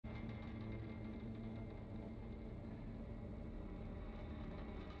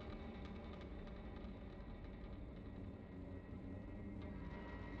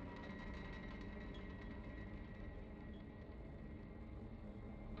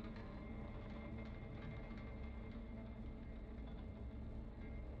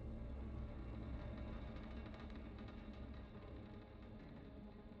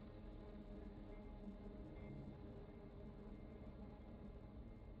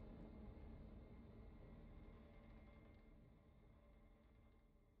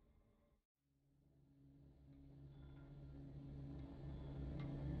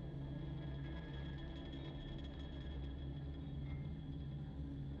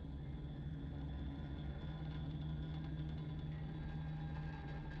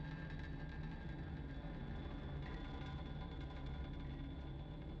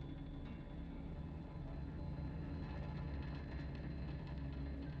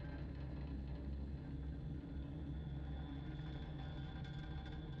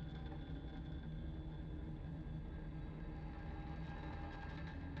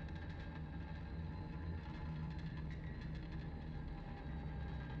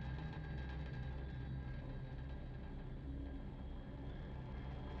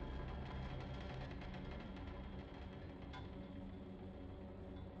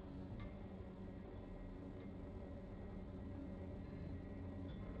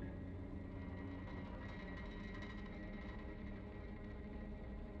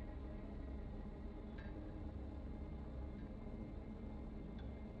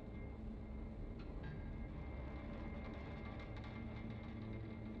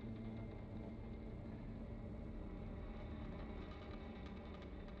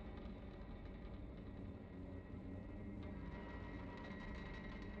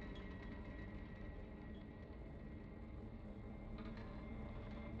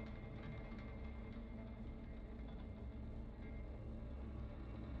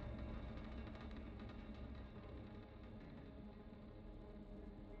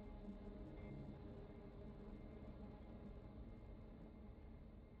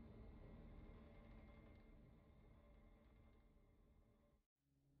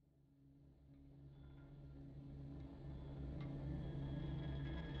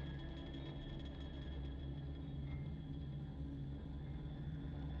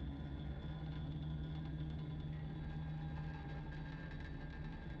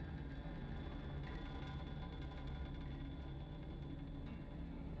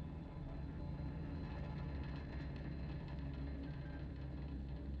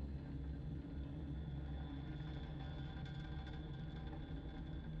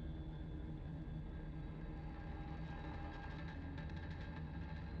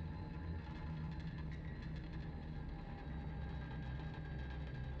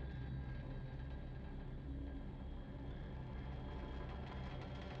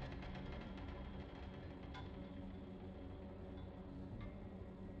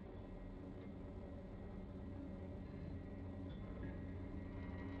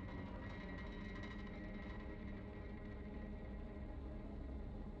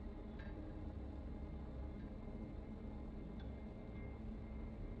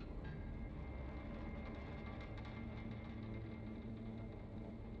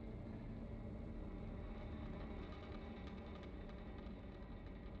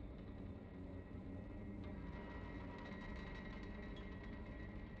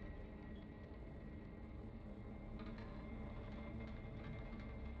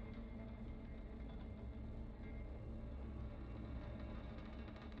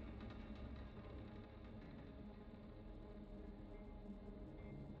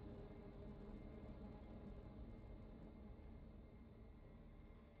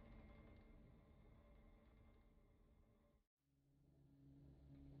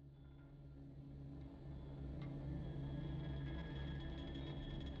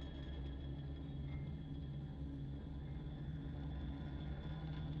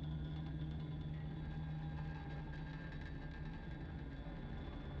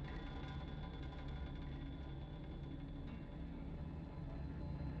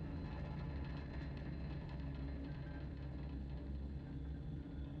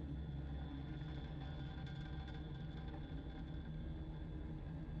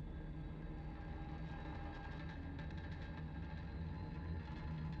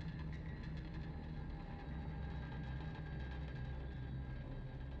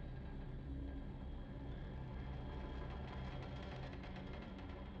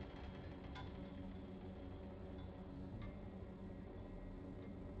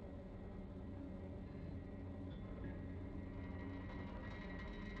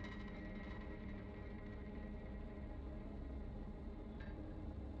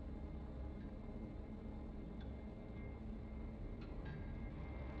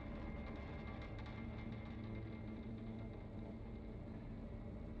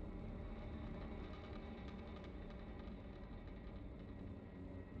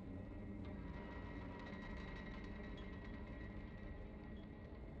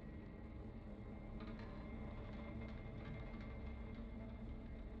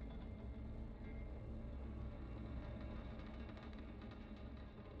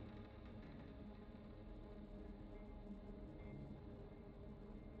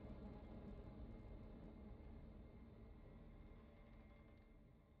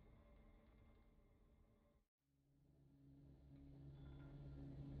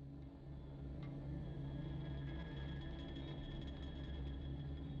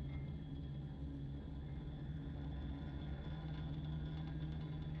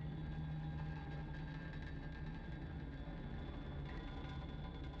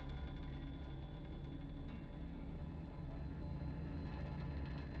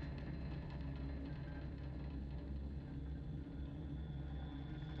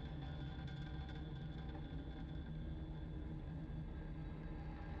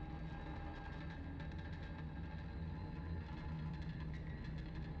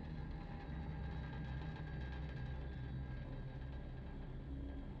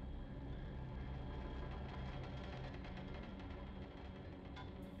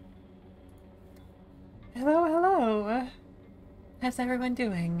Hello, hello. How's everyone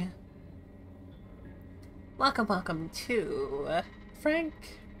doing? Welcome to Frank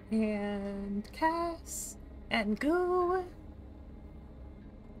and Cass and Goo.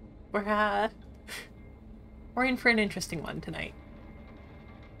 We're we're in for an interesting one tonight.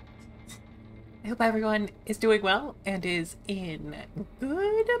 I hope everyone is doing well and is in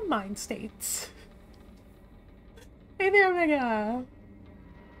good mind states. Hey there, Omega.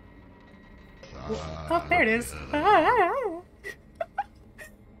 Oh, there it is.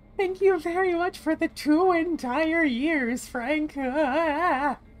 Thank you very much for the 2 entire years, Frank.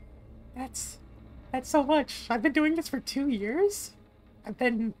 That's so much. I've been doing this for 2 years. I've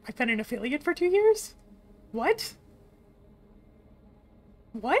been an affiliate for 2 years. What?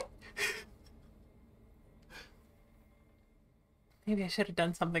 What? Maybe I should have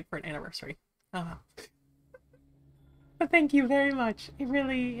done something for an anniversary. Oh well. But thank you very much. It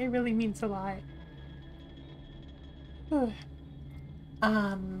really means a lot.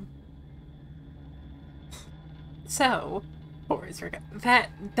 So,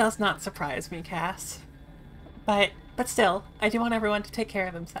 that does not surprise me, Cass. But still, I do want everyone to take care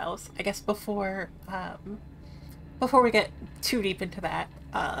of themselves. I guess before we get too deep into that,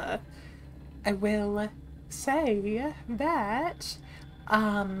 I will say that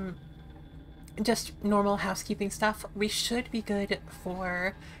just normal housekeeping stuff. We should be good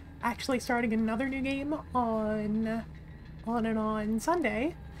for actually starting another new game on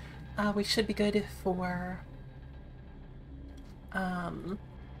Sunday. We should be good for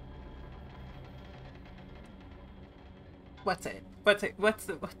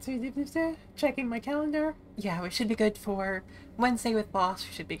checking my calendar. Yeah, we should be good for Wednesday with Boss.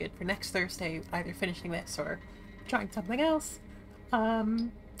 We should be good for next Thursday, either finishing this or trying something else.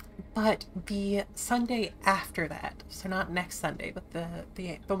 But the Sunday after that, so not next Sunday, but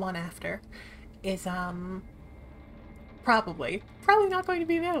the one after, is probably not going to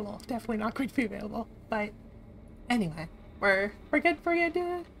be available. Definitely not going to be available. But anyway, we're good for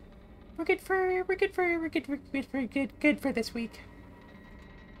this week.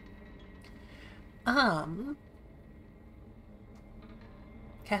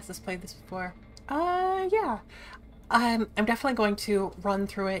 Cass has played this before. Yeah. I'm definitely going to run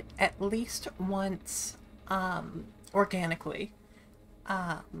through it at least once, organically.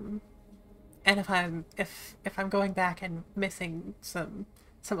 And if I'm going back and missing some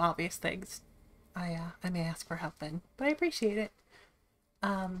obvious things, I may ask for help then. But I appreciate it.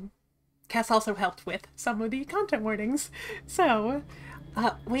 Cass also helped with some of the content warnings. So,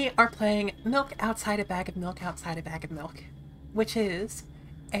 we are playing Milk Outside a Bag of Milk Outside a Bag of Milk, which is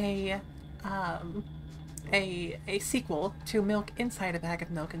a sequel to Milk Inside a Bag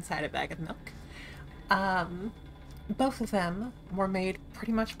of Milk Inside a Bag of Milk. Both of them were made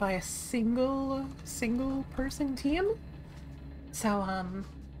pretty much by a single person team. So,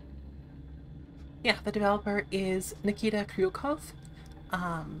 yeah, the developer is Nikita Kryukov.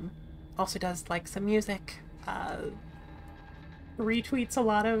 Also does like some music, retweets a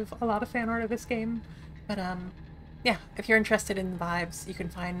lot of fan art of this game. But yeah, if you're interested in the vibes, you can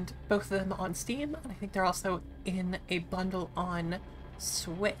find both of them on Steam, and I think they're also in a bundle on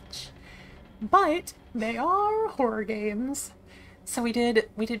Switch. But they are horror games. So we did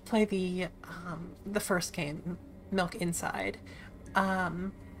play the first game, Milk Inside.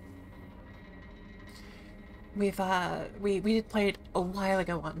 We did play it a while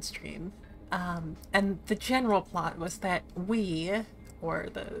ago on stream. And the general plot was that the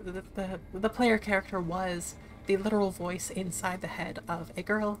player character was the literal voice inside the head of a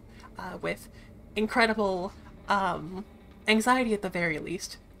girl with incredible anxiety at the very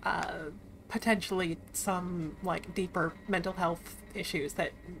least, potentially some like deeper mental health issues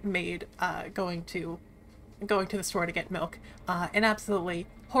that made going to the store to get milk an absolutely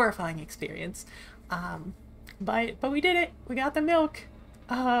horrifying experience. But we did it. We got the milk.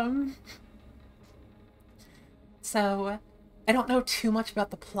 So I don't know too much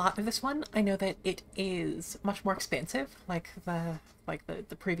about the plot of this one. I know that it is much more expansive. Like the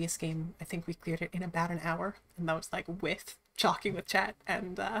previous game, I think we cleared it in about an hour, and that was like with talking with chat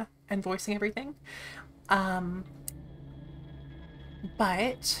and voicing everything.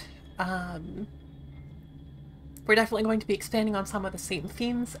 But we're definitely going to be expanding on some of the same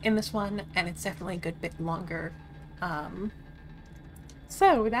themes in this one, and it's definitely a good bit longer.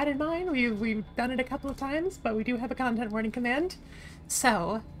 So with that in mind, we've done it a couple of times, but we do have a content warning command.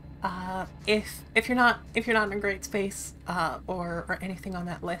 So if you're not in a great space or anything on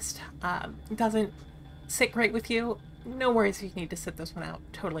that list doesn't sit great with you, no worries if you need to sit this one out.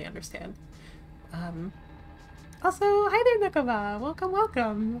 Totally understand. Also, hi there, Nakava.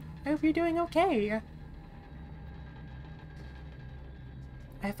 Welcome. I hope you're doing okay.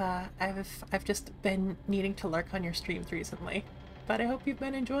 I've just been needing to lurk on your streams recently, but I hope you've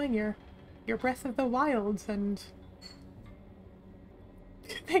been enjoying your Breath of the Wilds, and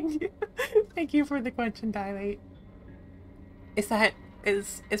thank you, thank you for the question, Dilate. Is that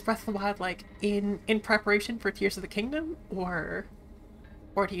is Breath of the Wild like in preparation for Tears of the Kingdom, or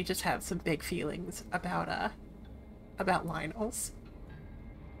do you just have some big feelings about Lionel's?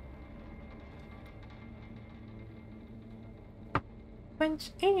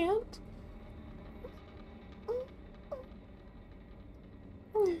 French and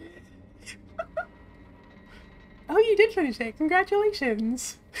oh, you did finish it.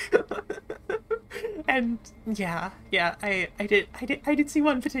 Congratulations. And yeah, I did see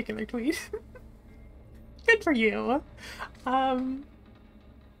one particular tweet. Good for you. Um,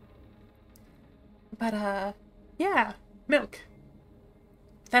 but yeah, milk.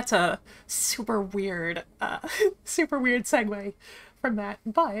 That's a super weird, super weird segue from that.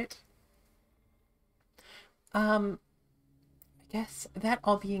 But I guess that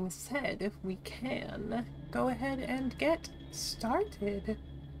all being said, we can go ahead and get started.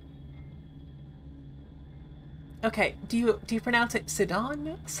 Okay, do you pronounce it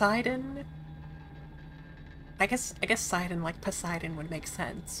Sidon? Sidon? I guess Sidon, like Poseidon, would make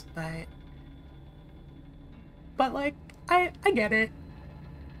sense, but like I get it.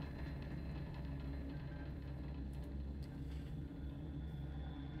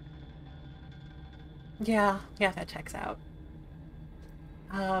 Yeah, that checks out.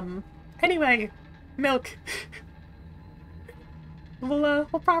 Anyway, milk. We'll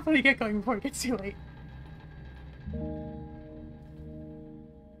probably get going before it gets too late.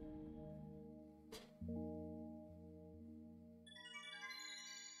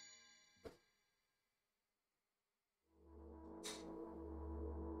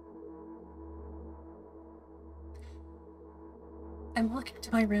 I'm walking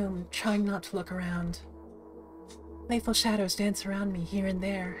to my room, trying not to look around. Playful shadows dance around me here and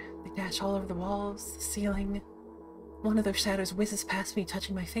there. They dash all over the walls, the ceiling. One of those shadows whizzes past me,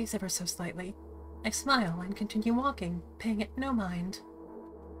 touching my face ever so slightly. I smile and continue walking, paying it no mind.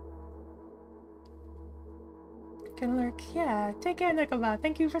 Good lurk. Yeah, take care, Nicola.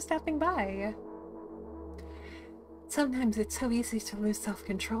 Thank you for stopping by. Sometimes it's so easy to lose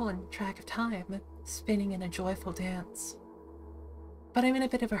self-control and track of time, spinning in a joyful dance. But I'm in a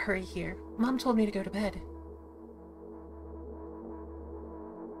bit of a hurry here. Mom told me to go to bed.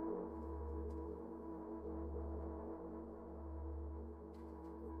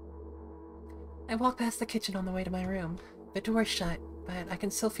 I walk past the kitchen on the way to my room. The door's shut, but I can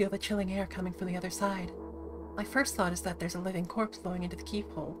still feel the chilling air coming from the other side. My first thought is that there's a living corpse blowing into the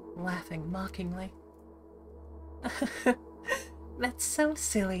keyhole, laughing mockingly. That's so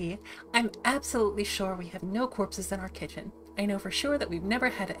silly. I'm absolutely sure we have no corpses in our kitchen. I know for sure that we've never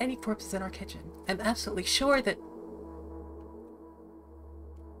had any corpses in our kitchen. I'm absolutely sure that...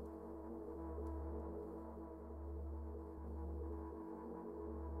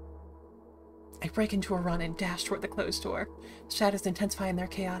 I break into a run and dash toward the closed door. Shadows intensify in their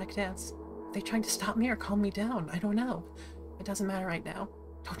chaotic dance. Are they trying to stop me or calm me down? I don't know. It doesn't matter right now.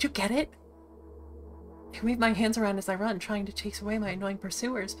 Don't you get it? I wave my hands around as I run, trying to chase away my annoying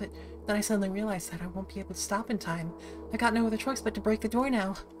pursuers, but then I suddenly realize that I won't be able to stop in time. I got no other choice but to break the door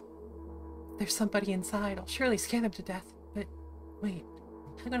now. If there's somebody inside, I'll surely scare them to death. But wait,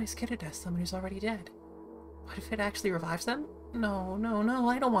 how can I scare to death someone who's already dead? What if it actually revives them? No,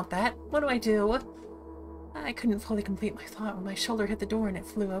 I don't want that. What do I do? I couldn't fully complete my thought when my shoulder hit the door and it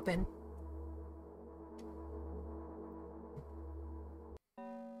flew open.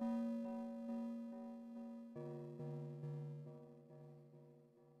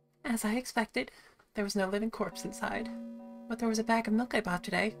 As I expected, there was no living corpse inside, but there was a bag of milk I bought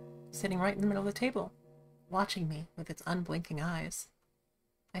today, sitting right in the middle of the table, watching me with its unblinking eyes.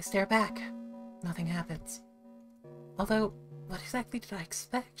 I stare back. Nothing happens. Although, what exactly did I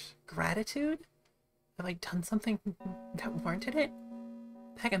expect? Gratitude? Have I done something that warranted it?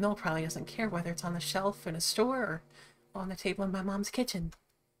 The bag of milk probably doesn't care whether it's on the shelf in a store or on the table in my mom's kitchen.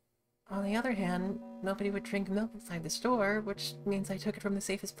 On the other hand, nobody would drink milk inside the store, which means I took it from the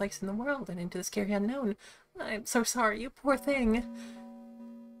safest place in the world and into the scary unknown. I'm so sorry, you poor thing.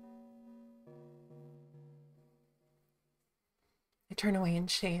 I turn away in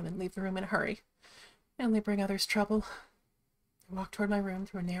shame and leave the room in a hurry. I only bring others trouble. I walk toward my room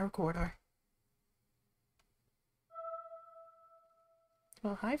through a narrow corridor.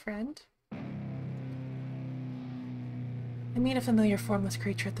 Well, hi, friend. I meet a familiar formless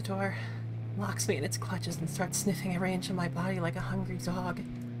creature at the door. It locks me in its clutches and starts sniffing every inch of my body like a hungry dog.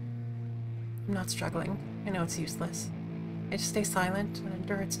 I'm not struggling. I know it's useless. I just stay silent and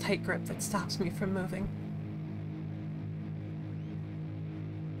endure its tight grip that stops me from moving.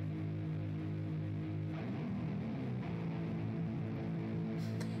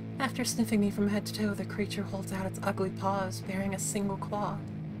 After sniffing me from head to toe, the creature holds out its ugly paws, bearing a single claw,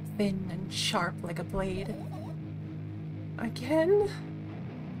 thin and sharp like a blade. Again?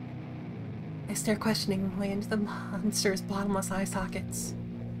 I stare questioningly into the monster's bottomless eye sockets.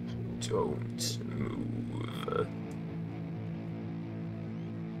 Don't move.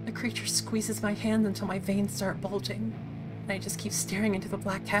 The creature squeezes my hands until my veins start bulging, and I just keep staring into the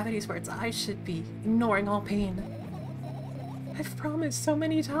black cavities where its eyes should be, ignoring all pain. I've promised so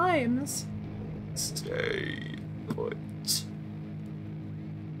many times. Stay put.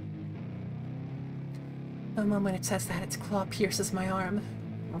 The moment it says that, its claw pierces my arm.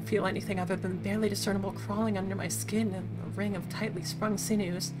 I don't feel anything other than barely discernible crawling under my skin and a ring of tightly sprung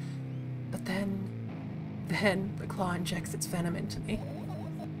sinews. But then the claw injects its venom into me.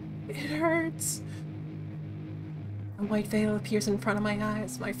 It hurts. A white veil appears in front of my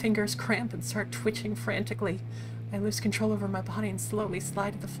eyes. My fingers cramp and start twitching frantically. I lose control over my body and slowly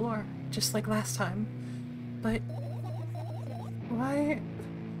slide to the floor, just like last time. But why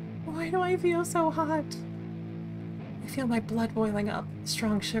do I feel so hot? I feel my blood boiling up.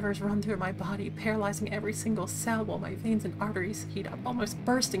 Strong shivers run through my body, paralyzing every single cell while my veins and arteries heat up, almost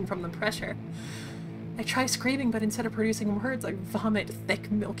bursting from the pressure. I try screaming, but instead of producing words, I vomit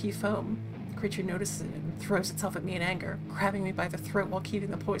thick, milky foam. The creature notices it and throws itself at me in anger, grabbing me by the throat while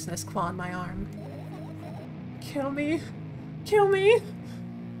keeping the poisonous claw in my arm. Kill me! Kill me!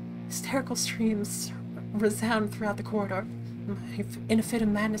 Hysterical screams resound throughout the corridor. In a fit of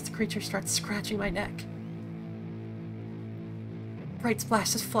madness, the creature starts scratching my neck. Bright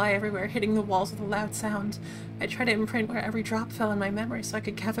splashes fly everywhere, hitting the walls with a loud sound. I try to imprint where every drop fell in my memory so I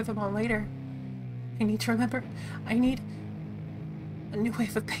could gather them all later. I need to remember. I need... A new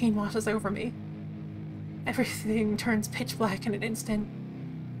wave of pain washes over me. Everything turns pitch black in an instant.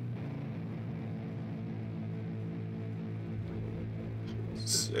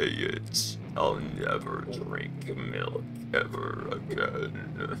 Say it. I'll never drink milk ever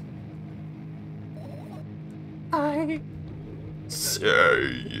again. Say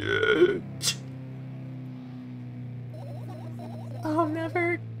it. I'll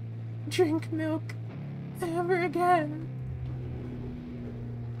never drink milk ever again.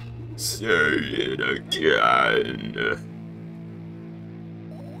 Say it again.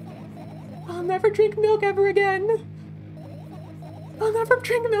 I'll never drink milk ever again. I'll never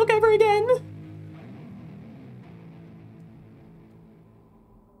drink milk ever again.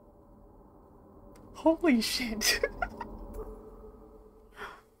 Holy shit.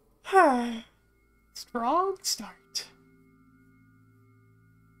 Strong start.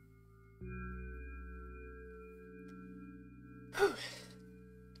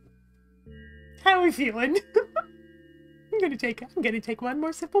 How are we feeling? I'm gonna take one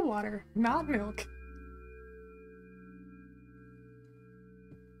more sip of water, not milk.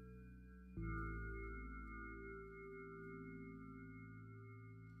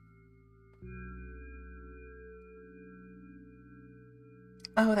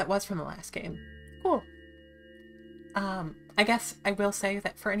 Oh, that was from the last game. Cool. I guess I will say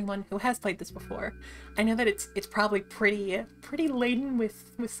that for anyone who has played this before, I know that it's probably pretty laden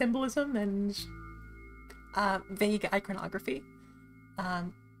with symbolism and vague iconography.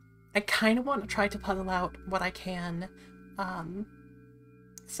 I kind of want to try to puzzle out what I can.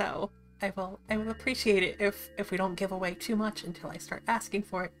 So I will appreciate it if we don't give away too much until I start asking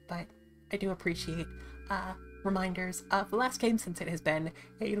for it, but I do appreciate reminders of the last game since it has been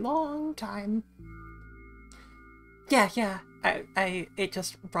a long time. Yeah, it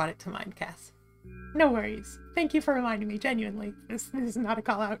just brought it to mind, Cass. No worries. Thank you for reminding me, genuinely. This is not a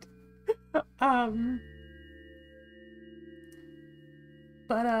call out.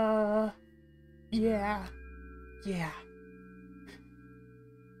 But, yeah.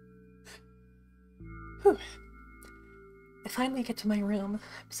 Whew. I finally get to my room.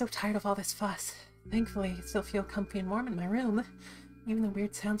 I'm so tired of all this fuss. Thankfully, I still feel comfy and warm in my room. Even the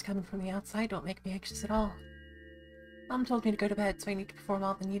weird sounds coming from the outside don't make me anxious at all. Mom told me to go to bed, so I need to perform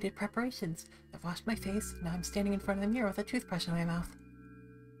all the needed preparations. I've washed my face, now I'm standing in front of the mirror with a toothbrush in my mouth.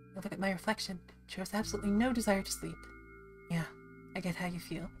 I look at my reflection. It shows absolutely no desire to sleep. Yeah, I get how you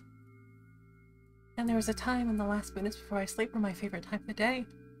feel. And there was a time when the last minutes before I sleep were my favorite time of the day.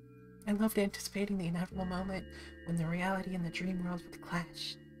 I loved anticipating the inevitable moment when the reality and the dream world would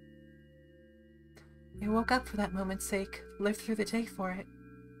clash. I woke up for that moment's sake, lived through the day for it.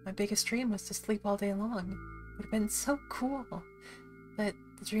 My biggest dream was to sleep all day long. It would have been so cool. But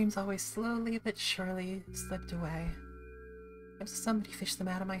the dreams always slowly but surely slipped away. As somebody fished them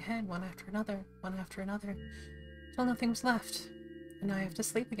out of my head, one after another, till nothing was left. And now I have to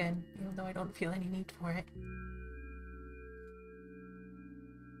sleep again, even though I don't feel any need for it.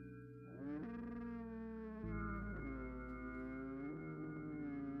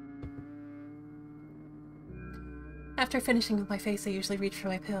 After finishing with my face, I usually reach for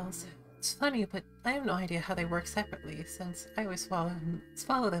my pills. It's funny, but I have no idea how they work separately, since I always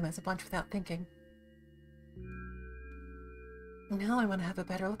swallow them as a bunch without thinking. Now I want to have a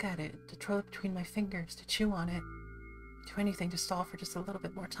better look at it, to twirl it between my fingers, to chew on it. Do anything to stall for just a little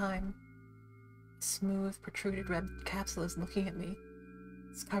bit more time. A smooth, protruded red capsule is looking at me.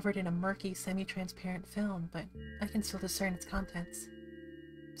 It's covered in a murky, semi-transparent film, but I can still discern its contents.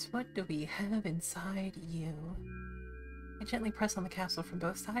 So what do we have inside you? I gently press on the capsule from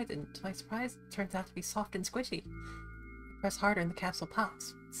both sides, and to my surprise, it turns out to be soft and squishy. I press harder and the capsule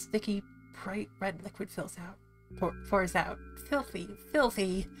pops. Sticky, bright red liquid pours out. Filthy,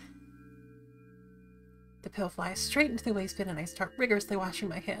 filthy! The pill flies straight into the waste bin and I start rigorously washing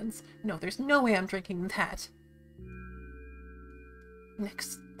my hands. No, there's no way I'm drinking that!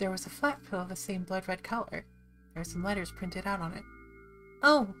 Next, there was a flat pill of the same blood red color. There are some letters printed out on it.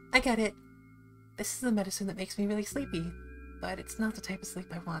 Oh, I get it! This is the medicine that makes me really sleepy. But it's not the type of sleep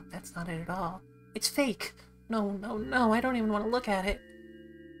I want. That's not it at all. It's fake! No, no, no, I don't even want to look at it!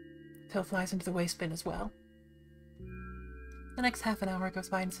 The pill flies into the waste bin as well. The next half an hour goes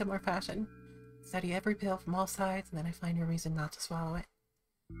by in similar fashion. Study every pill from all sides, and then I find a reason not to swallow it.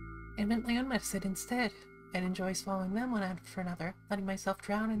 I invent my own medicine instead, and enjoy swallowing them one after another, letting myself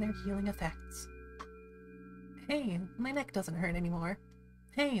drown in their healing effects. Hey, my neck doesn't hurt anymore.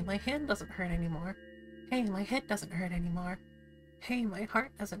 Hey, my hand doesn't hurt anymore. Hey, my head doesn't hurt anymore. Hey, my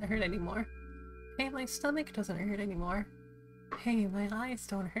heart doesn't hurt anymore. Hey, my stomach doesn't hurt anymore. Hey, my eyes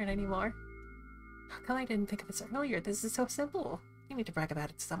don't hurt anymore. How come I didn't think of this earlier? This is so simple. You need to brag about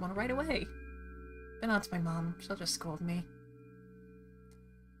it to someone right away. But not to my mom. She'll just scold me.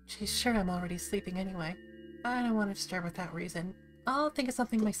 She's sure I'm already sleeping anyway. I don't want to disturb with that reason. I'll think of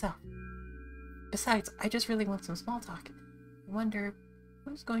something myself. Besides, I just really want some small talk. I wonder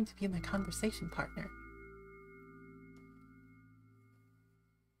who's going to be my conversation partner.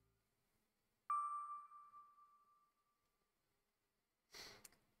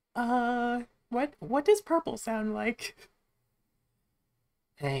 What does purple sound like?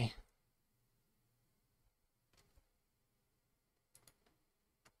 Hey.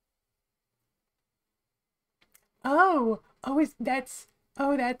 That's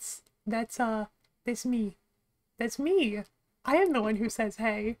me. That's me. I am the one who says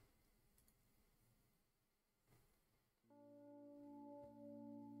hey.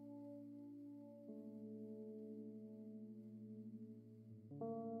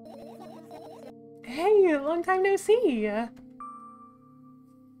 Hey, long time no see.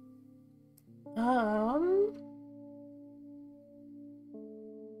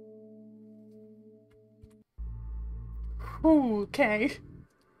 Okay.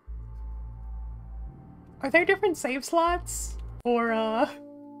 Are there different save slots? Or, I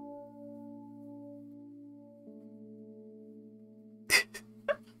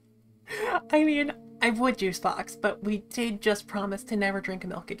mean, I would juice box, but we did just promise to never drink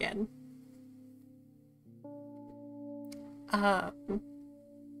milk again.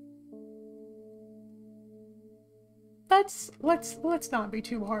 Let's not be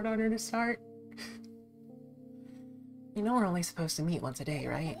too hard on her to start. You know we're only supposed to meet once a day,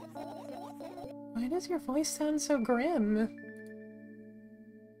 right? Why does your voice sound so grim?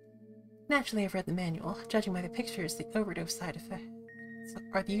 Naturally, I've read the manual. Judging by the pictures, the overdose side effects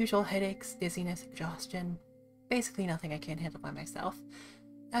are the usual headaches, dizziness, exhaustion. Basically nothing I can't handle by myself.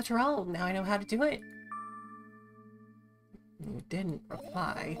 After all, now I know how to do it. You didn't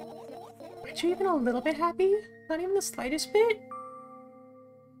reply. Aren't you even a little bit happy? Not even the slightest bit?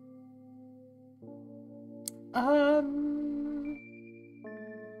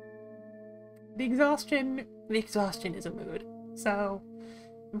 The exhaustion is a mood. So,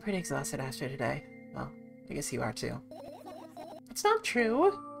 I'm pretty exhausted after today. Well, I guess you are too. It's not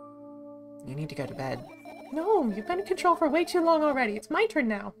true. You need to go to bed. No, you've been in control for way too long already. It's my turn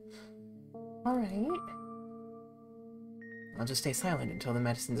now. Alright. I'll just stay silent until the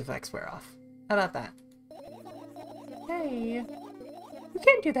medicine's effects wear off. How about that? Hey. You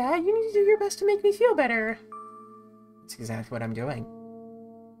can't do that. You need to do your best to make me feel better. That's exactly what I'm doing.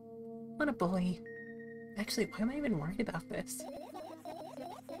 What a bully. Actually, why am I even worried about this?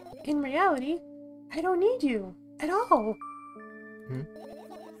 In reality, I don't need you. At all. Hmm?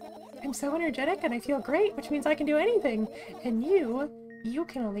 I'm so energetic and I feel great, which means I can do anything. And you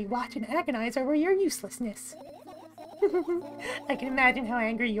can only watch and agonize over your uselessness. I can imagine how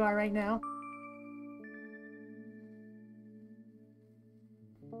angry you are right now.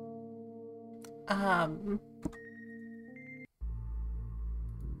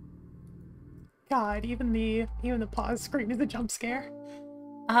 God, even the pause scream is a jump scare.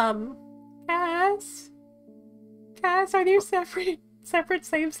 Um, Cass? Cass, are there separate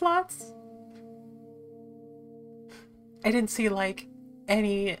save slots? I didn't see like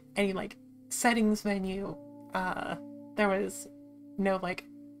any like settings menu. There was no like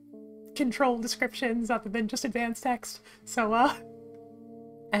control descriptions other than just advanced text. So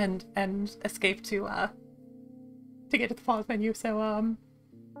and escape to get to the pause menu. So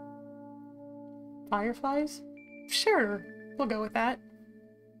fireflies? Sure, we'll go with that.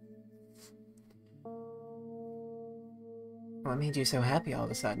 What made you so happy all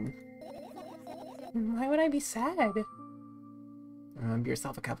of a sudden? Why would I be sad? Remember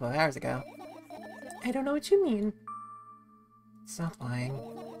yourself a couple of hours ago. I don't know what you mean. Stop lying.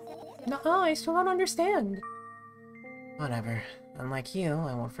 No, I still don't understand. Whatever. Unlike you,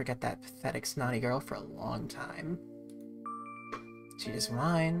 I won't forget that pathetic snotty girl for a long time. She just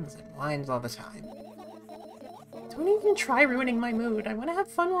whines and whines all the time. Don't even try ruining my mood. I want to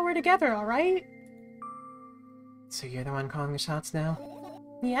have fun while we're together, alright? So you're the one calling the shots now?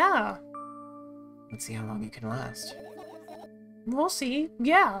 Yeah. Let's see how long you can last. We'll see.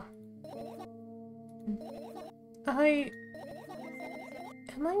 Yeah. Am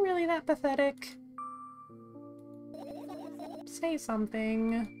I really that pathetic? Say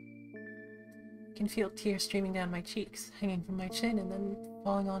something. I can feel tears streaming down my cheeks, hanging from my chin and then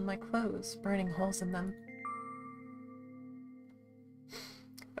falling on my clothes, burning holes in them.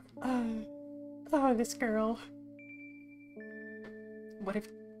 Oh, this girl. What if...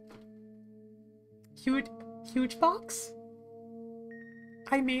 Huge box?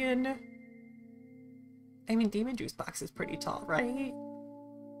 I mean, Demon Juice box is pretty tall, right?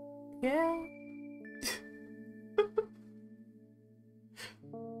 Yeah.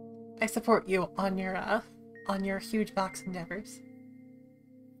 I support you on your huge box endeavors.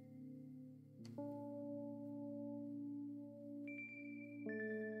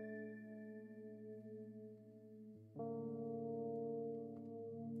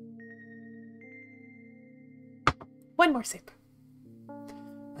 One more sip.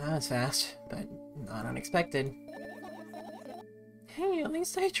 That was fast, but not unexpected. Hey, at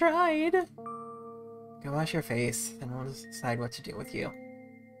least I tried. Go wash your face, and we'll decide what to do with you.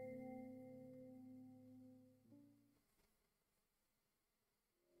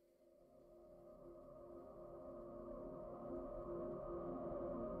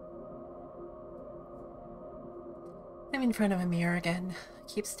 I'm in front of a mirror again. I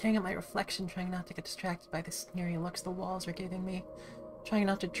keep staring at my reflection, trying not to get distracted by the sneering looks the walls are giving me, trying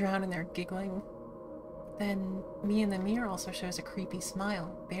not to drown in their giggling. Then, me in the mirror also shows a creepy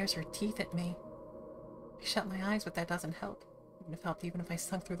smile, bares her teeth at me. I shut my eyes, but that doesn't help. It wouldn't have helped even if I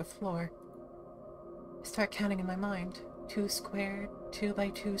sunk through the floor. I start counting in my mind. 2 squared, 2 by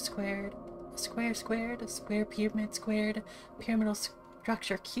 2 squared, a square, a square pyramid squared, pyramidal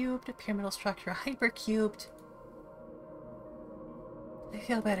structure cubed, a pyramidal structure hypercubed. I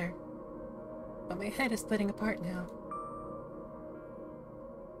feel better, but my head is splitting apart now.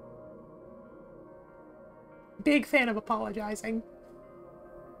 Big fan of apologizing.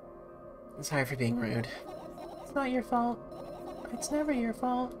 Sorry for being rude. It's not your fault. It's never your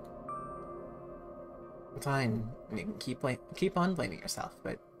fault. Fine, you can keep on blaming yourself,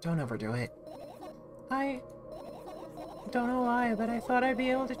 but don't overdo it. I don't know why, but I thought I'd be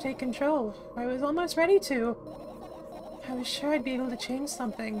able to take control. I was almost ready to. I was sure I'd be able to change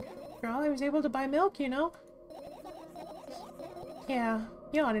something. After all, I was able to buy milk, you know? Yeah,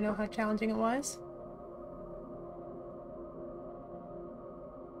 you ought to know how challenging it was.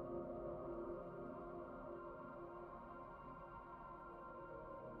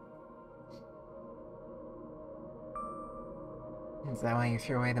 Is that why you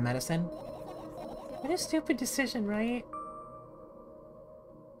threw away the medicine? What a stupid decision, right?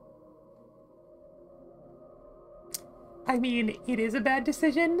 I mean, it is a bad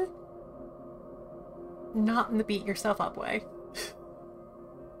decision. Not in the beat yourself up way.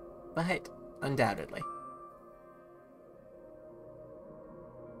 But, undoubtedly.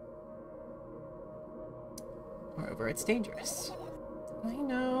 Moreover, it's dangerous. I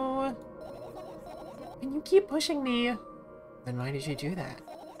know. And you keep pushing me. Then why did you do that?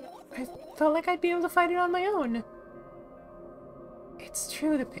 I felt like I'd be able to fight it on my own. It's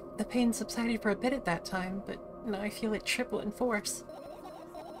true, the pain subsided for a bit at that time, but now I feel it triple in force.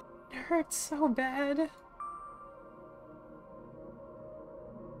 It hurts so bad.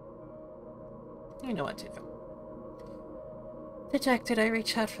 You know what to do. Dejected, I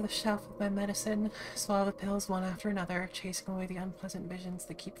reach out for the shelf with my medicine, swallow the pills one after another, chasing away the unpleasant visions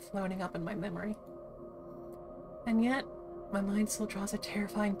that keep floating up in my memory. And yet, my mind still draws a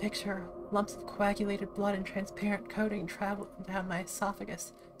terrifying picture. Lumps of coagulated blood and transparent coating traveling down my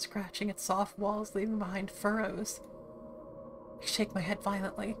esophagus, scratching its soft walls, leaving behind furrows. I shake my head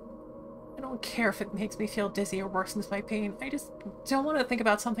violently. I don't care if it makes me feel dizzy or worsens my pain. I just don't want to think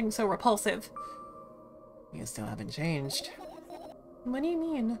about something so repulsive. You still haven't changed. What do you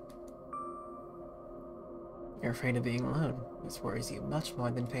mean? You're afraid of being alone. This worries you much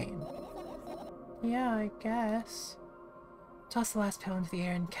more than pain. Yeah, I guess. Toss the last pill into the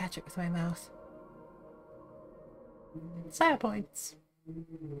air and catch it with my mouth. Style points.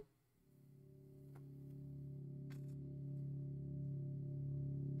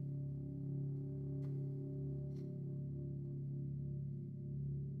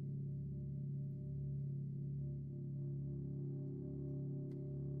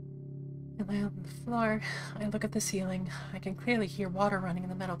 I lay on the floor. I look at the ceiling. I can clearly hear water running in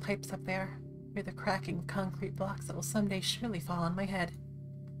the metal pipes up there, through the cracking concrete blocks that will someday surely fall on my head.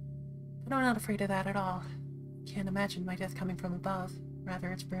 But I'm not afraid of that at all. Can't imagine my death coming from above.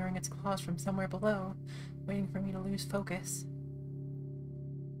 Rather, it's rearing its claws from somewhere below, waiting for me to lose focus.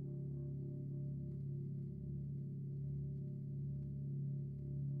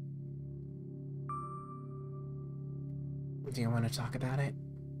 Do you want to talk about it?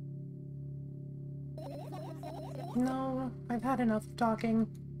 No, I've had enough talking.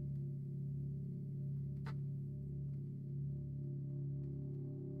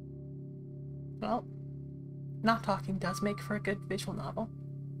 Well, not talking does make for a good visual novel.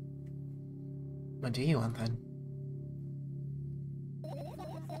 What do you want then?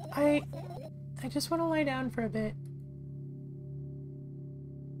 I just want to lie down for a bit.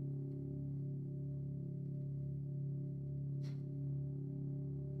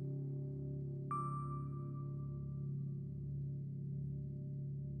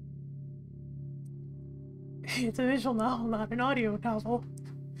 It's a visual novel, not an audio novel.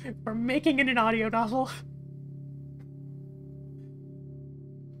 We're making it an audio novel.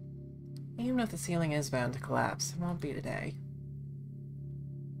 Even if the ceiling is bound to collapse, it won't be today.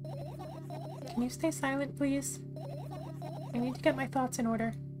 Can you stay silent, please? I need to get my thoughts in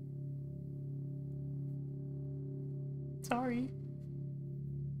order. Sorry.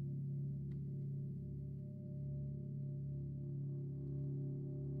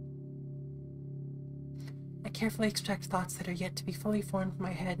 I carefully extract thoughts that are yet to be fully formed from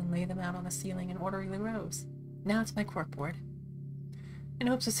my head and lay them out on the ceiling in orderly rows. Now it's my corkboard. In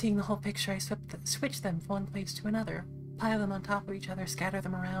hopes of seeing the whole picture, I switch them from one place to another, pile them on top of each other, scatter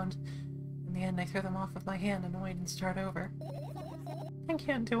them around. In the end, I throw them off with my hand, annoyed, and start over. I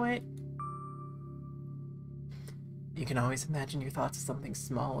can't do it. You can always imagine your thoughts as something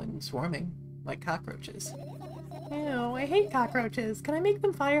small and swarming, like cockroaches. Ew, I hate cockroaches. Can I make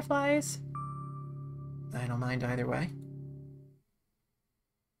them fireflies? I don't mind either way.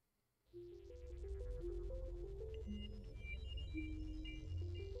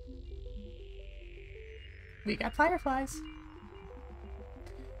 We got fireflies.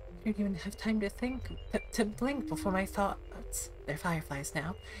 I don't even have time to think, to blink before my thoughts, they're fireflies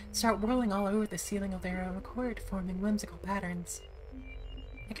now, start whirling all over the ceiling of their own accord, forming whimsical patterns.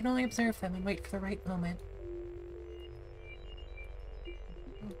 I can only observe them and wait for the right moment.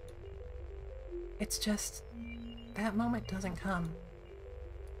 It's just, that moment doesn't come.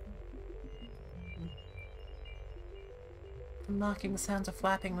 The mocking sounds of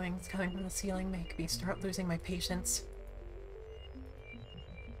flapping wings coming from the ceiling make me start losing my patience.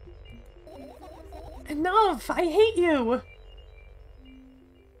 Enough! I hate you!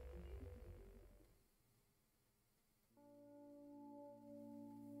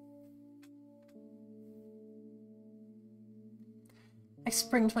 I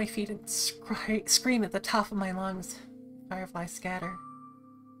spring to my feet and scream at the top of my lungs. Fireflies scatter.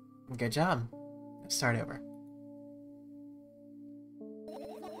 Good job. Let's start over.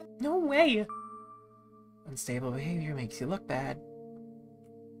 No way! Unstable behavior makes you look bad.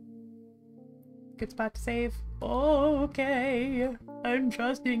 Good spot to save. Okay, I'm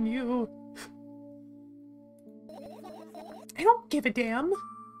trusting you. I don't give a damn.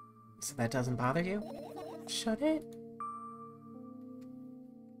 So that doesn't bother you? Shut it.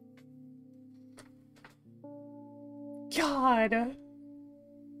 God.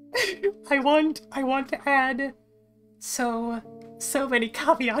 I want to add so many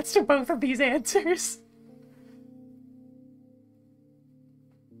caveats to both of these answers.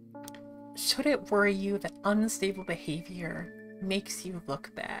 Should it worry you that unstable behavior makes you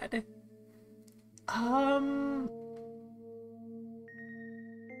look bad? I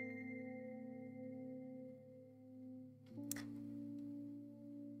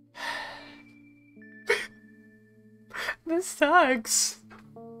This sucks.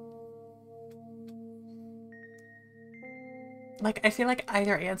 Like, I feel like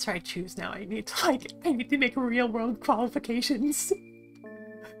either answer I choose now, I need to make real world qualifications.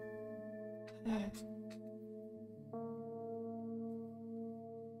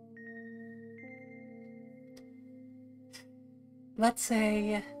 Let's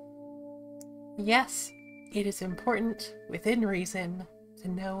say, yes, it is important, within reason, to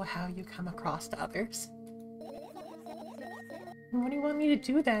know how you come across to others. What do you want me to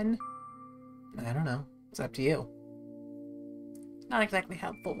do then? I don't know. It's up to you. Not exactly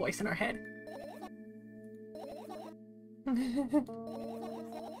helpful voice in our head.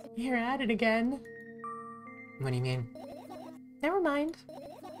 You're at it again. What do you mean? Never mind.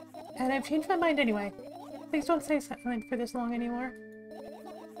 And I've changed my mind anyway. Please don't stay silent for this long anymore.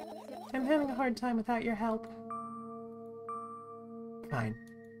 I'm having a hard time without your help. Fine.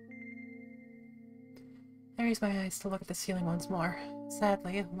 I raise my eyes to look at the ceiling once more.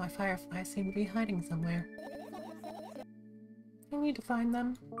 Sadly, my fireflies seem to be hiding somewhere. I need to find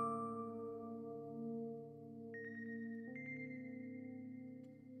them.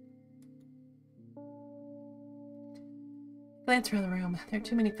 Glance around the room. There are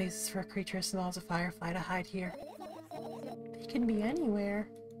too many places for a creature as small as a firefly to hide here. They can be anywhere.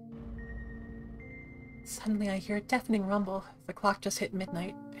 Suddenly I hear a deafening rumble. The clock just hit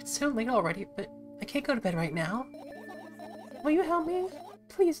midnight. It's so late already, but I can't go to bed right now. Will you help me?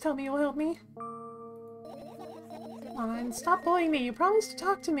 Please tell me you'll help me. Come on, stop bullying me. You promised to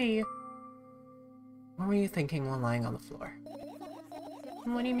talk to me. What were you thinking while lying on the floor?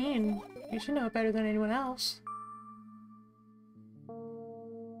 What do you mean? You should know it better than anyone else.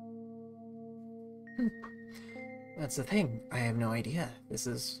 That's the thing. I have no idea. This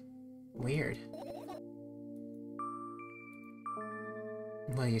is weird.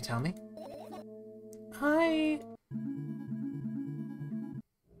 Will you tell me?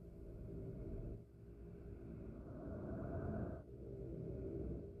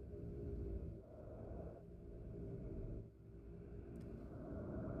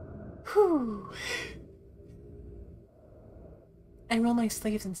 Whew. I roll my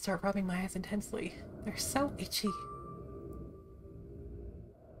sleeves and start rubbing my eyes intensely. They're so itchy.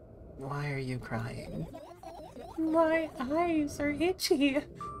 Why are you crying? My eyes are itchy.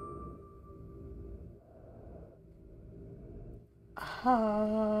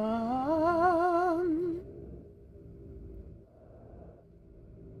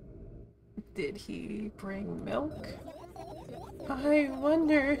 Did he bring milk? I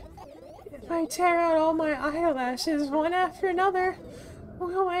wonder if I tear out all my eyelashes one after another,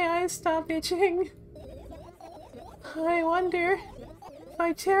 will my eyes stop itching? I wonder if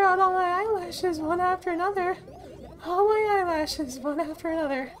I tear out all my eyelashes one after another, all my eyelashes one after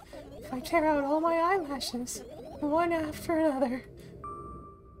another, if I tear out all my eyelashes one after another.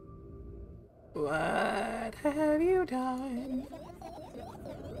 What have you done?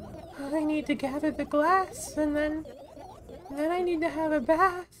 I need to gather the glass, and then I need to have a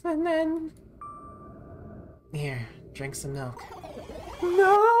bath, and then... Here, drink some milk.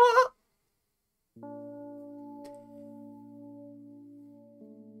 No!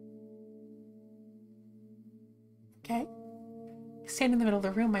 Okay. I stand in the middle of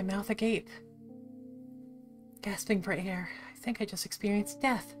the room, my mouth agape. Gasping for air. I think I just experienced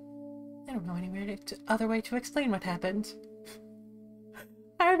death. I don't know any other way to explain what happened.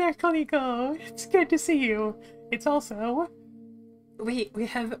 Hi there, Coleco. It's good to see you. It's also... We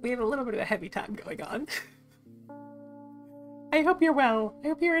have a little bit of a heavy time going on. I hope you're well. I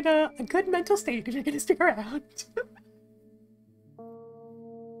hope you're in a good mental state if you're going to stick around.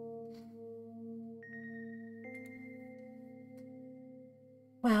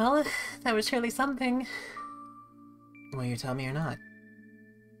 Well, that was surely something. Will you tell me or not?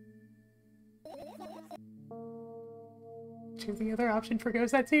 Choose the other option for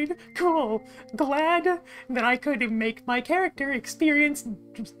ghost that scene. Cool. Glad that I could make my character experience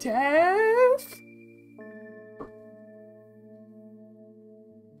death.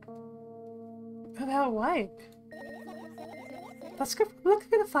 About what? Let's go look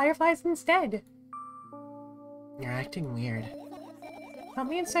for the fireflies instead. You're acting weird. Help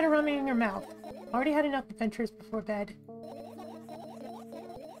me instead of running in your mouth. Already had enough adventures before bed.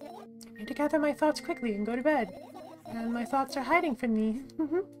 I need to gather my thoughts quickly and go to bed. And my thoughts are hiding from me.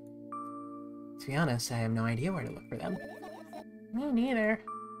 To be honest, I have no idea where to look for them. Me neither.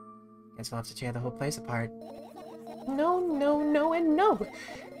 Guess we'll have to tear the whole place apart. No, no, no, and no!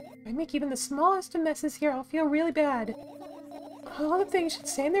 If I make even the smallest of messes here, I'll feel really bad. All the things should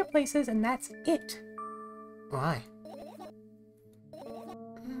stay in their places, and that's it. Why?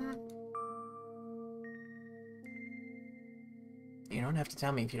 You don't have to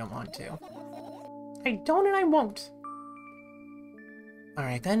tell me if you don't want to. I don't and I won't.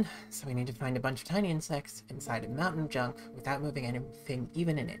 Alright then, so we need to find a bunch of tiny insects inside a mountain of junk without moving anything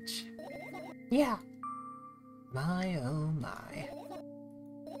even an inch. Yeah. My oh my.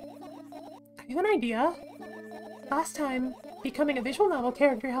 I have an idea. Last time, becoming a visual novel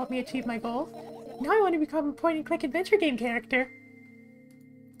character helped me achieve my goal. Now I want to become a point-and-click adventure game character.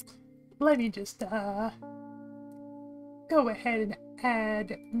 Let me just, go ahead and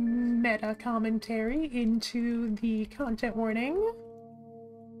add meta commentary into the content warning.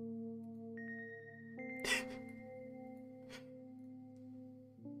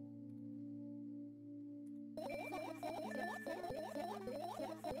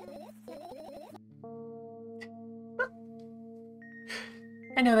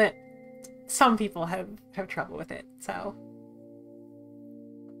 I know that some people have trouble with it, so...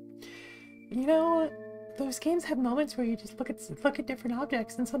 You know, those games have moments where you just look at different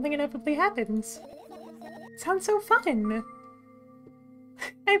objects and something inevitably happens. Sounds so fun!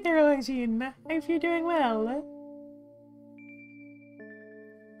 Hi there, Eugene. I hope you're doing well.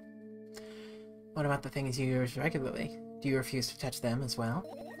 What about the things you use regularly? Do you refuse to touch them as well?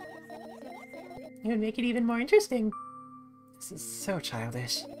 It would make it even more interesting. This is so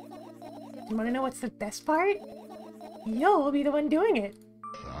childish. You want to know what's the best part? You'll be the one doing it.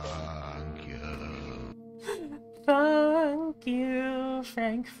 Thank you. Thank you,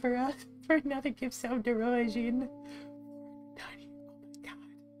 Frank, for another gift so Derogine. Oh my god.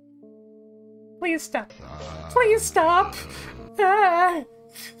 Please stop. Please stop! Ah!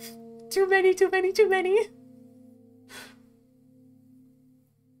 Too many, too many, too many!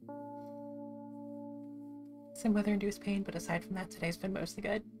 Some weather-induced pain, but aside from that, today's been mostly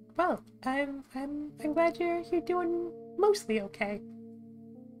good. Well, I'm glad you're doing mostly okay.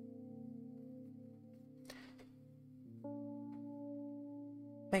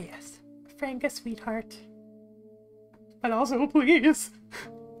 But yes, Frank, a sweetheart. But also, please.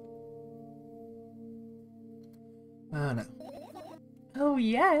 Oh no. Oh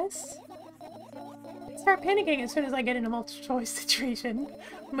yes. I start panicking as soon as I get in a multiple-choice situation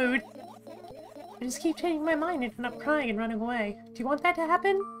mood. I just keep changing my mind and end up crying and running away. Do you want that to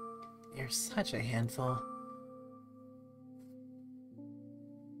happen? You're such a handful.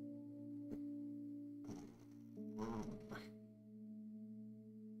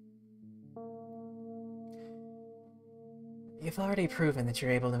 You've already proven that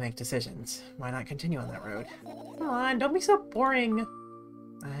you're able to make decisions. Why not continue on that road? Come on, don't be so boring.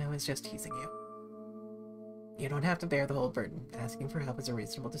 I was just teasing you. You don't have to bear the whole burden. Asking for help is a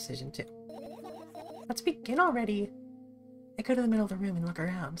reasonable decision, too. Let's begin already. I go to the middle of the room and look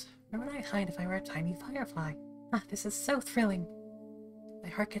around. Where would I hide if I were a tiny firefly? Ah, this is so thrilling. My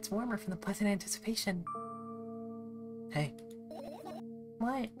heart gets warmer from the pleasant anticipation. Hey,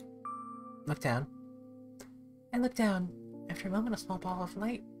 What? look down. I look down. After a moment, a small ball of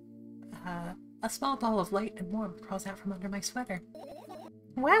light and warmth crawls out from under my sweater.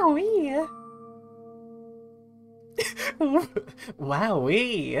 Wowee!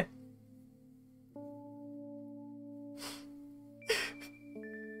 Wowee!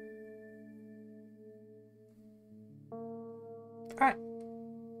 Alright.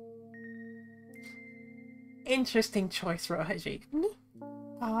 Interesting choice, Rohaji.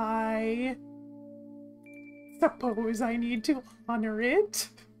 I suppose I need to honor it.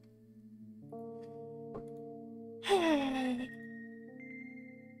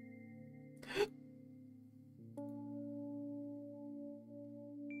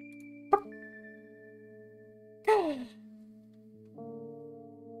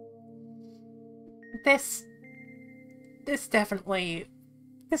 This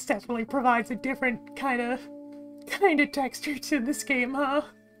definitely provides a different kind of texture to this game, huh?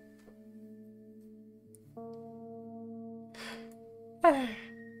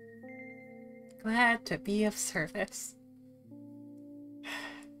 Glad to be of service.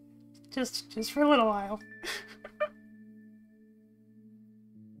 Just for a little while.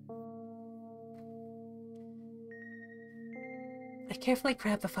 I carefully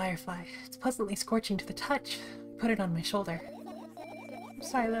grab the firefly. It's pleasantly scorching to the touch. I put it on my shoulder. I'm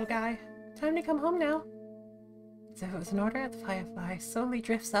sorry, little guy. Time to come home now. As if it was an order, the firefly slowly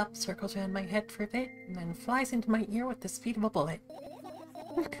drifts up, circles around my head for a bit, and then flies into my ear with the speed of a bullet.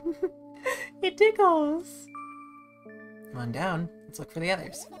 It tickles! Come on down. Let's look for the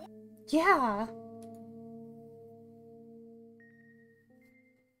others. Yeah!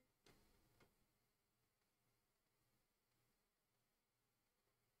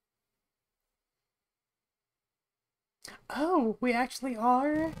 Oh, we actually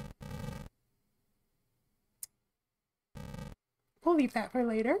are? we'll leave that for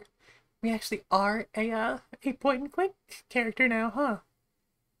later. We actually are a point and click character now, huh?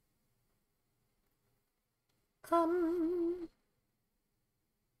 Um,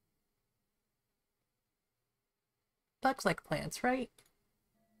 bugs like plants, right?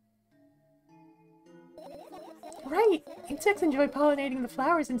 Right! Insects enjoy pollinating the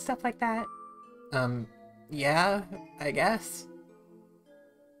flowers and stuff like that. Yeah, I guess.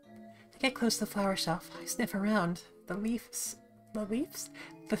 To get close to the flower shelf, I sniff around. The leaves? The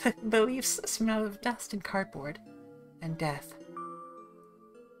leaves smell of dust and cardboard. And death.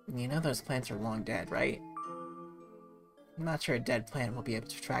 You know those plants are long dead, right? I'm not sure a dead plant will be able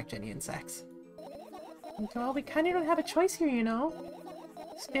to attract any insects. Well, we kinda don't have a choice here, you know?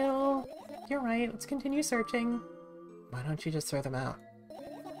 Still, you're right, let's continue searching. Why don't you just throw them out?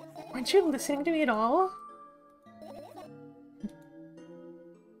 Weren't you listening to me at all?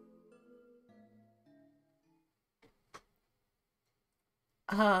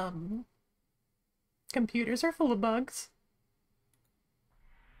 Computers are full of bugs.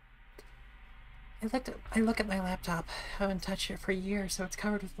 I look at my laptop. I haven't touched it for years, so it's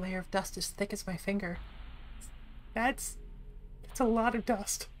covered with a layer of dust as thick as my finger. That's a lot of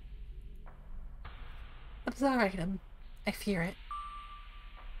dust. A bizarre item. I fear it.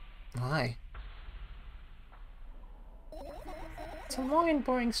 Why? It's a long and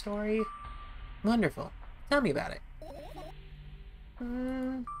boring story. Wonderful. Tell me about it.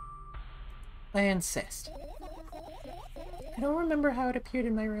 I insist. I don't remember how it appeared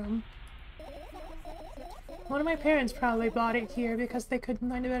in my room. One of my parents probably bought it here because they couldn't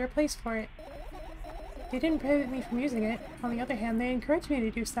find a better place for it. They didn't prohibit me from using it. On the other hand, they encouraged me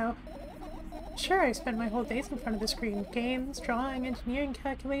to do so. Sure, I spent my whole days in front of the screen. Games, drawing, engineering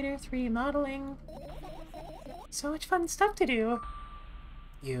calculator, 3D modeling. So much fun stuff to do.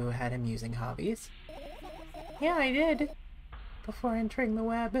 You had amusing hobbies? Yeah, I did. Before entering the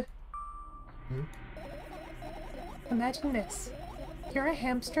web. Imagine this. You're a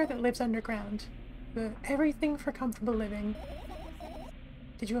hamster that lives underground. Everything for comfortable living.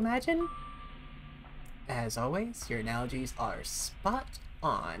 Did you imagine? As always, your analogies are spot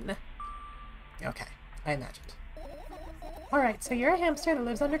on. Okay, I imagined. Alright, so you're a hamster that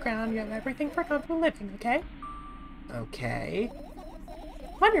lives underground, you have everything for comfortable living, okay? Okay.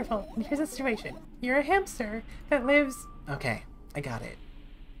 Wonderful! And here's the situation. You're a hamster that lives... Okay, I got it.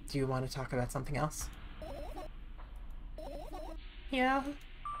 Do you want to talk about something else? Yeah.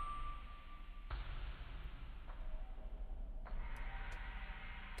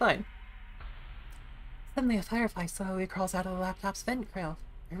 Fine. Suddenly a firefly slowly crawls out of the laptop's vent grill.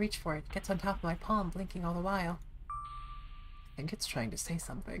 I reach for it, gets on top of my palm, blinking all the while. I think it's trying to say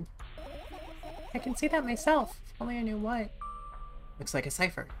something. I can see that myself, if only I knew what. Looks like a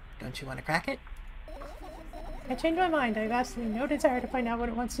cipher. Don't you want to crack it? I change my mind. I have absolutely no desire to find out what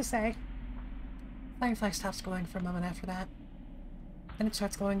it wants to say. Firefly stops glowing for a moment after that. Then it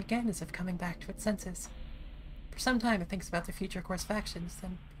starts glowing again, as if coming back to its senses. For some time it thinks about the future course of actions,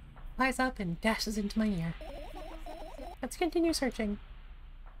 then flies up and dashes into my ear. Let's continue searching.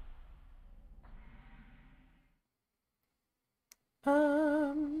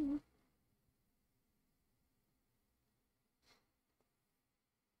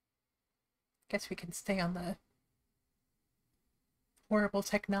 Guess we can stay on the horrible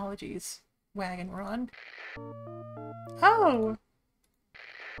technologies wagon we're on. Oh!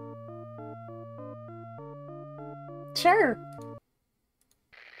 Sure!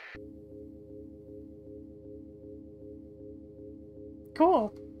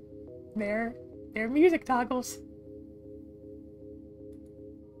 Cool. They're music toggles.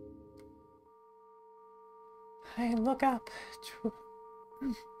 I look up to...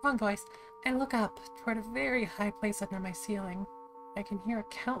 Wrong voice. I look up toward a very high place under my ceiling. I can hear a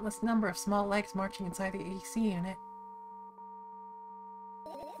countless number of small legs marching inside the AC unit.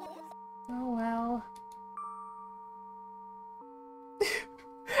 Oh well.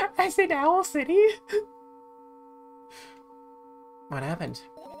 As in Owl City? What happened?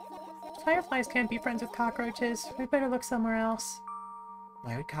 Fireflies can't be friends with cockroaches. We better look somewhere else.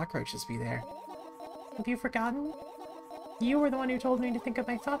 Why would cockroaches be there? Have you forgotten? You were the one who told me to think of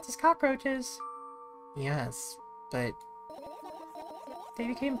my thoughts as cockroaches. Yes, but They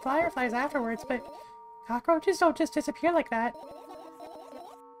became fireflies afterwards, but cockroaches don't just disappear like that.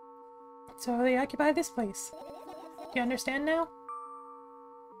 So they occupy this place. Do you understand now?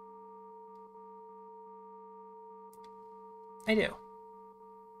 I do.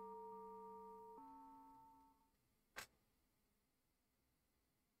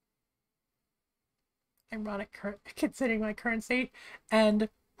 Ironic considering my current state. And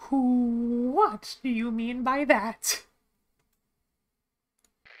what do you mean by that?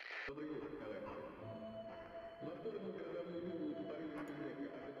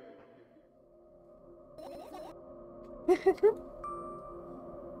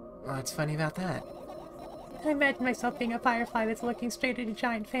 What's funny about that? I imagine myself being a firefly that's looking straight at a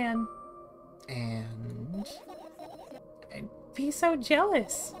giant fan. And... I'd be so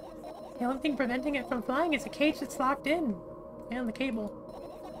jealous. The only thing preventing it from flying is a cage that's locked in. And the cable.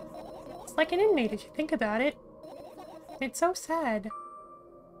 It's like an inmate if you think about it. It's so sad.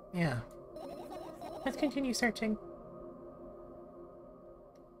 yeah. Let's continue searching.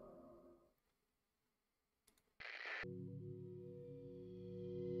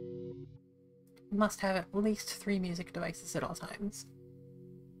 Must have at least 3 music devices at all times.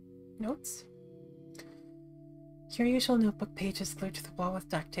 Notes? Your usual notebook page is glued to the wall with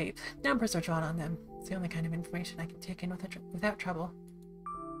duct tape. Numbers are drawn on them. It's the only kind of information I can take in without trouble.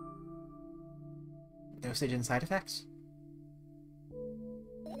 Dosage and side effects?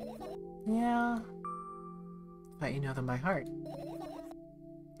 Yeah. Thought you know them by heart.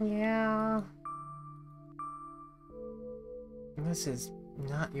 Yeah. This is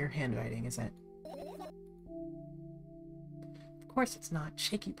not your handwriting, is it? Of course it's not.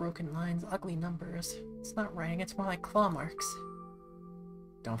 Shaky broken lines, ugly numbers. It's not writing, it's more like claw marks.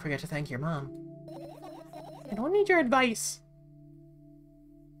 Don't forget to thank your mom. I don't need your advice.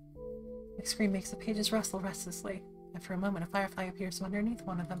 My screen makes the pages rustle restlessly. After a moment, a firefly appears from underneath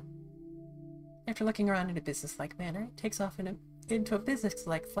one of them. After looking around in a businesslike manner, it takes off into a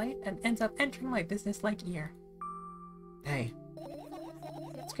businesslike flight and ends up entering my businesslike ear. Hey.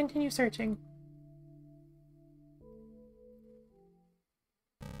 Let's continue searching.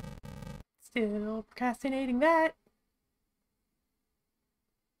 Still procrastinating that.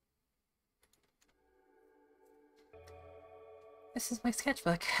 This is my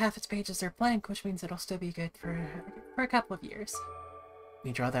sketchbook. Half its pages are blank, which means it'll still be good for a couple of years.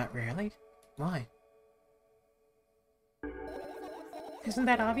 You draw that rarely? Why? Isn't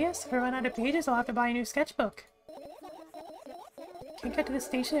that obvious? If I run out of pages, I'll have to buy a new sketchbook. Can't get to the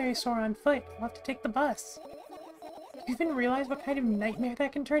stationery store on foot. I'll have to take the bus. Do you even realize what kind of nightmare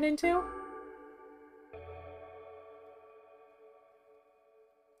that can turn into?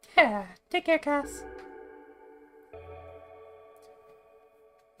 Yeah, take care, Cass.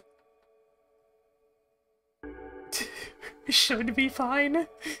 Should be fine.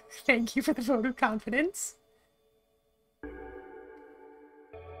 Thank you for the vote of confidence.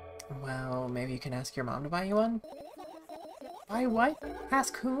 Well, maybe you can ask your mom to buy you one? Buy what?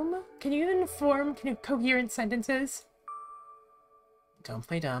 Ask whom? Can you even form coherent sentences? Don't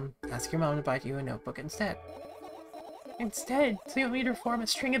play dumb. Ask your mom to buy you a notebook instead. Instead, so you want me to form a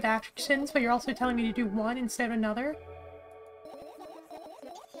string of actions, but you're also telling me to do one instead of another?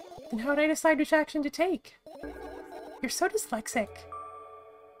 Then how would I decide which action to take? You're so dyslexic.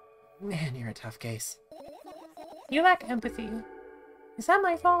 Man, you're a tough case. You lack empathy. Is that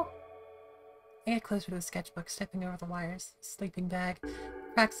my fault? I get closer to the sketchbook, stepping over the wires, sleeping bag,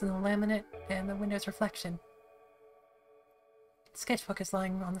 cracks in the laminate, and the window's reflection. The sketchbook is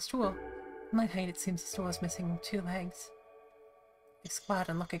lying on the stool. At my height, it seems the stool is missing 2 legs. I squat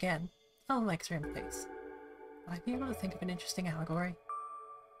and look again. All the legs are in place. Will I be able to think of an interesting allegory?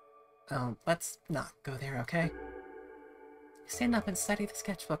 Oh, let's not go there, okay? I stand up and study the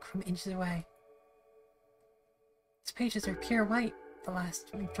sketchbook from inches away. Its pages are pure white. The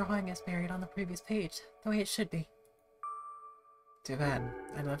last drawing is buried on the previous page, the way it should be. Too bad.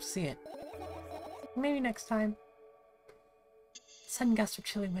 I'd love to see it. Maybe next time. A sudden gust of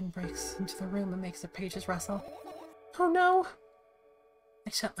chilly wind breaks into the room and makes the pages rustle. Oh no!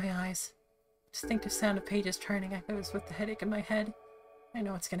 I shut my eyes. Distinctive sound of pages turning echoes with the headache in my head. I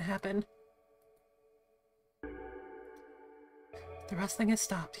know what's gonna happen. The rustling has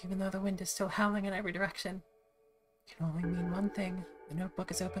stopped, even though the wind is still howling in every direction. It can only mean one thing. The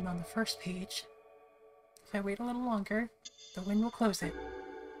notebook is open on the first page. If I wait a little longer, the wind will close it.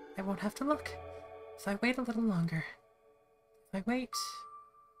 I won't have to look. If I wait a little longer. If I wait...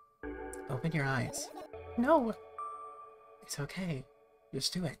 Open your eyes. No! It's okay.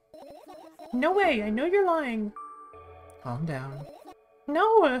 Just do it. No way! I know you're lying! Calm down.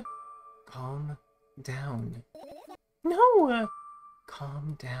 No! Calm down. No!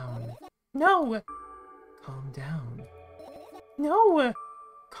 Calm down. No! Calm down. No!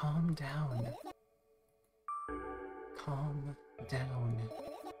 Calm down. Calm down.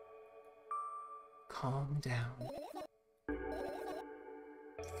 Calm down.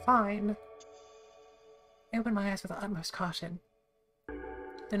 Fine. I open my eyes with the utmost caution.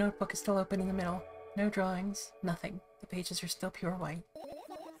 The notebook is still open in the middle. No drawings, nothing. The pages are still pure white.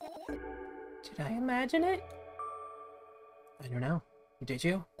 Did I imagine it? I don't know. Did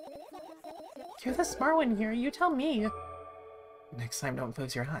you? You're the smart one here, you tell me. Next time, don't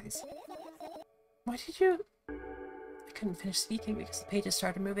close your eyes. What did you... I I couldn't finish speaking because the pages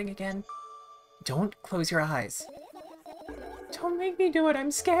started moving again. Don't close your eyes. Don't make me do it, I'm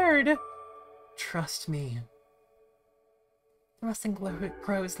scared! Trust me. The rustling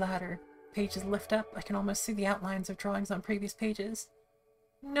grows louder. Pages lift up. I can almost see the outlines of drawings on previous pages.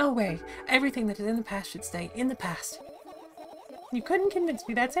 No way! Everything that is in the past should stay in the past. You couldn't convince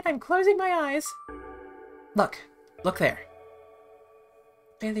me. That's it. I'm closing my eyes. Look. Look there.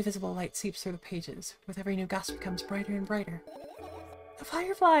 Barely visible light seeps through the pages. With every new gust becomes brighter and brighter. A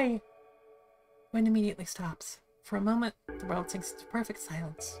firefly! Wind immediately stops. For a moment, the world sinks into perfect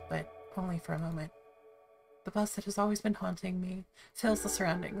silence, but only for a moment. The buzz that has always been haunting me fills the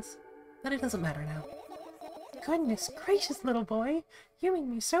surroundings, but it doesn't matter now. Goodness gracious, little boy! You make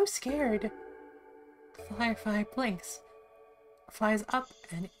me so scared. The firefly blinks, flies up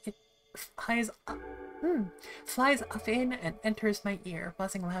in and enters my ear,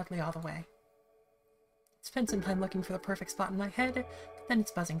 buzzing loudly all the way. Spend some time looking for the perfect spot in my head, but then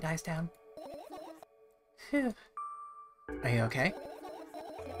its buzzing dies down. Phew. Are you okay?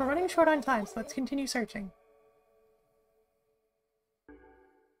 We're running short on time, so let's continue searching.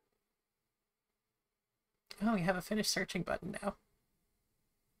 Oh, we have a finish searching button now.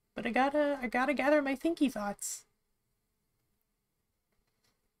 But I gotta gather my thinky thoughts.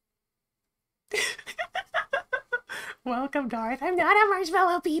 Welcome, Darth. I'm not a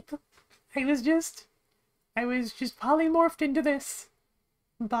marshmallow peep. I was just polymorphed into this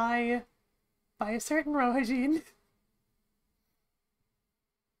by a certain Rohajin.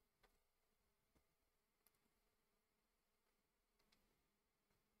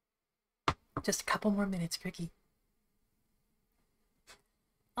 Just a couple more minutes, Cricky.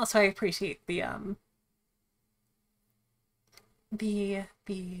 Also, I appreciate the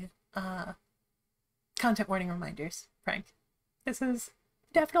content warning reminders, Frank. This is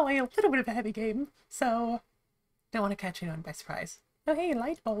definitely a little bit of a heavy game, so don't want to catch anyone by surprise. Oh hey,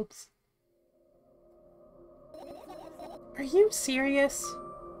 light bulbs. Are you serious?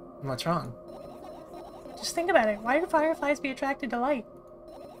 What's wrong? Just think about it. Why do fireflies be attracted to light?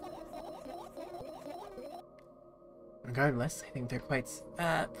 Regardless, I think they're quite...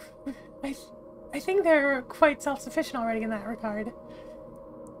 I think they're quite self-sufficient already in that regard.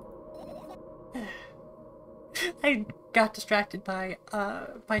 I got distracted by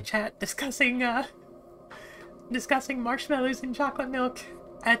chat discussing marshmallows and chocolate milk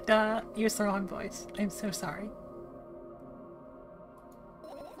at use the wrong voice. I'm so sorry.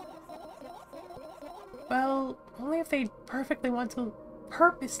 Well, only if they purposely want to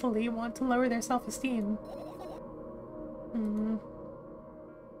lower their self-esteem.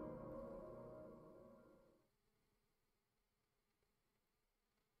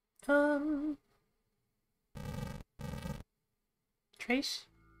 Trace?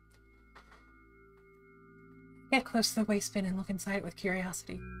 Get close to the waste bin and look inside it with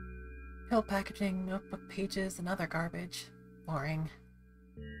curiosity. Pill packaging, notebook pages, and other garbage. Boring.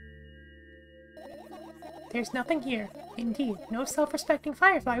 There's nothing here. Indeed, no self-respecting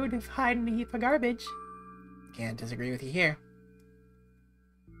firefly would hide in a heap of garbage. Can't disagree with you here.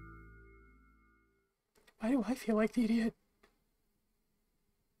 Why do I feel like the idiot?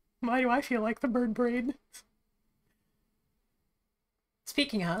 Why do I feel like the bird brain?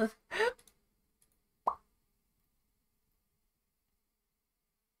 Speaking of...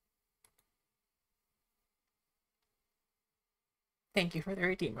 Thank you for the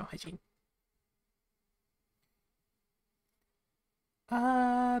redeem, Rohajin.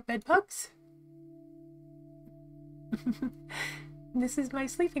 Bed bugs? This is my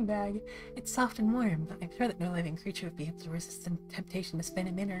sleeping bag. It's soft and warm, but I'm sure that no living creature would be able to resist the temptation to spend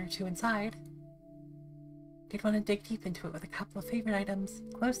a minute or two inside. You'd want to dig deep into it with a couple of favorite items,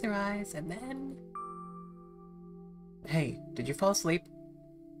 close their eyes, and then... Hey, did you fall asleep?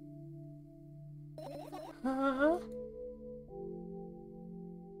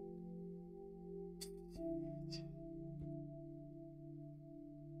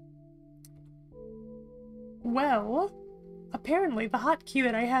 Well, apparently the hotkey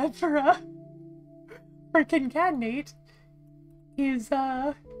that I have for concatenate is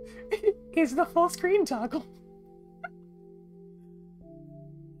is the full screen toggle.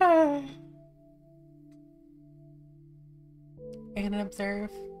 And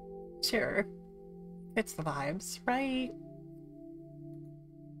observe. Sure. It's the vibes, right?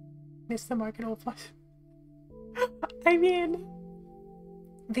 Miss the marketable flush. I mean,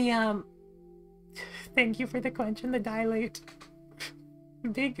 the thank you for the quench and the dilate.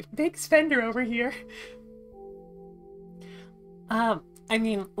 Big spender over here. I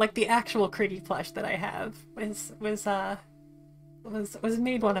mean, like the actual Critty plush that I have was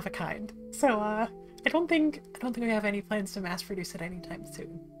made one of a kind. So I don't think we have any plans to mass produce it anytime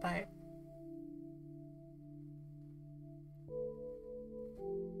soon, but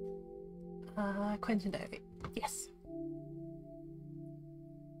Quentin David. Yes.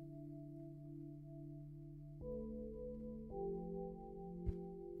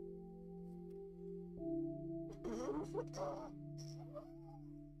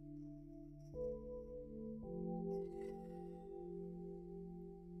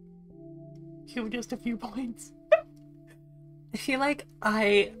 Heal just a few points. I feel like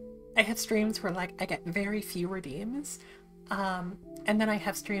I have streams where like I get very few redeems. And then I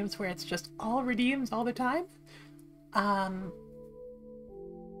have streams where it's just all redeems all the time.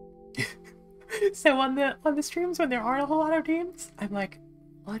 So on the streams when there aren't a whole lot of redeems, I'm like,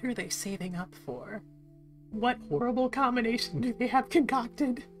 what are they saving up for? What horrible combination do they have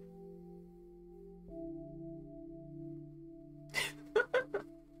concocted?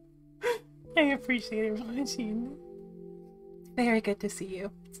 I appreciate it, Valentine. It's very good to see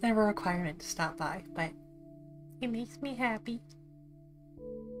you. It's never a requirement to stop by, but it makes me happy.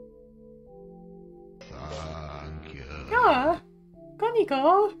 Thank you. Yeah,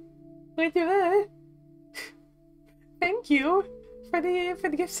 Koniko, wait a minute. Thank you for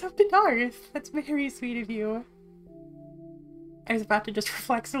the gifts of the Darth. That's very sweet of you. I was about to just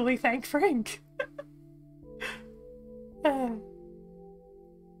reflexively thank Frank.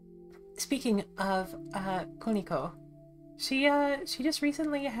 Speaking of Koniko, she just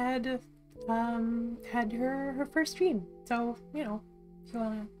recently had her first stream. So, you know,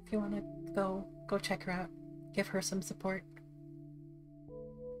 if you wanna go check her out, give her some support.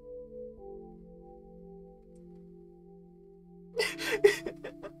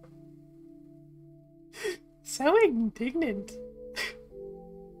 So indignant.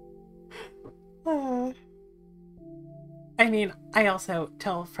 I mean, I also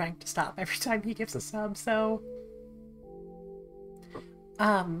tell Frank to stop every time he gives a sub, so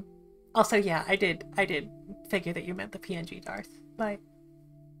also yeah, I did figure that you meant the PNG Darth, but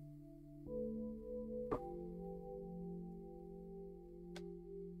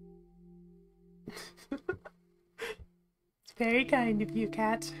it's very kind of you,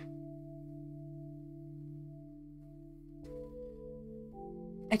 Cat.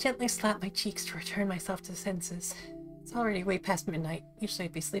 I gently slap my cheeks to return myself to senses. It's already way past midnight. Usually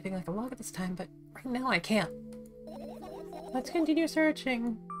I'd be sleeping like a log at this time, but right now I can't. Let's continue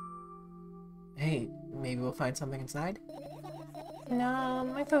searching. Hey, maybe we'll find something inside? No,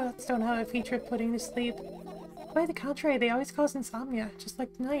 my thoughts don't have a feature of putting to sleep. Quite the contrary, they always cause insomnia, just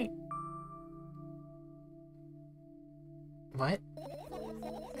like tonight. What?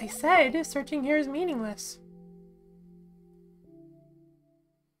 I said searching here is meaningless.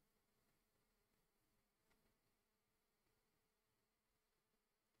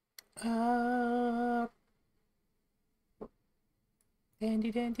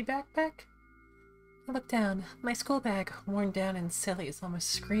 Dandy dandy backpack. I look down. My school bag, worn down and silly, is almost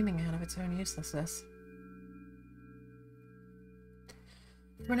screaming out of its own uselessness.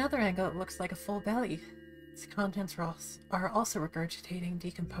 From another angle, it looks like a full belly. Its contents are also regurgitating,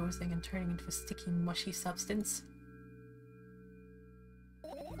 decomposing, and turning into a sticky, mushy substance.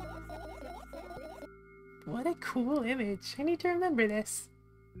 What a cool image. I need to remember this.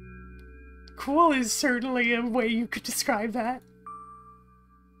 Cool is certainly a way you could describe that.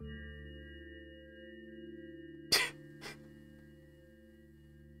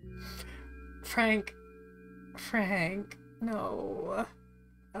 Frank, no.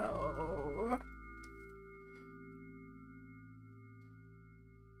 Oh.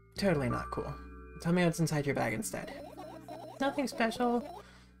 Totally not cool. Tell me what's inside your bag instead. Nothing special.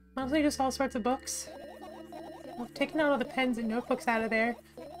 Mostly just all sorts of books. I've taken all of the pens and notebooks out of there,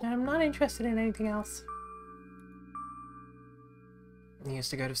 and I'm not interested in anything else. You used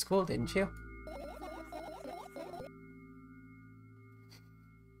to go to school, didn't you?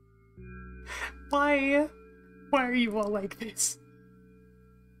 Why? Why are you all like this?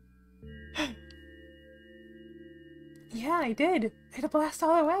 Yeah, I did. I had a blast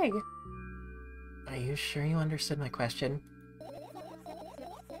all the way. Are you sure you understood my question?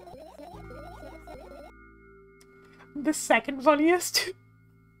 The second funniest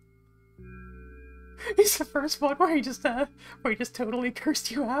is the first one where he just totally cursed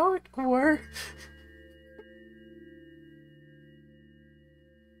you out, or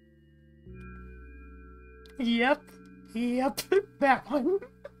Yep, that one.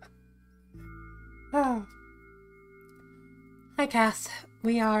 Oh. Hi, Cass.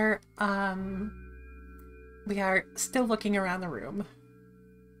 We are still looking around the room.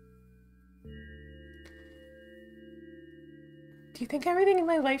 Do you think everything in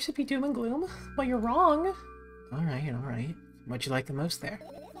my life should be doom and gloom? Well, you're wrong. Alright, alright. What'd you like the most there?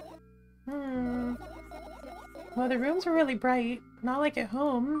 Well, the rooms are really bright. Not like at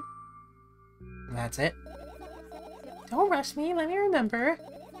home. That's it? Don't rush me, let me remember.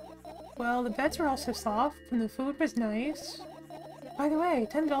 Well, the beds were also soft, and the food was nice. By the way, I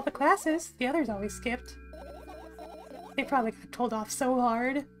attended all the classes. The others always skipped. They probably got told off so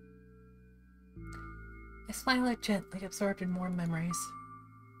hard. I smile at gently, absorbed in warm memories.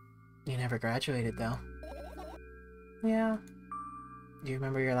 You never graduated, though. Yeah, Do you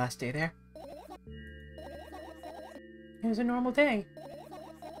remember your last day there? it was a normal day.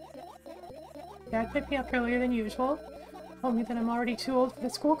 Dad picked me up earlier than usual. Told me that I'm already too old for the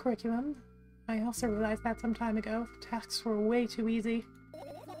school curriculum. I also realized that some time ago. The tasks were way too easy.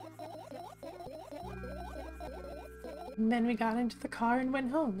 And then we got into the car and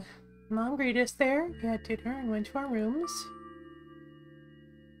went home. Mom greeted us there, we had dinner and went to our rooms.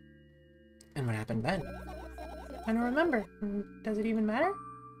 And what happened then? I don't remember. Does it even matter?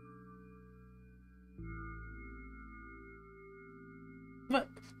 But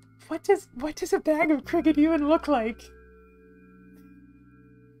what does a bag of cricket even look like?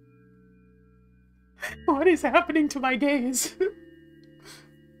 What is happening to my gaze?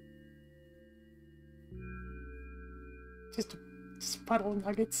 just a puddle of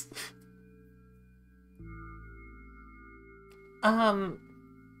nuggets.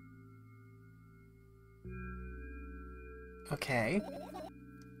 Okay.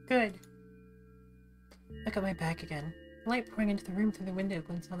 Good. Look at my bag again. Light pouring into the room through the window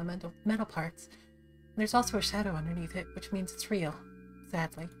glints on the metal parts. There's also a shadow underneath it, which means it's real.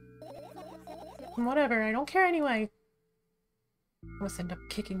 Sadly. Whatever, I don't care anyway. I almost end up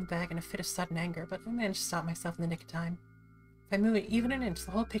kicking the bag in a fit of sudden anger, but I managed to stop myself in the nick of time. If I move it even an inch,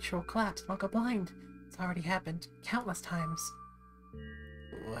 the whole picture will collapse and I'll go blind. It's already happened. Countless times.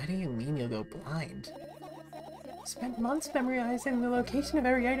 What do you mean you'll go blind? Spent months memorizing the location of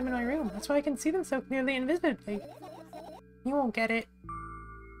every item in my room. That's why I can see them so clearly and visibly. You won't get it.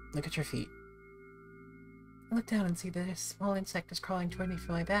 Look at your feet. I look down and see that a small insect is crawling toward me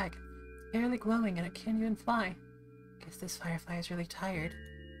from my bag. It's barely glowing and it can't even fly. Guess this firefly is really tired.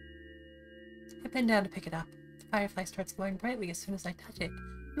 I bend down to pick it up. The firefly starts glowing brightly as soon as I touch it,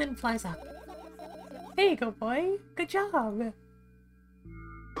 and then flies up. There you go, boy. Good job.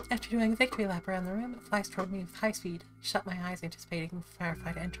 After doing a victory lap around the room, it flies toward me with high speed. I shut my eyes, anticipating the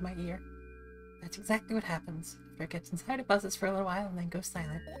firefly to enter my ear. That's exactly what happens. After it gets inside, it buzzes for a little while and then goes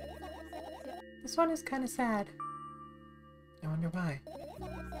silent. This one is kind of sad. I wonder why.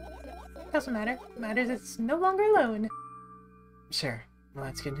 Doesn't matter. Matters it's no longer alone. Sure.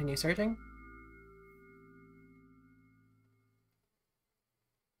 Let's continue searching.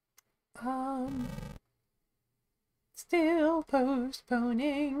 Still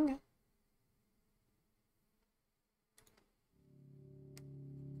postponing.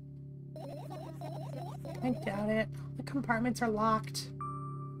 I doubt it. The compartments are locked.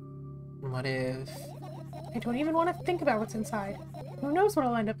 What if... I don't even want to think about what's inside. Who knows what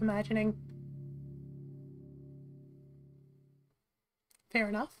I'll end up imagining? Fair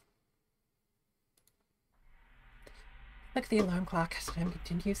enough. Look at the alarm clock as time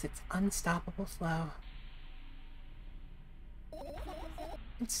continues its unstoppable flow.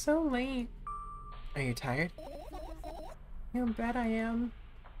 It's so late. Are you tired? You bet I am.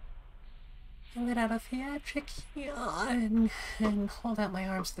 I let out a theatric yawn and hold out my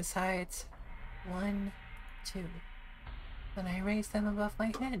arms to the sides. 1, 2. Then I raise them above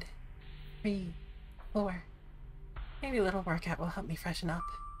my head. 3, 4. Maybe a little workout will help me freshen up.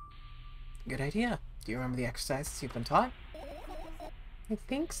 Good idea. Do you remember the exercises you've been taught? I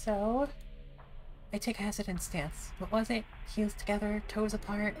think so. I take a hesitant stance. What was it? Heels together, toes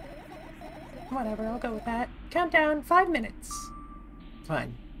apart? Whatever, I'll go with that. Countdown, 5 minutes.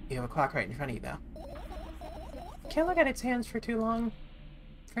 Fine. You have a clock right in front of you, though. Can't look at its hands for too long.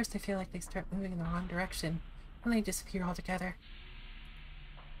 First I feel like they start moving in the wrong direction, and they disappear altogether.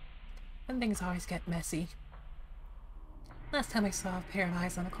 Then things always get messy. Last time I saw a pair of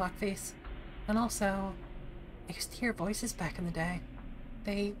eyes on a clock face. And also, I used to hear voices back in the day.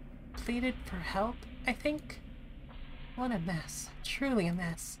 They pleaded for help, I think. What a mess. Truly a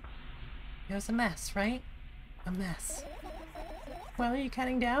mess. It was a mess, right? A mess. Well, are you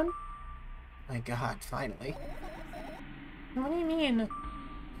counting down? My god, finally. What do you mean? I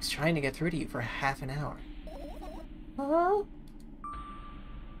was trying to get through to you for half an hour. Huh?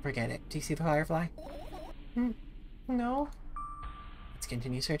 Forget it. Do you see the firefly? No. Let's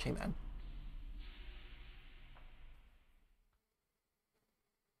continue searching then.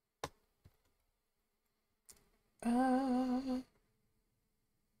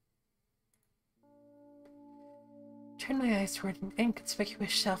 eyes toward an inconspicuous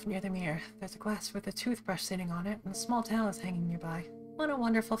shelf near the mirror. There's a glass with a toothbrush sitting on it, and a small towel is hanging nearby. What a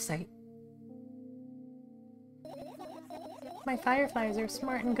wonderful sight. My fireflies are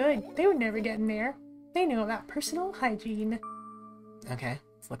smart and good. They would never get in there. They know about personal hygiene. Okay,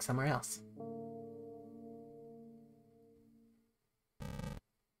 let's look somewhere else.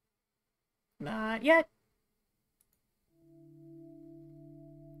 Not yet.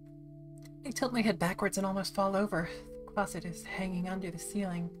 I tilt my head backwards and almost fall over. The closet is hanging under the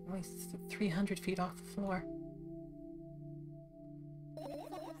ceiling, at least 300 feet off the floor.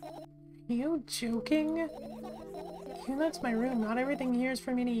 Are you joking? Yeah, that's my room. Not everything here is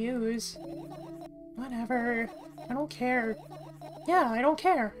for me to use. Whatever. I don't care. Yeah, I don't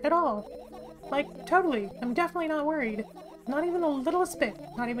care at all. Like, totally. I'm definitely not worried. Not even the littlest bit.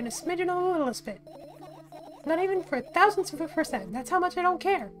 Not even a smidgen of the littlest bit. Not even for thousandths of a percent. That's how much I don't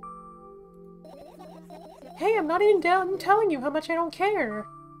care. Hey, I'm not even done telling you how much I don't care.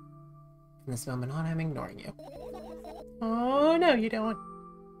 From this moment on, I'm ignoring you. Oh, no, you don't.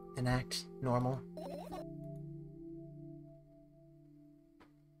 Then act normal.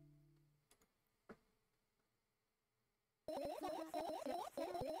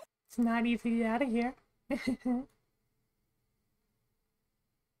 It's not easy to get out of here.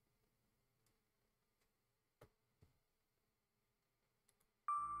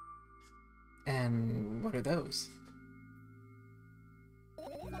 And what are those?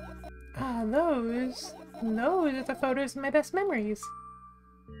 Ah, those are the photos of my best memories.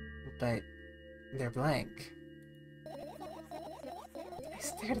 But they're blank. I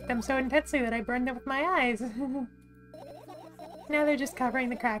stared at them so intensely that I burned them with my eyes. Now they're just covering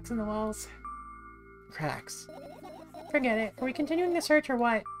the cracks in the walls. Cracks? Forget it. Are we continuing the search or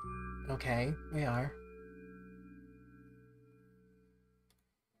what? Okay, we are.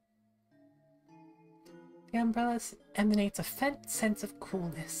 The umbrella emanates a faint sense of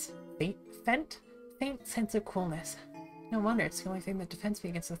coolness. Faint sense of coolness. No wonder it's the only thing that defends me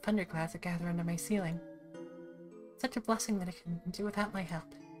against the thunderclouds that gather under my ceiling. Such a blessing that it can do without my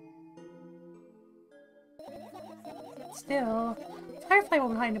help. Still, a firefly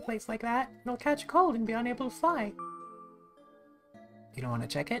won't hide in a place like that. It'll catch a cold and be unable to fly. You don't want to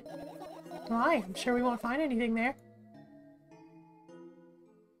check it? Why? I'm sure we won't find anything there.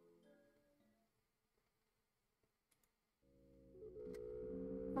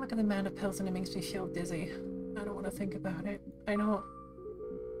 Look at the amount of pills and it makes me feel dizzy. I don't want to think about it. I don't...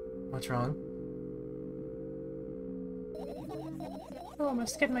 What's wrong? I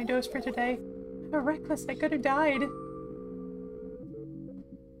almost skipped my dose for today. How reckless, I could have died.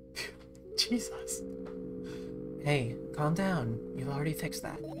 Jesus. Hey, calm down. You've already fixed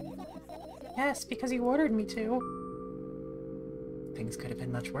that. Yes, because you ordered me to. Things could have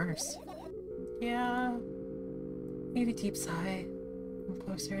been much worse. Yeah. Maybe deep sigh. Come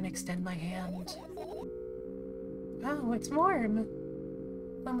closer and extend my hand. Wow, it's warm.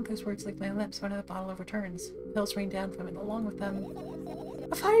 One of those words leave my lips when the bottle overturns. Pills rain down from it, along with them.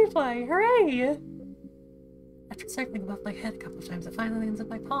 A firefly! Hooray! After circling above my head a couple of times, it finally lands in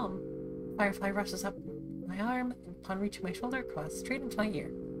my palm. The firefly rushes up my arm, and upon reaching my shoulder, crosses straight into my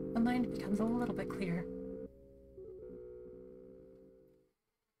ear. My mind becomes a little bit clearer.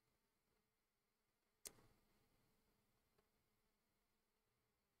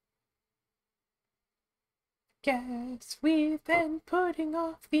 Guess we've been putting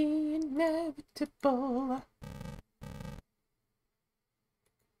off the inevitable.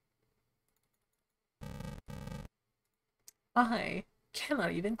 I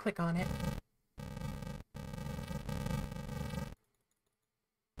cannot even click on it.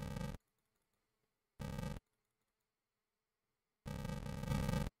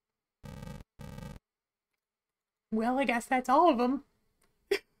 Well, I guess that's all of them.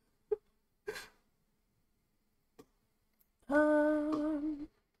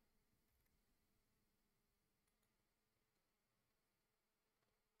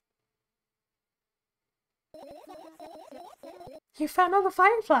 You found all the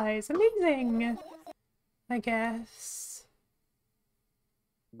fireflies! Amazing! I guess.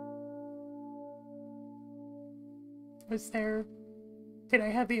 Did I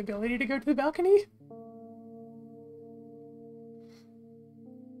have the ability to go to the balcony?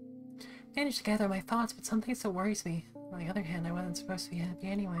 Managed to gather my thoughts, but something still worries me. On the other hand, I wasn't supposed to be happy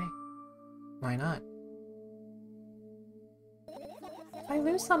anyway. Why not? If I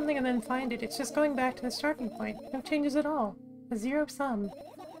lose something and then find it, it's just going back to the starting point. No changes at all. A zero sum.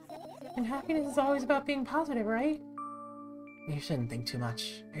 And happiness is always about being positive, right? You shouldn't think too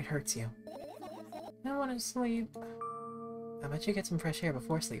much. It hurts you. I want to sleep. How about you get some fresh air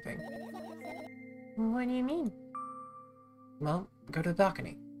before sleeping? What do you mean? Well, go to the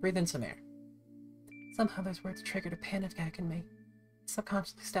balcony. Breathe in some air. Somehow those words triggered a panic attack in me. I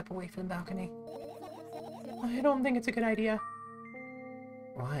subconsciously step away from the balcony. I don't think it's a good idea.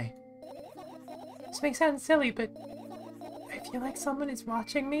 Why? This may sound silly, but I feel like someone is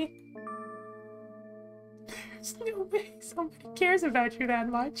watching me. There's no way somebody cares about you that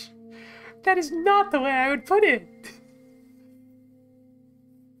much. That is not the way I would put it.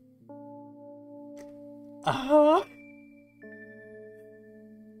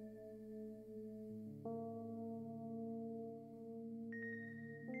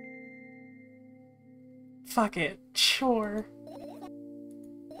 Fuck it. Sure.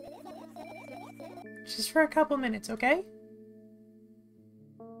 Just for a couple minutes, okay?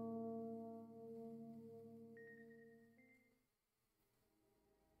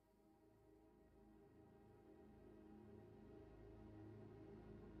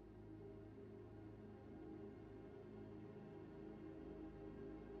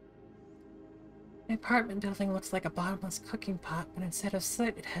 My apartment building looks like a bottomless cooking pot, but instead of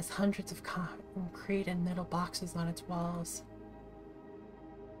soot, it has hundreds of concrete and metal boxes on its walls.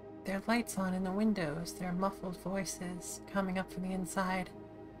 There are lights on in the windows. There are muffled voices coming up from the inside.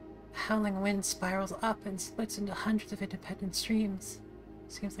 The howling wind spirals up and splits into hundreds of independent streams.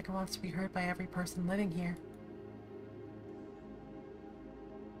 Seems like it wants to be heard by every person living here.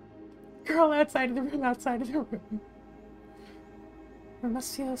 Girl outside of the room, outside of the room. It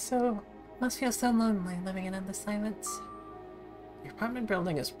must feel so lonely living in endless silence. Your apartment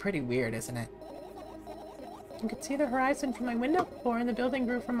building is pretty weird, isn't it? I could see the horizon from my window before, and the building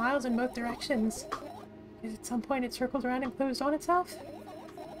grew for miles in both directions. Because at some point it circled around and closed on itself?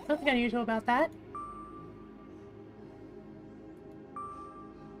 Nothing unusual about that.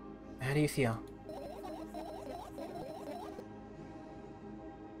 How do you feel?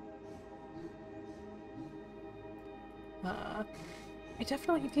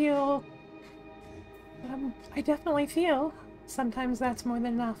 I definitely feel sometimes that's more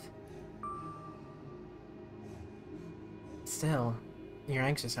than enough. Still, you're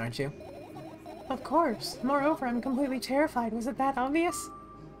anxious, aren't you? Of course. Moreover, I'm completely terrified. Was it that obvious?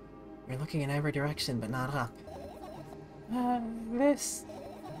 You're looking in every direction, but not up. This...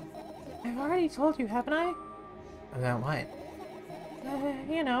 I've already told you, haven't I? About what?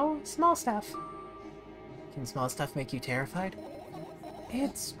 You know, small stuff. Can small stuff make you terrified?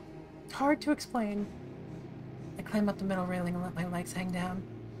 It's hard to explain. I climb up the middle railing and let my legs hang down.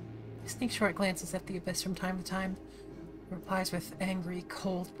 I sneak short glances at the abyss from time to time. He replies with angry,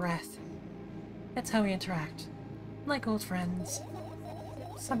 cold breath. That's how we interact. Like old friends.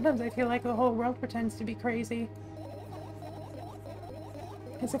 Sometimes I feel like the whole world pretends to be crazy.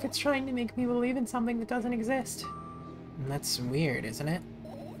 As if it's trying to make me believe in something that doesn't exist. That's weird, isn't it?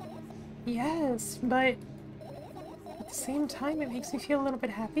 Yes, but at the same time it makes me feel a little bit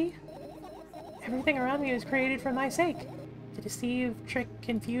happy. Everything around me was created for my sake. To deceive, trick,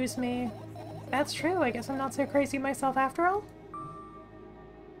 confuse me. That's true, I guess I'm not so crazy myself after all.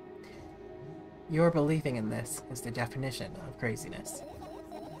 Your believing in this is the definition of craziness.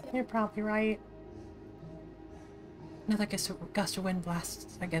 You're probably right. Another gust of wind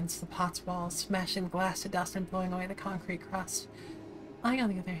blasts against the pot's walls, smashing the glass to dust and blowing away the concrete crust. I,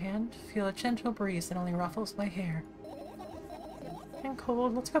 on the other hand, feel a gentle breeze that only ruffles my hair. I'm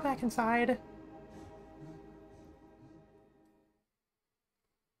cold. Let's go back inside.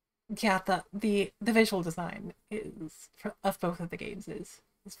 Yeah, the visual design of both of the games is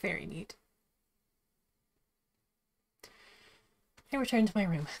very neat. I return to my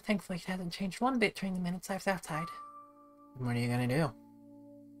room. Thankfully, it hasn't changed one bit during the minutes I was outside. What are you gonna do?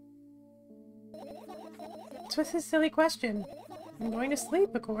 What's with this silly question? I'm going to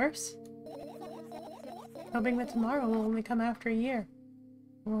sleep, of course. Hoping that tomorrow will only come after a year.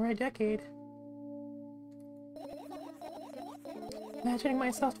 Or a decade. Imagining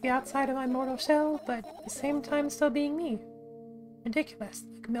myself to be outside of my mortal shell, but at the same time still being me. Ridiculous,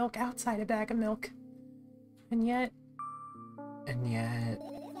 like milk outside a bag of milk. And yet...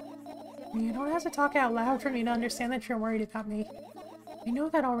 You don't have to talk out loud for me to understand that you're worried about me. I know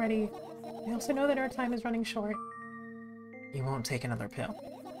that already. I also know that our time is running short. You won't take another pill.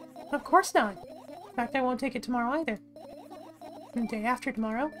 Of course not. In fact, I won't take it tomorrow either. And the day after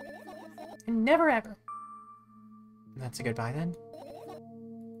tomorrow. And never ever. That's a goodbye then?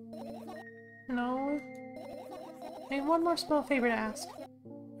 No. I have one more small favor to ask.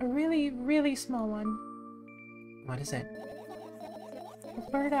 A really, really small one. What is it? I've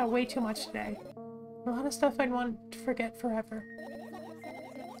blurted out way too much today. A lot of stuff I'd want to forget forever.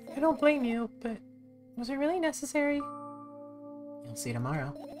 I don't blame you, but was it really necessary? You'll see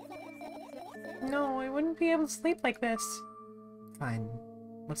tomorrow. No, I wouldn't be able to sleep like this. Fine.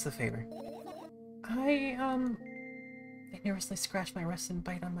 What's the favor? I nervously scratch my wrist and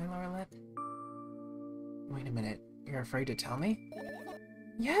bite on my lower lip. Wait a minute. You're afraid to tell me?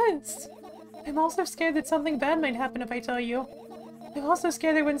 Yes! I'm also scared that something bad might happen if I tell you. I'm also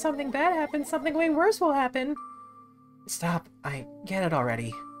scared that when something bad happens, something way worse will happen. Stop. I get it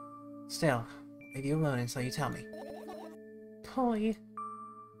already. Still, I'll leave you alone until you tell me. Polly.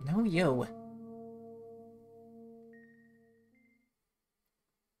 No, you.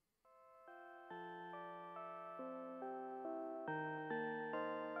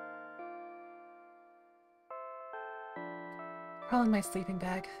 Crawl in my sleeping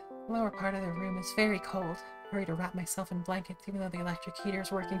bag. The lower part of the room is very cold. Hurry to wrap myself in blankets even though the electric heater is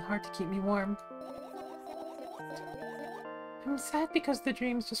working hard to keep me warm. I'm sad because the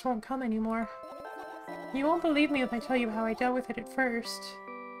dreams just won't come anymore. You won't believe me if I tell you how I dealt with it at first.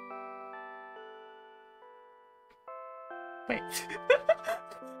 Wait.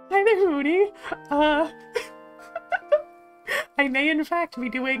 Hi there, Moody. I may in fact be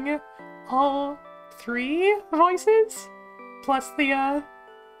doing all 3 voices, plus the,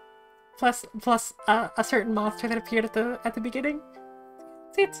 plus a certain monster that appeared at the beginning.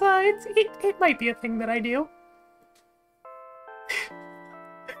 It might be a thing that I do.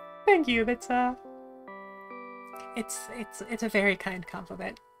 Thank you. That's it's a very kind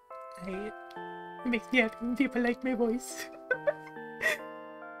compliment. It makes me happy when people like my voice.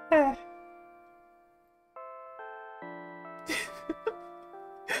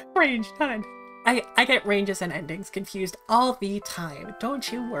 Range, not I get ranges and endings confused all the time.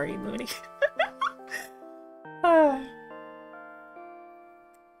 Don't you worry, Mooney.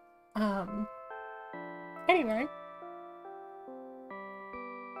 Anyway.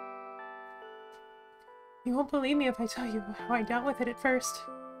 You won't believe me if I tell you how I dealt with it at first.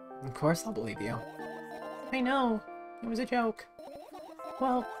 Of course I'll believe you. I know. It was a joke.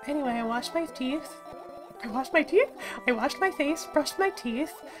 Well, anyway, I washed my teeth. I washed my teeth? I washed my face, brushed my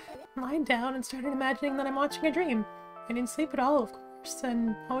teeth, lied down, and started imagining that I'm watching a dream. I didn't sleep at all, of course,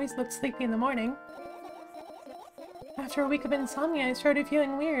 and always looked sleepy in the morning. After a week of insomnia, I started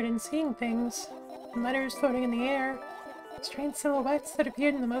feeling weird and seeing things. Letters floating in the air. Strange silhouettes that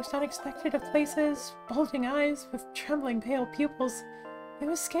appeared in the most unexpected of places, bulging eyes with trembling pale pupils. It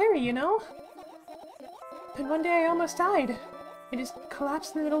was scary, you know? And one day I almost died. I just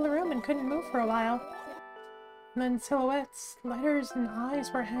collapsed in the middle of the room and couldn't move for a while. And then silhouettes, letters, and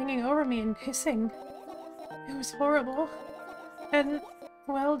eyes were hanging over me and hissing. It was horrible. And,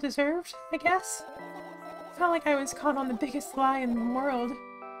 well, deserved, I guess? It felt like I was caught on the biggest lie in the world.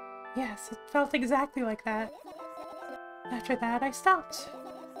 Yes, it felt exactly like that. After that, I stopped.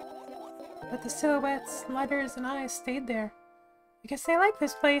 But the silhouettes, letters, and eyes stayed there. I guess they like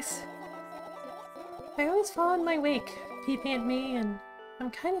this place. They always fall in my wake, peeping at me, and I'm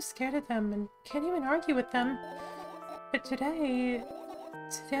kind of scared of them and can't even argue with them. But today...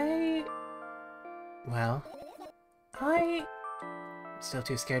 Well? I... Still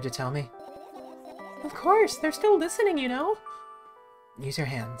too scared to tell me? Of course, they're still listening, you know? Use your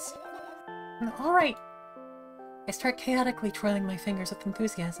hands. Alright. I start chaotically twirling my fingers with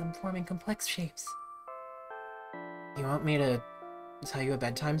enthusiasm, forming complex shapes. You want me to tell you a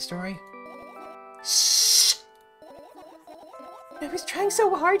bedtime story? Shh! I was trying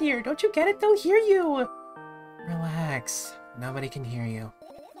so hard here. Don't you get it? They'll hear you. Relax. Nobody can hear you.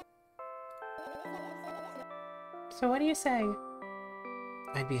 So what do you say?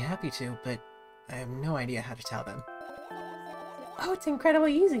 I'd be happy to, but I have no idea how to tell them. Oh, it's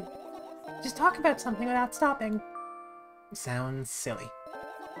incredibly easy. Just talk about something without stopping. Sounds silly.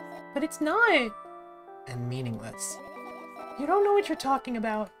 But it's not. And meaningless. You don't know what you're talking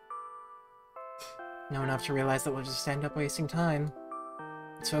about. Know enough to realize that we'll just end up wasting time.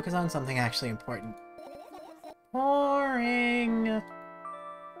 Let's focus on something actually important. Boring.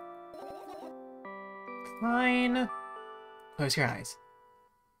 Fine. Close your eyes.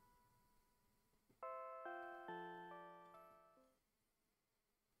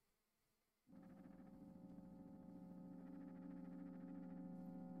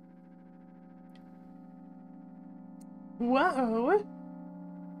 Whoa.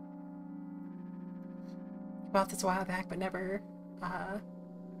 Bought this a while back, but never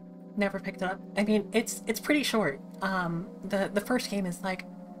picked it up. I mean, it's pretty short. The first game is like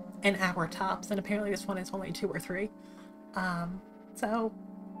an hour tops, and apparently this one is only 2 or 3. So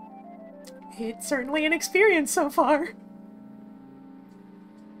it's certainly an experience so far.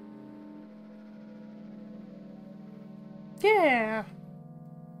 Yeah.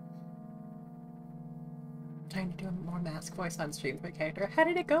 Trying to do a more mask voice on stream for my character. How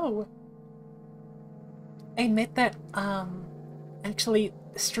did it go? I admit that actually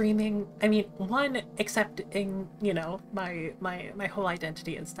streaming, I mean, one, accepting, you know, my whole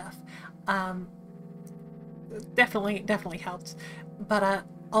identity and stuff, um, definitely helped. But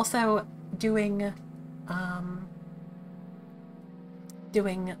also doing um,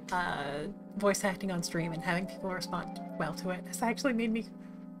 voice acting on stream and having people respond well to it has actually made me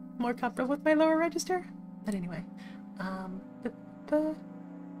more comfortable with my lower register. But anyway, but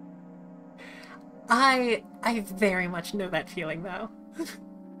I very much know that feeling though.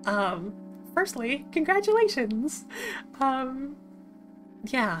 um, Firstly, congratulations. Um,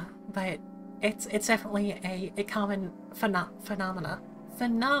 yeah, but it's definitely a common phenomena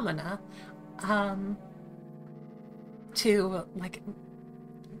um to like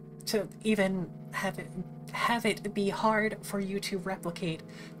to even have it be hard for you to replicate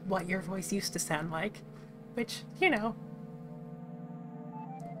what your voice used to sound like, which, you know,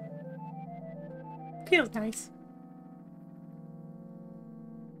 feels nice.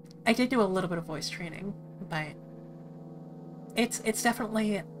 I did do a little bit of voice training, but it's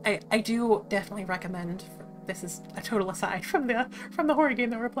definitely, I do definitely recommend, this is a total aside from the horror game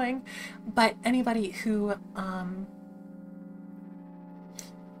that we're playing, but anybody who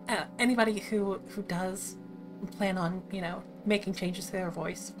does plan on, you know, making changes to their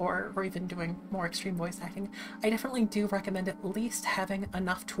voice or even doing more extreme voice acting, I definitely do recommend at least having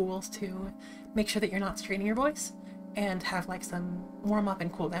enough tools to make sure that you're not straining your voice, and have like some warm up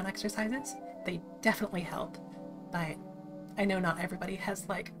and cool down exercises. They definitely help, but I know not everybody has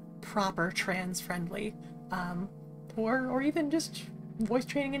like proper trans friendly or even just voice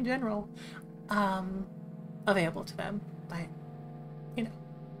training in general available to them, but you know,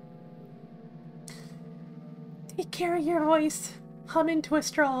 take care of your voice. Hum into a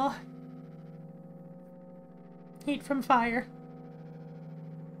straw. Heat from fire.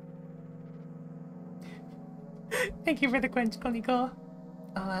 Thank you for the quench, Koniko.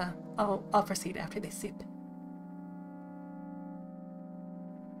 I'll proceed after this sip.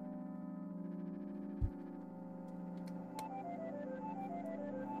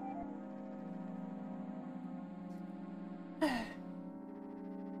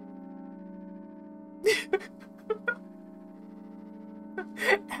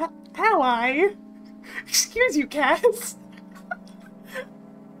 Ally? Excuse you, Cass.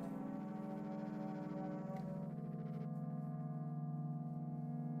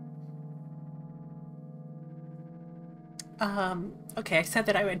 Okay, I said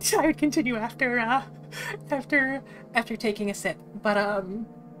that I would continue after after taking a sip, but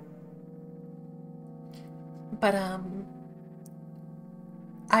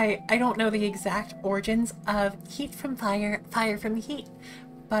I don't know the exact origins of heat from fire, fire from heat,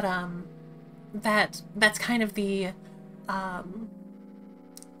 but that's kind of um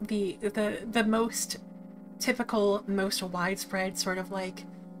the most typical, most widespread sort of like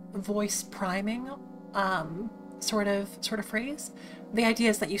voice priming sort of phrase. The idea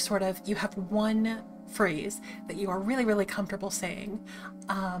is that you have one phrase that you are really comfortable saying,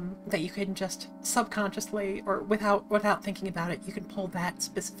 that you can just subconsciously or without thinking about it, you can pull that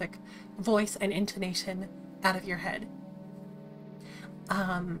specific voice and intonation out of your head,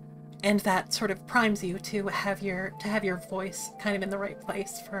 and that sort of primes you to have your voice kind of in the right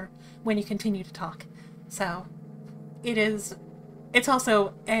place for when you continue to talk. So it's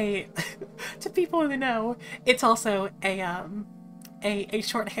also a to people in the know, it's also a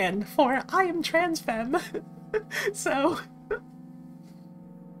shorthand for I am trans femme. So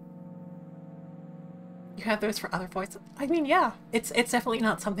you have those for other voices. I mean, yeah, it's definitely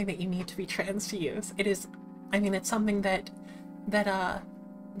not something that you need to be trans to use. It is, I mean, it's something that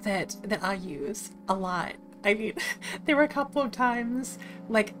I use a lot. I mean, there were a couple of times,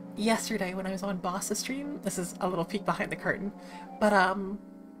 like yesterday when I was on Boss's stream. This is a little peek behind the curtain, but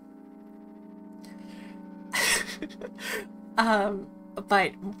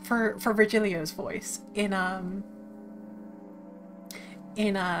but for Virgilio's voice in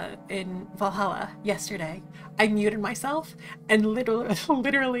Valhalla yesterday, I muted myself and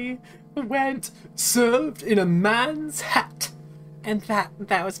literally went served in a man's hat, and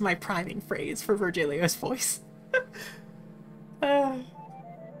that was my priming phrase for Virgilio's voice. uh,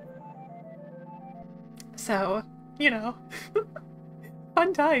 so, you know,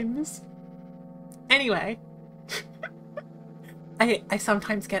 fun times. Anyway, I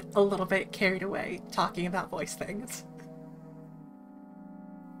sometimes get a little bit carried away talking about voice things.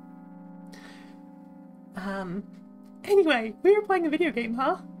 Anyway, we were playing a video game,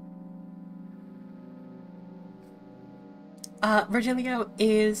 huh? Virgilio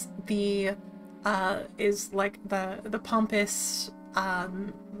is like the pompous,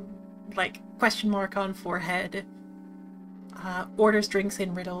 like question mark on forehead, Orders drinks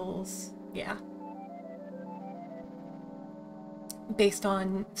in riddles. Yeah. Based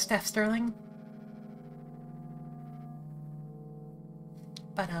on Steph Sterling.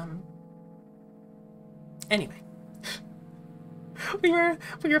 But, anyway. We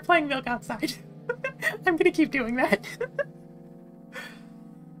were playing Milk outside. I'm gonna keep doing that.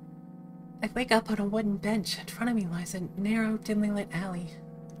 I wake up on a wooden bench. In front of me lies a narrow, dimly lit alley.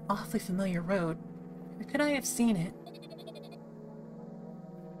 Awfully familiar road. Where could I have seen it?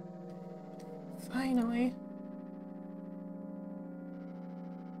 Finally.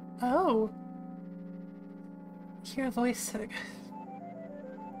 Oh. I hear a voice.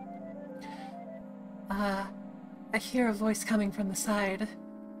 I hear a voice coming from the side.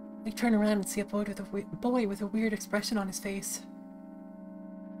 I turn around and see a boy with a weird expression on his face.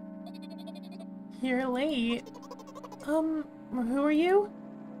 You're late. Who are you?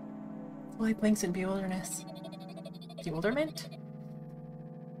 The boy blinks in bewilderness. Bewilderment?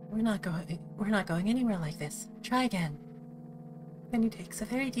 We're not going anywhere like this. Try again. Then he takes a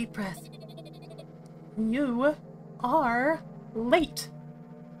very deep breath. You are late.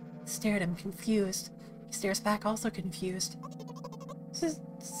 I stare at him, confused. He stares back, also confused.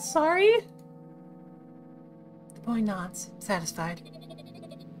 Sorry? The boy nods, satisfied.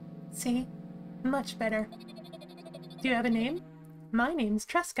 See? Much better. Do you have a name? My name's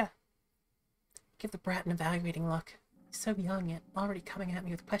Tresca. Give the brat an evaluating look. He's so young yet already coming at me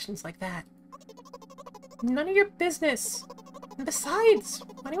with questions like that. None of your business. And besides,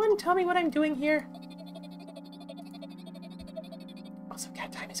 anyone tell me what I'm doing here? Also,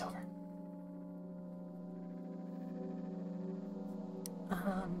 cat time is over.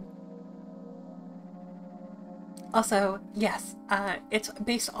 Also, yes, it's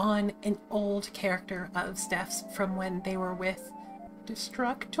based on an old character of Steph's from when they were with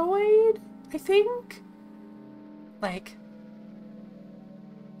Destructoid, I think? Like,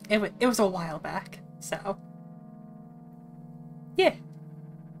 it was a while back, so. Yeah.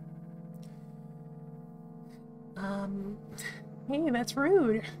 Hey, that's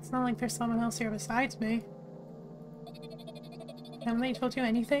rude. It's not like there's someone else here besides me. Haven't they told you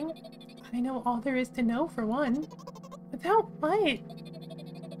anything? I know all there is to know, for one. About what?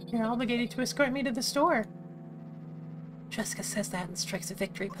 You're obligated to escort me to the store. Jessica says that and strikes a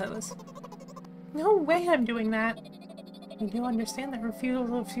victory pose. No way I'm doing that. You do understand that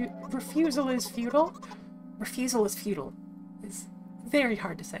refusal is futile? Refusal is futile. It's very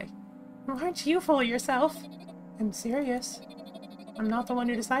hard to say. Aren't you full of yourself? I'm serious. I'm not the one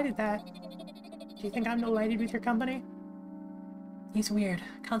who decided that. Do you think I'm delighted with your company? He's weird,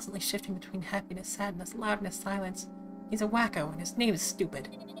 constantly shifting between happiness, sadness, loudness, silence. He's a wacko, and his name is stupid.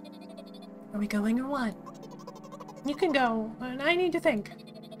 Are we going or what? You can go, and I need to think.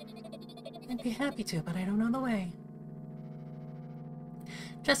 I'd be happy to, but I don't know the way.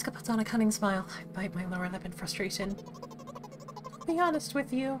 Jessica puts on a cunning smile. I bite my lower lip in frustration. To be honest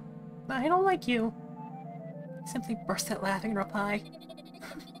with you, I don't like you. I simply burst out laughing in reply.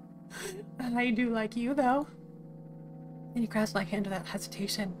 I do like you, though. Then he grabs my hand without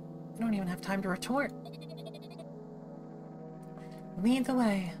hesitation. I don't even have time to retort. Lead the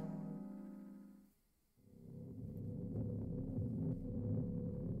way.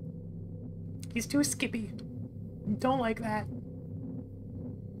 He's too skippy. Don't like that.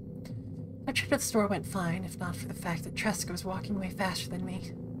 Our trip to the store went fine, if not for the fact that Tresca was walking way faster than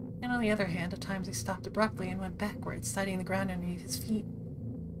me. And on the other hand, at times he stopped abruptly and went backwards, studying the ground underneath his feet.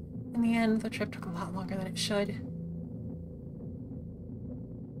 In the end, the trip took a lot longer than it should.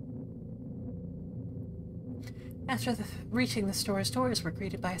 After reaching the store's doors, we're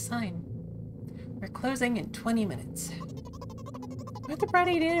greeted by a sign. We're closing in 20 minutes. What the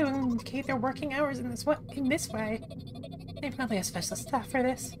bratty do to indicate their working hours in this way? They probably have special staff for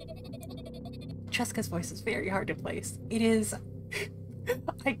this. Tresca's voice is very hard to place. It is...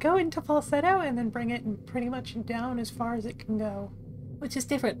 I go into falsetto and then bring it pretty much down as far as it can go. Which is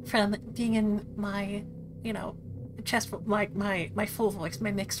different from being in my, you know, chest, like my full voice,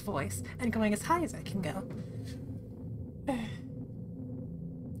 my mixed voice, and going as high as I can go.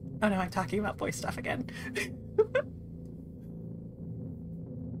 Oh no, I'm talking about voice stuff again.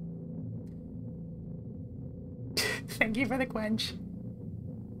 Thank you for the quench.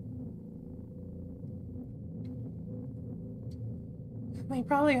 They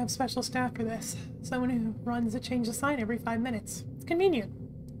probably have special staff for this. Someone who runs a change of sign every 5 minutes. It's convenient.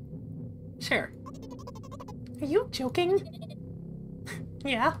 Sure. Are you joking?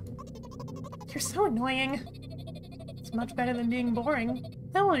 Yeah. You're so annoying. It's much better than being boring.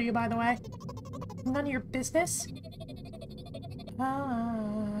 How old are you, by the way? None of your business?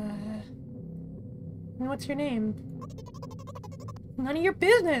 And what's your name? None of your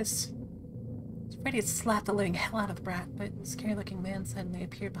business! I was ready to slap the living hell out of the brat, but a scary-looking man suddenly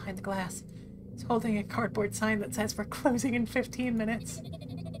appeared behind the glass. He's holding a cardboard sign that says we're closing in 15 minutes.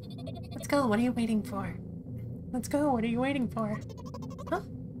 Let's go, what are you waiting for? Let's go, what are you waiting for? Huh?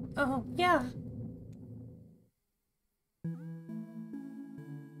 Oh, yeah.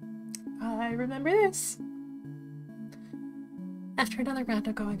 I remember this. After another round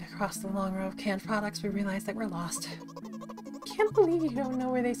of going across the long row of canned products, we realized that we're lost. Can't believe you don't know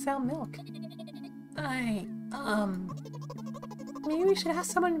where they sell milk. Maybe we should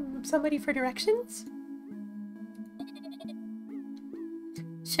ask somebody for directions?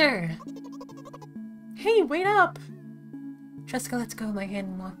 Sure. Hey, wait up! Jessica lets go of my hand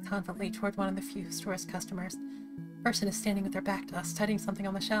and walks confidently toward one of the few store's customers. The person is standing with their back to us, studying something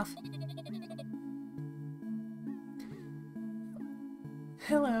on the shelf.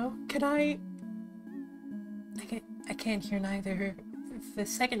 Hello, could I can't hear neither the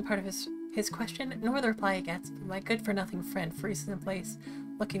second part of his question nor the reply he gets, but my good-for-nothing friend freezes in place,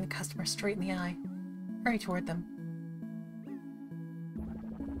 looking the customer straight in the eye. Hurry toward them.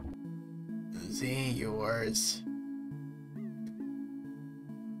 Is he yours?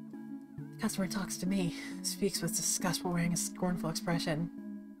 The customer talks to me, speaks with disgust while wearing a scornful expression.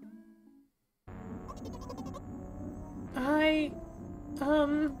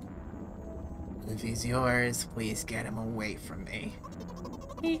 If he's yours, please get him away from me.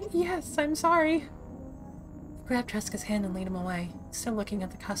 Yes, I'm sorry. I grabbed Jessica's hand and lead him away, still looking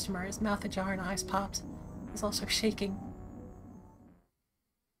at the customer, his mouth ajar and eyes popped. He's also shaking.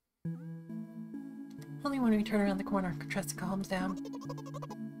 Only when we turn around the corner, Jessica calms down.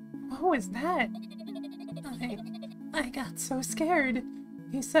 What was that? I got so scared.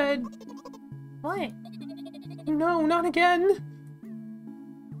 He said... What? No, not again!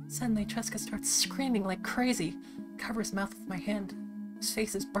 Suddenly, Jessica starts screaming like crazy, covers his mouth with my hand. His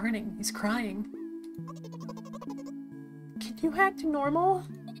face is burning. He's crying. Can you act normal?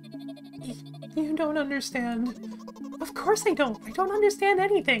 You don't understand. Of course I don't. I don't understand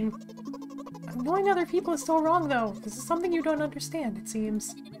anything. Annoying other people is so wrong, though. This is something you don't understand, it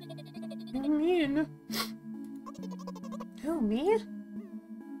seems. You mean? Who, me?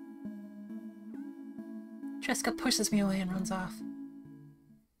 Jessica pushes me away and runs off.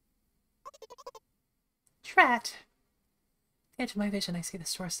 Drat! At the edge of my vision, I see the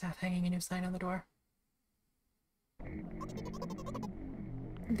store staff hanging a new sign on the door.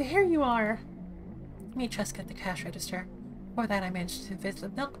 There you are! I meet Jessica at the cash register. Before that, I managed to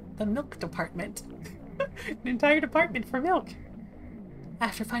visit the milk department. An entire department for milk.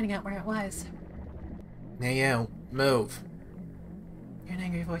 After finding out where it was. Hey you, move. An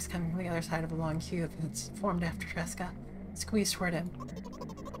angry voice coming from the other side of a long queue that's formed after Jessica. Squeezed toward him.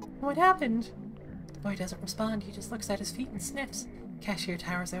 What happened? The boy doesn't respond, he just looks at his feet and sniffs. Cashier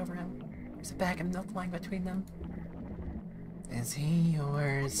towers over him. There's a bag of milk lying between them. Is he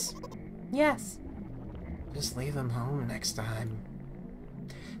yours? Yes. Just leave him home next time.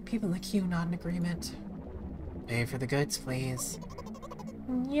 People in the queue nod in agreement. Pay for the goods, please.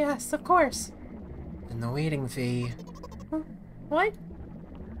 Yes, of course. And the waiting fee. What?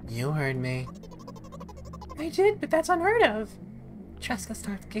 You heard me. I did, but that's unheard of. Jessica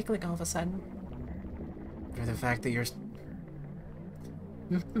starts giggling all of a sudden. For the fact that you're...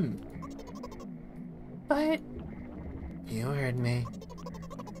 But... You heard me.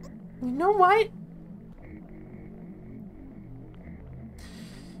 You know what?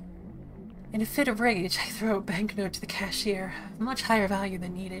 In a fit of rage, I throw a banknote to the cashier, of much higher value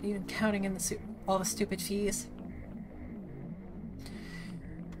than needed, even counting in all the stupid fees.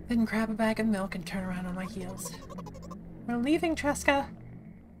 Then grab a bag of milk and turn around on my heels. We're leaving, Jessica!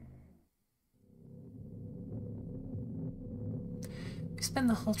 We spend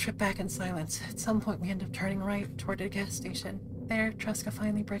the whole trip back in silence. At some point, we end up turning right toward a gas station. There, Jessica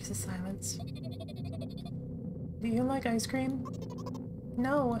finally breaks his silence. Do you like ice cream?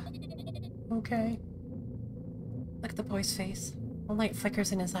 No. Okay. Look at the boy's face. A light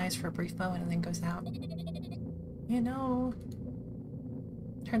flickers in his eyes for a brief moment and then goes out. You know...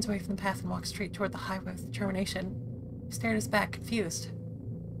 Turns away from the path and walks straight toward the highway with determination. He stared at his back, confused.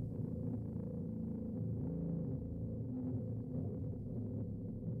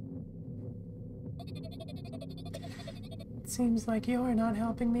 It seems like you're not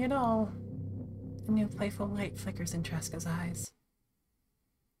helping me at all. A new playful light flickers in Jessica's eyes.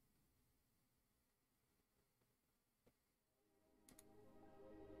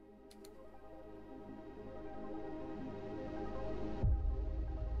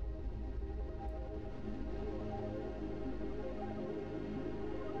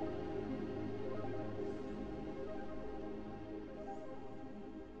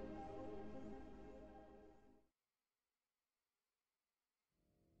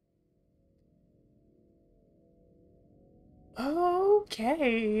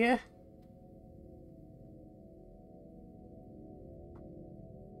 Okay.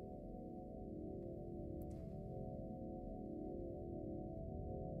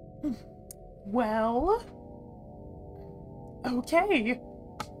 Well, okay.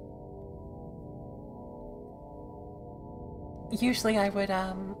 Usually I would,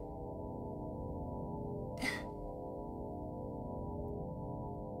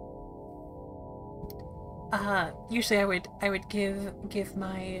 usually I would give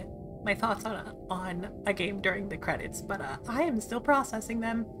my thoughts on a game during the credits, but I am still processing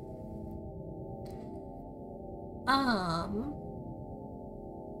them. Um,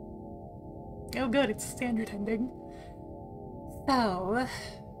 oh good, it's a standard ending. So,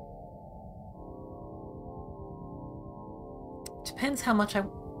 depends how much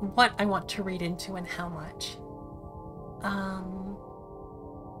what I want to read into and how much. Um,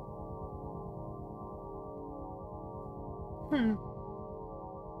 hmm.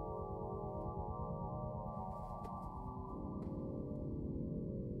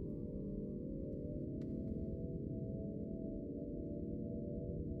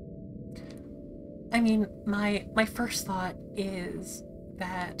 I mean, my first thought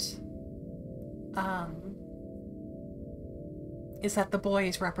that um is that the boy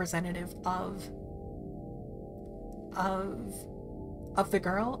is representative of of the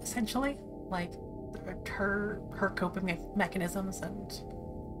girl, essentially, like her coping mechanisms and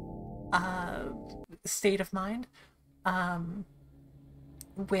uh state of mind, um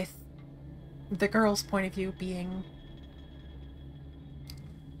with the girl's point of view being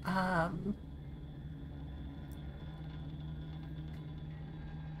um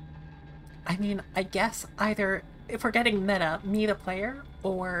I mean, I guess either, if we're getting meta, me the player,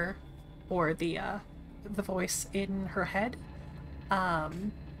 or the voice in her head.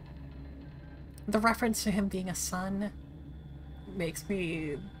 Um, the reference to him being a son makes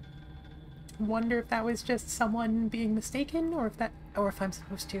me wonder if that was just someone being mistaken, or if I'm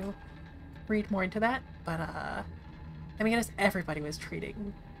supposed to read more into that. But I mean, I guess everybody was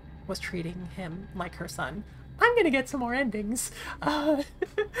treating him like her son. I'm gonna get some more endings,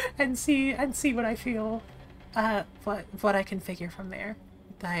 and see what I feel, what I can figure from there.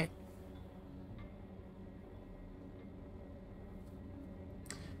 But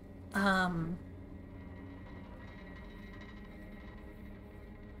um,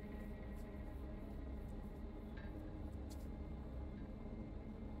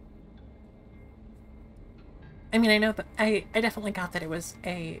 I mean, I know that I definitely got that it was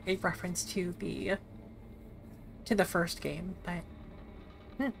a reference to the first game, but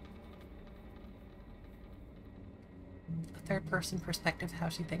a third person perspective, how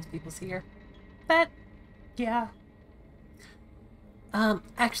she thinks people see her. That, yeah.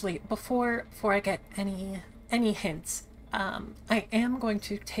 Actually, before I get any hints, I am going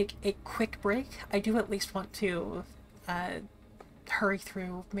to take a quick break. I do at least want to uh, hurry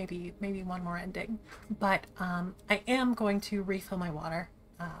through maybe one more ending, but I am going to refill my water,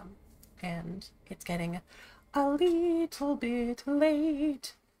 and it's getting a little bit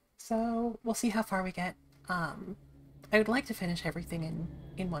late, so we'll see how far we get. I would like to finish everything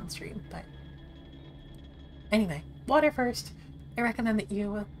in one stream, but anyway, water first. I recommend that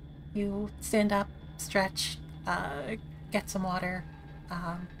you stand up, stretch, get some water.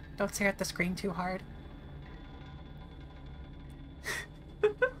 Don't stare at the screen too hard.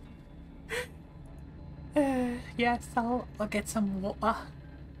 Yes, I'll get some water.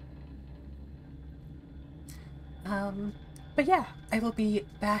 Um, but yeah, I will be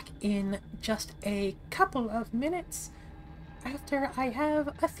back in just a couple of minutes after I have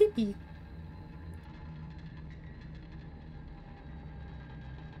a sippy.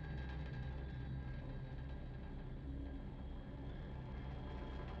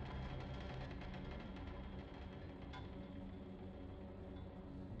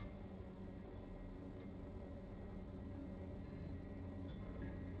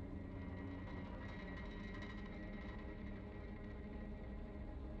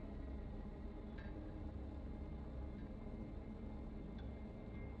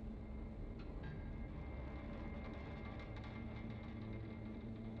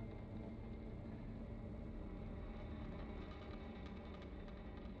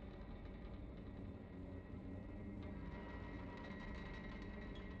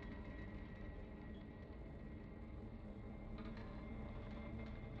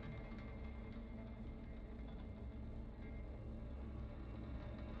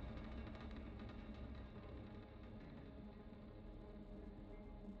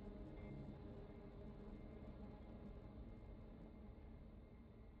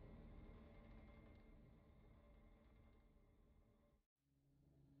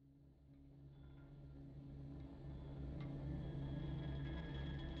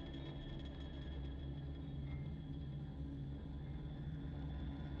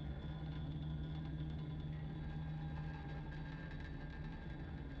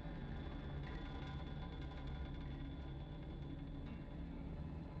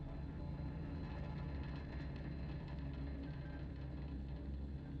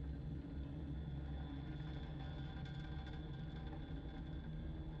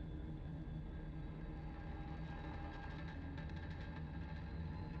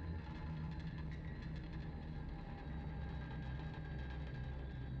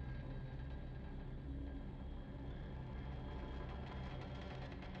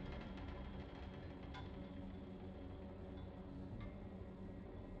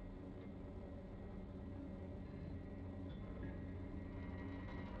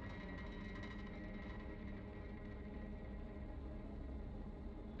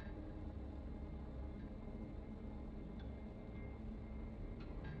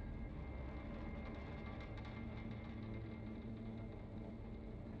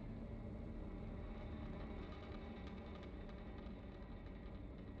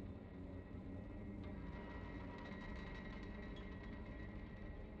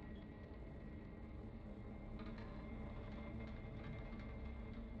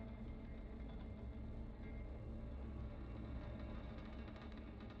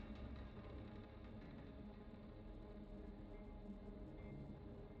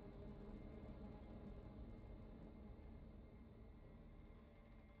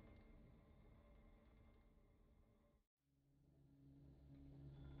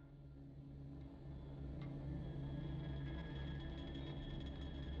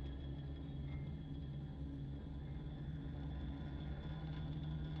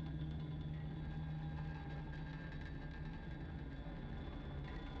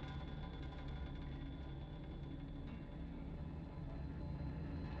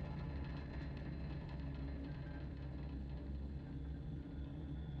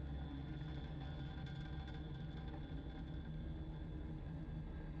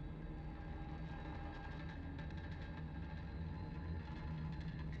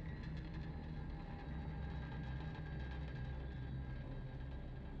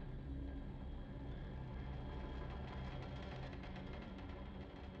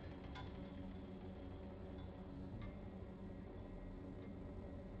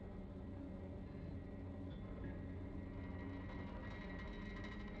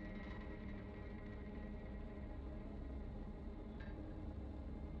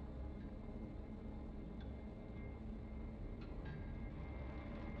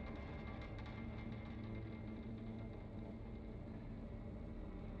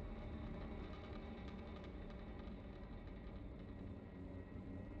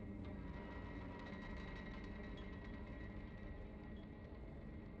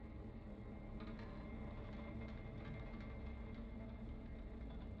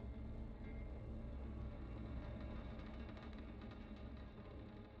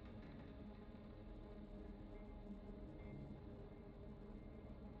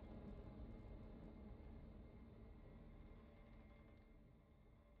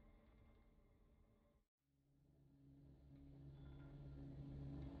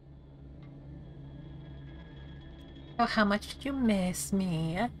 Oh, how much did you miss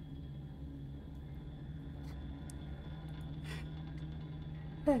me?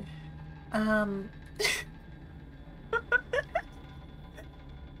 um,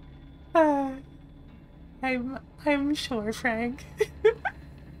 uh, I'm sure, Frank.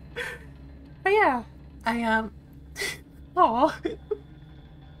 But yeah, I oh,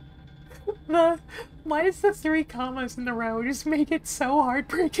 the why does the 3 commas in the row just make it so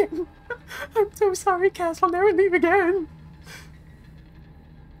heartbreaking? I'm so sorry, Cass. I'll never leave again.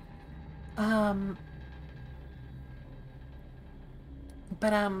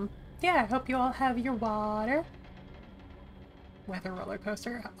 But yeah. I hope you all have your water. Weather roller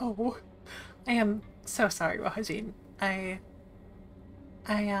coaster. Oh, I am so sorry, Wahajin. I,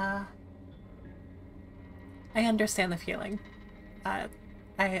 uh, I understand the feeling. Uh,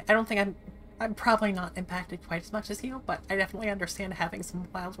 I don't think I'm probably not impacted quite as much as you, but I definitely understand having some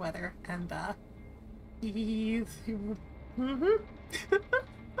wild weather and mm-hmm.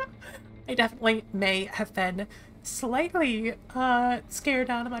 I definitely may have been slightly scared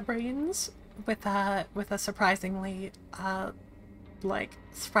out of my brains with a surprisingly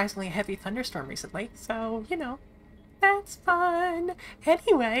surprisingly heavy thunderstorm recently. So, you know, that's fun.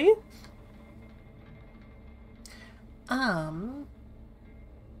 Anyway, um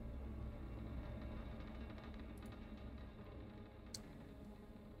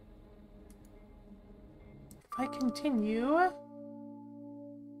if I continue,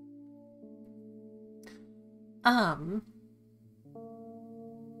 um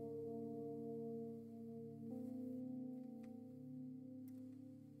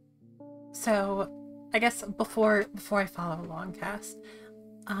so I guess before I follow along, Cass,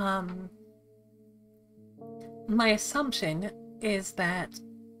 my assumption is that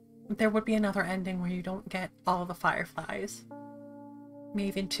there would be another ending where you don't get all the fireflies. Maybe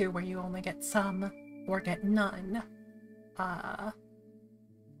even 2 where you only get some or get none.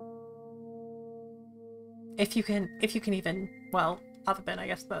 If you can even, well, other than I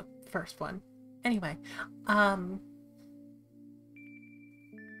guess the first one. Anyway, I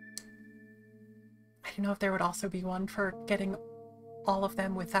don't know if there would also be one for getting all of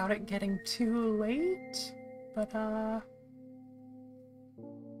them without it getting too late, but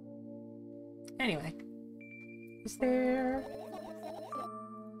anyway, is there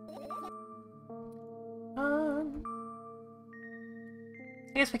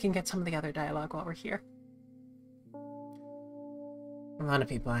I guess we can get some of the other dialogue while we're here. A lot of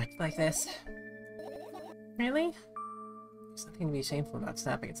people act like this. Really? There's nothing to be shameful about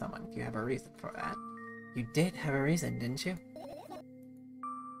snapping at someone if you have a reason for that. You did have a reason, didn't you?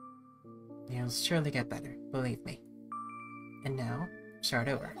 You'll surely get better, believe me. And now, start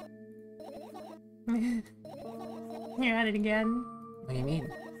over. You're at it again. What do you mean?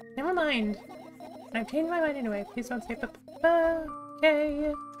 Never mind. I've changed my mind anyway. Please don't say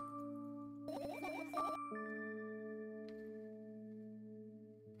okay.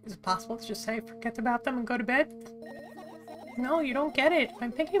 Is it possible to just say forget about them and go to bed? No, you don't get it. If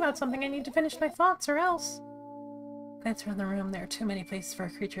I'm thinking about something, I need to finish my thoughts, or else. Glance around the room. There are too many places for a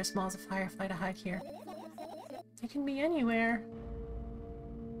creature as small as a firefly to hide here. It can be anywhere.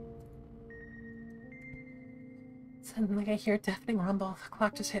 Suddenly I hear a deafening rumble. The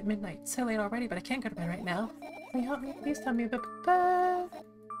clock just hit midnight. It's so late already, but I can't go to bed right now. Will you help me? Please tell me about...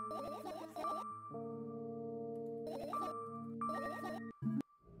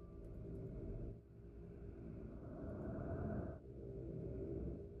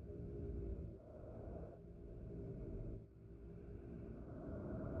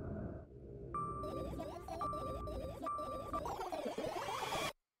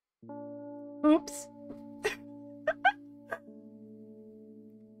 Oops.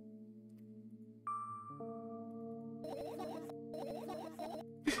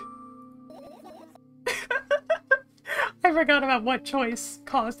 I forgot about what choice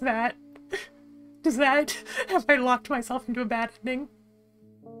caused that. Does that... Have I locked myself into a bad ending?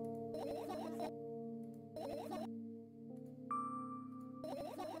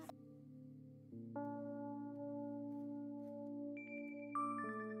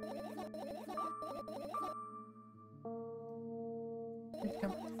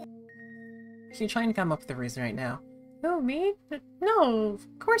 Are you trying to come up with a reason right now? Oh, me? No, of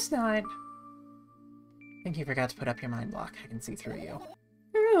course not. I think you forgot to put up your mind block. I can see through you.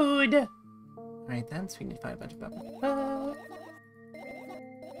 Rude. Alright then, so we need to find a bunch of them.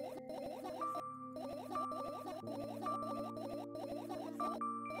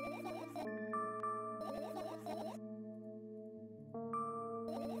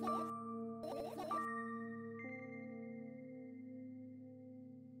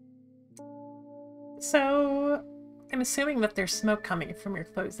 So, I'm assuming that there's smoke coming from your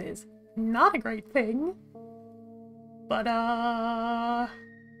clothes is not a great thing. But,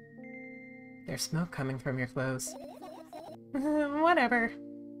 There's smoke coming from your clothes. whatever.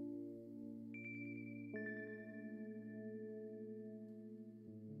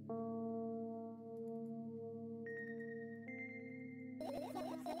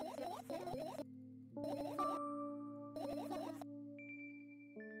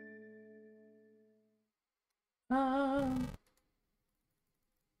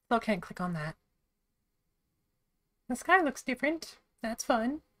 Still can't click on that. The sky looks different. That's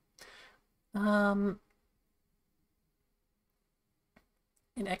fun. An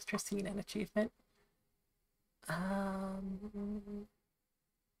extra scene and achievement.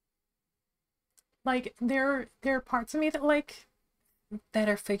 Like there are parts of me that that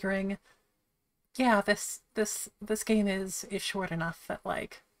are figuring, yeah, this game is short enough that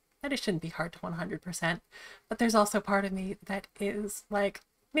that it shouldn't be hard to 100%. But there's also part of me that is like,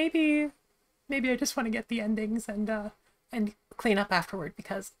 maybe I just want to get the endings and clean up afterward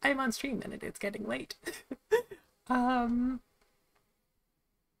because I'm on stream and it's getting late.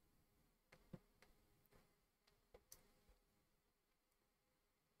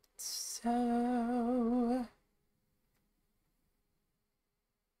 So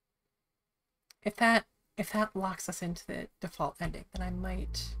if that locks us into the default ending, then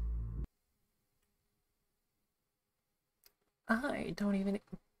I don't even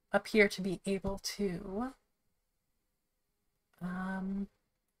appear to be able to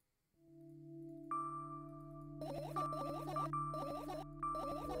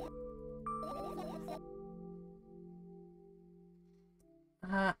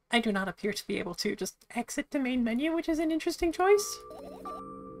I do not appear to be able to just exit the main menu, which is an interesting choice.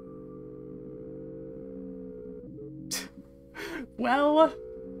 Well,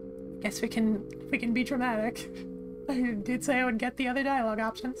 guess we can be dramatic. I did say I would get the other dialogue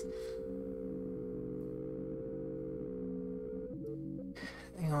options.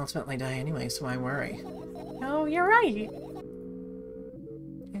 You'll ultimately die anyway, so why worry? Oh, you're right.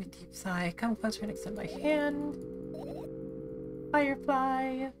 In a deep sigh, come closer and extend my hand.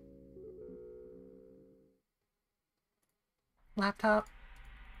 Firefly. Laptop.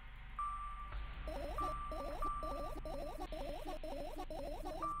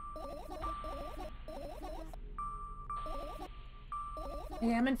 I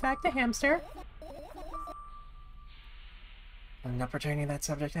am in fact a hamster. I'm not pertaining to that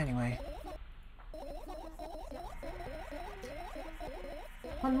subject anyway.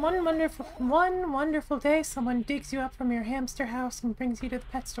 On one wonderful day, someone digs you up from your hamster house and brings you to the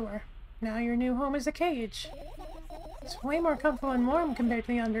pet store. Now your new home is a cage. It's way more comfortable and warm compared to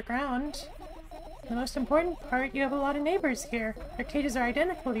the underground. The most important part, you have a lot of neighbors here. Their cages are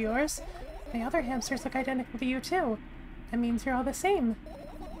identical to yours. The other hamsters look identical to you too. That means you're all the same.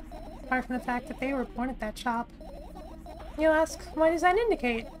 Apart from the fact that they were born at that shop. You'll ask, what does that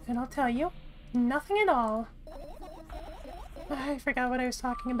indicate? And I'll tell you, nothing at all. I forgot what I was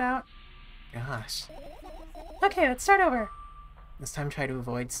talking about. Gosh. Okay, let's start over. This time try to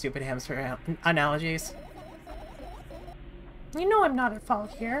avoid stupid hamster analogies. You know I'm not at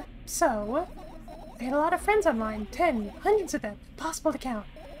fault here. So, I had a lot of friends online. 10, hundreds of them. Impossible to count.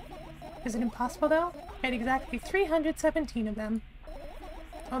 Is it impossible though? I had exactly 317 of them.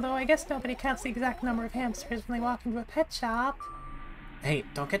 Although I guess nobody counts the exact number of hamsters when they walk into a pet shop. Hey,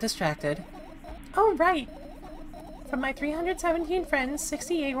 don't get distracted. Oh, right. From my 317 friends,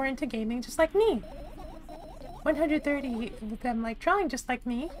 68 were into gaming just like me. 130 of them like drawing just like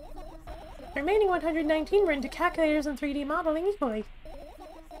me. The remaining 119 were into calculators and 3D modeling equally.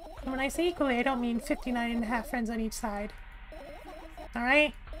 And when I say equally, I don't mean 59 and a half friends on each side.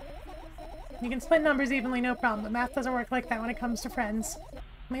 Alright? You can split numbers evenly, no problem, but math doesn't work like that when it comes to friends.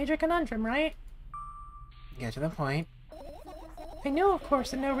 Major conundrum, right? Get to the point. I knew, of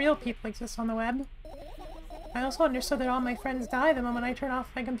course, that no real people exist on the web. I also understood that all my friends die the moment I turn off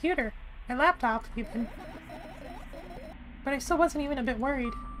my computer. My laptop, even. But I still wasn't even a bit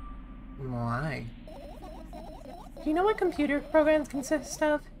worried. Why? Do you know what computer programs consist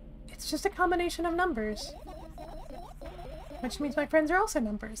of? It's just a combination of numbers. Which means my friends are also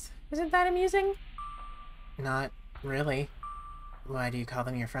numbers. Isn't that amusing? Not really. Why do you call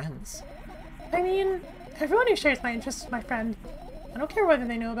them your friends? I mean, everyone who shares my interests is my friend. I don't care whether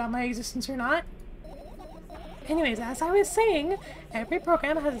they know about my existence or not. Anyways, as I was saying, every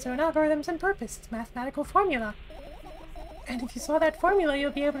program has its own algorithms and purpose, its mathematical formula. And if you saw that formula,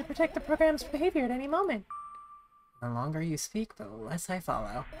 you'll be able to predict the program's behavior at any moment. The longer you speak, the less I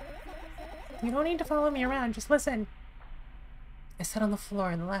follow. You don't need to follow me around, just listen. I sit on the floor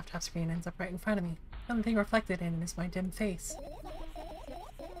and the laptop screen ends up right in front of me. Something reflected in it is my dim face.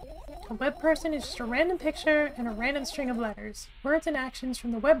 A web person is just a random picture and a random string of letters. Words and actions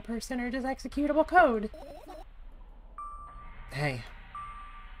from the web person are just executable code. Hey,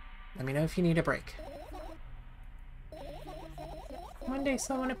 let me know if you need a break. One day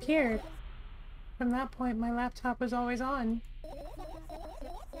someone appeared. From that point, my laptop was always on.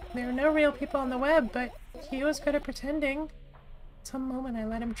 There were no real people on the web, but he was good at pretending. At some moment, I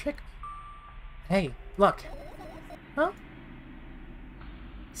let him trick me. Hey, look. Huh?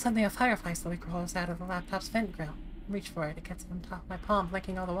 Suddenly, a firefly slowly crawls out of the laptop's vent grill. I reach for it. It gets on top of my palm,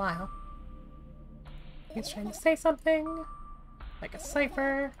 blinking all the while. He's trying to say something, like a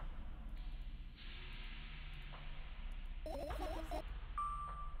cipher.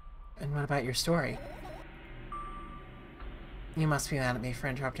 And what about your story? You must be mad at me for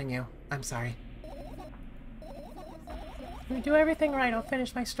interrupting you. I'm sorry. If we do everything right, I'll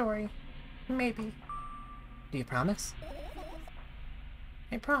finish my story. Maybe. Do you promise?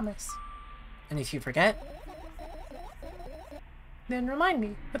 I promise. And if you forget? Then remind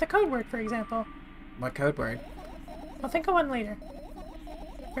me, with a code word, for example. What code word? I'll think of one later.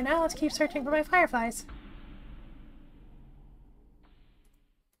 For now, let's keep searching for my fireflies.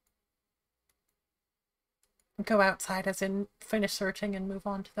 Go outside, as in finish searching and move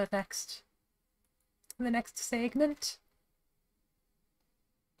on to the next segment.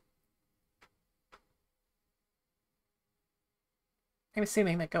 I'm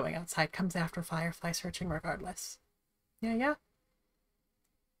assuming that going outside comes after firefly searching regardless. Yeah.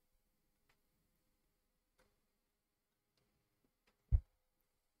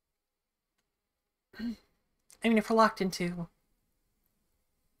 I mean, if we're locked into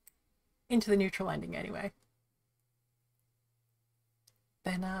the neutral ending anyway,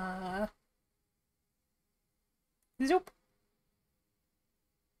 then, zoop.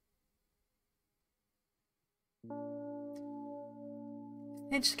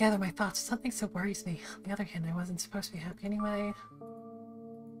 I just gather my thoughts. Something so worries me. On the other hand, I wasn't supposed to be happy anyway.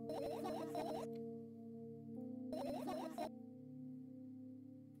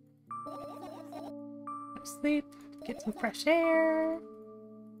 Go to sleep, get some fresh air.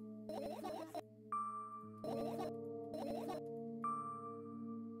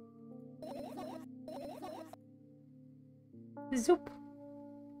 Zoop.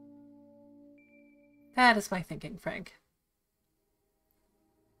 That is my thinking, Frank.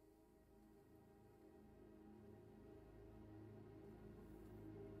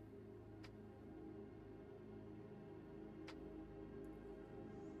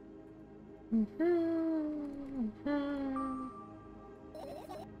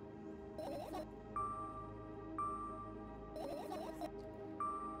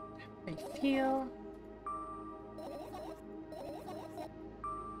 I feel.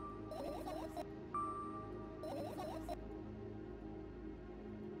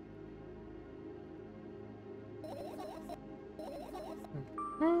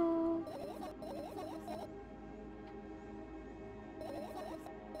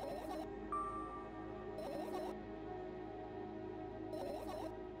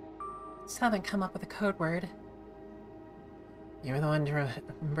 Still haven't come up with a code word. You were the one to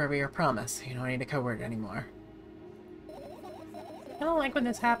remember your promise. You don't need a code word anymore. I don't like when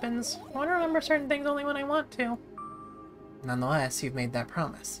this happens. I want to remember certain things only when I want to. Nonetheless, you've made that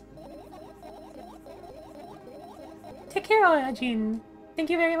promise. Take care, Oyajin. Thank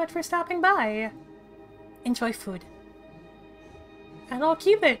you very much for stopping by. Enjoy food. And I'll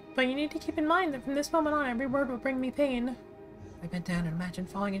keep it, but you need to keep in mind that from this moment on, every word will bring me pain. I bent down and imagined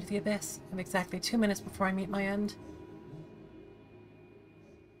falling into the abyss. I'm exactly 2 minutes before I meet my end.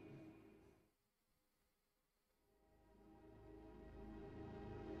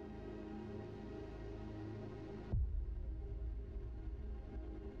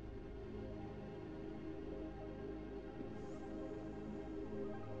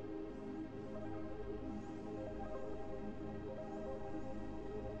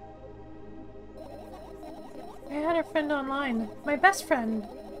 I had a friend online. My best friend.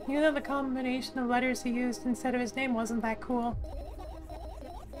 Knew that the combination of letters he used instead of his name wasn't that cool.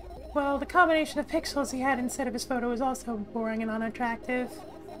 Well, the combination of pixels he had instead of his photo was also boring and unattractive.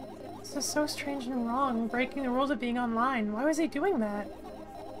 This is so strange and wrong, breaking the rules of being online. Why was he doing that?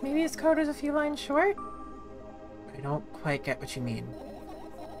 Maybe his code was a few lines short? I don't quite get what you mean.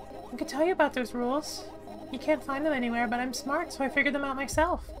 I could tell you about those rules. You can't find them anywhere, but I'm smart, so I figured them out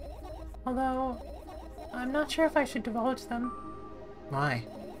myself. Although, I'm not sure if I should divulge them. Why?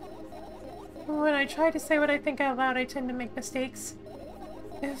 When I try to say what I think out loud, I tend to make mistakes.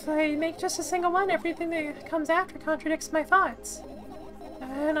 If I make just a single one, everything that comes after contradicts my thoughts.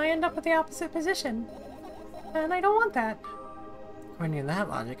 And I end up with the opposite position. And I don't want that. According to that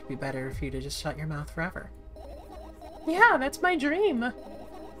logic, it'd be better for you to just shut your mouth forever. Yeah, that's my dream.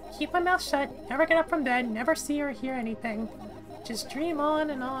 Keep my mouth shut, never get up from bed, never see or hear anything. Just dream on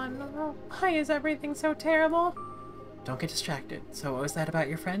and on. Oh, why is everything so terrible? Don't get distracted. So what was that about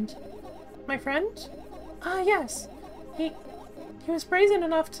your friend? My friend? Ah, yes. He was brazen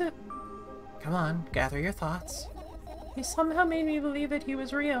enough to... Come on, gather your thoughts. He somehow made me believe that he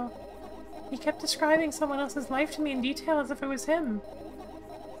was real. He kept describing someone else's life to me in detail as if it was him.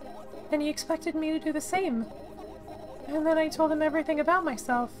 And he expected me to do the same. And then I told him everything about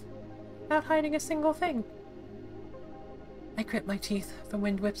myself, without hiding a single thing. I grit my teeth. The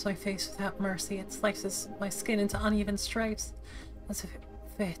wind whips my face without mercy. It slices my skin into uneven stripes, as if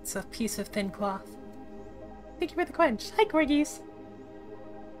it's a piece of thin cloth. Thank you for the quench. Hi, corgis.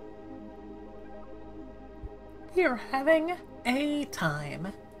 We are having A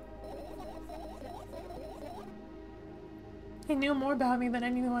time. He knew more about me than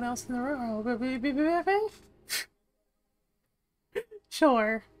anyone else in the world.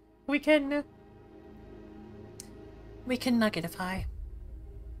 Sure. We can nuggetify.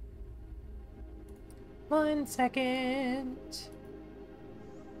 1 second.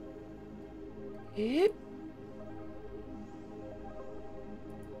 Yep.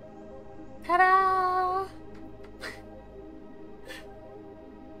 Ta-da!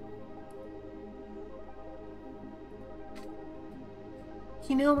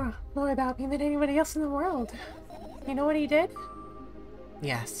 He knew more about me than anybody else in the world. You know what he did?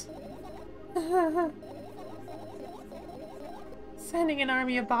 Yes. Sending an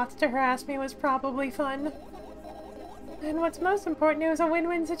army of bots to harass me was probably fun. And what's most important, it was a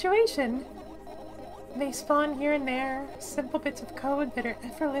win-win situation. They spawn here and there, simple bits of code that are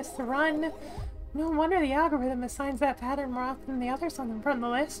effortless to run. No wonder the algorithm assigns that pattern more often than the others on the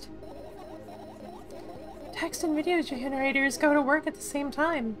list. Text and video generators go to work at the same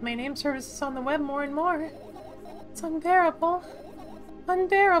time. My name surfaces on the web more and more. It's unbearable.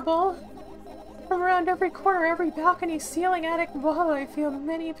 Unbearable. From around every corner, every balcony, ceiling, attic, wall, I feel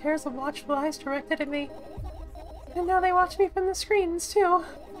many pairs of watchful eyes directed at me. And now they watch me from the screens, too.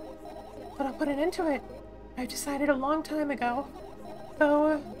 But I'll put an end to it. I decided a long time ago.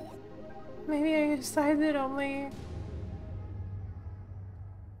 Though, maybe I decided only...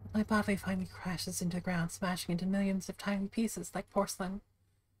 My body finally crashes into the ground, smashing into millions of tiny pieces like porcelain.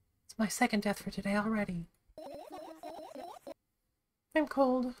 It's my second death for today already. I'm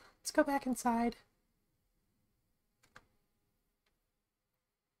cold. Let's go back inside.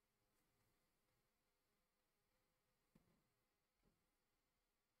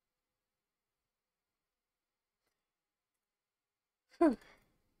 Whew.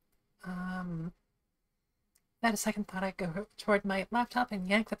 At a second thought, I go toward my laptop and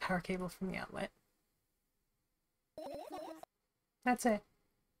yank the power cable from the outlet. That's it.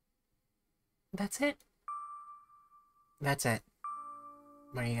 That's it? That's it.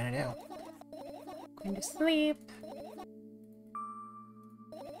 What are you gonna do? Going to sleep.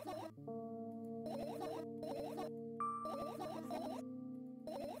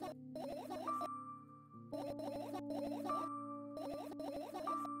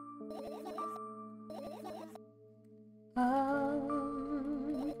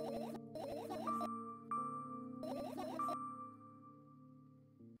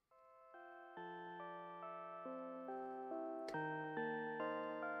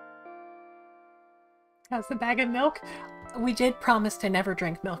 How's the bag of milk? We did promise to never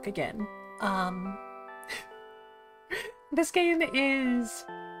drink milk again. This game is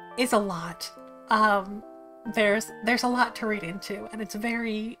a lot. There's a lot to read into, and it's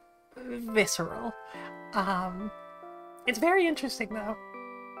very visceral. It's very interesting, though.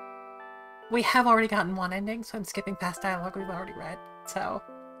 We have already gotten one ending, so I'm skipping past dialogue we've already read. So,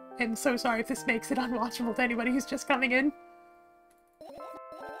 I'm so sorry if this makes it unwatchable to anybody who's just coming in.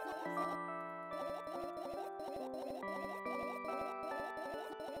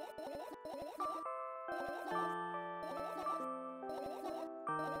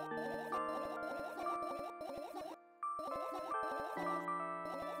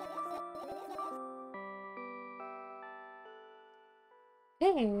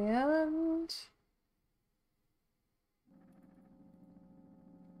 And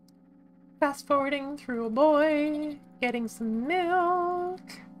fast forwarding through a boy, getting some milk.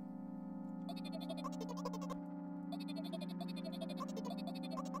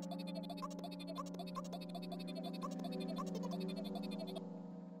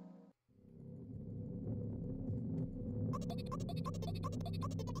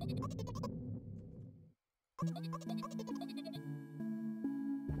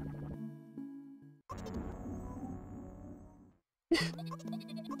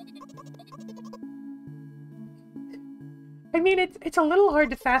 I mean, it's a little hard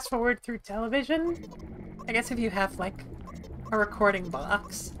to fast forward through television. I guess if you have, like, a recording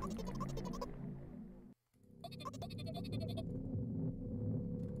box.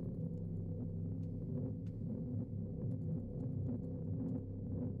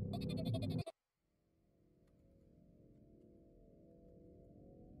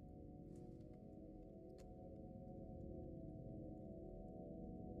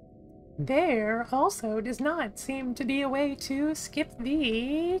 There also does not seem to be a way to skip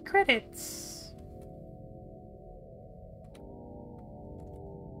the credits.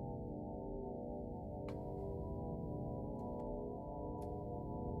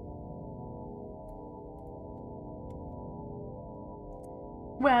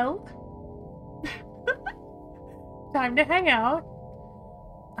 Well, time to hang out.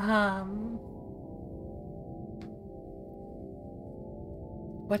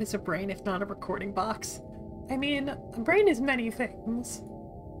 What is a brain if not a recording box? I mean, a brain is many things.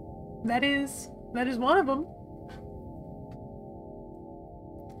 That is one of them.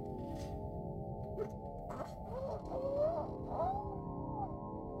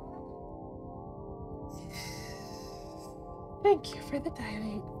 Thank you for the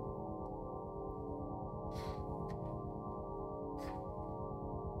diary.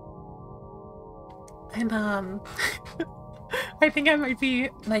 And I think I might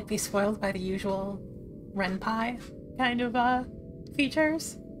be spoiled by the usual Renpai kind of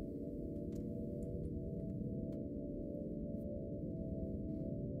features.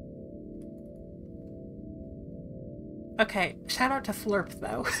 Okay, shout out to Flurp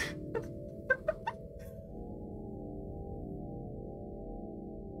though.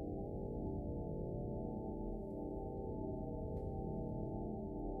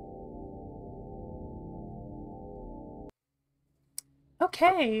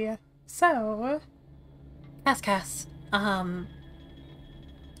 Okay, so Cass,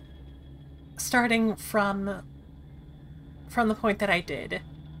 starting from the point that I did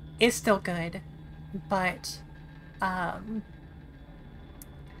is still good, but I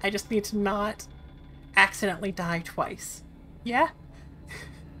just need to not accidentally die twice. Yeah?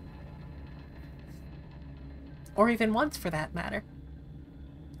 Or even once for that matter.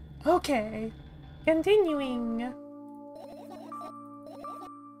 Okay, continuing.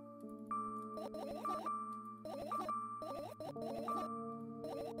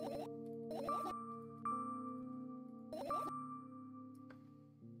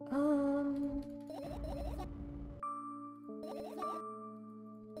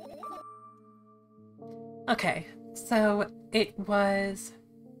 Okay, so it was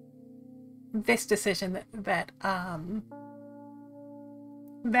this decision that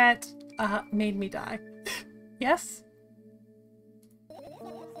made me die. Yes?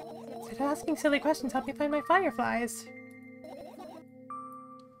 Did asking silly questions help me find my fireflies?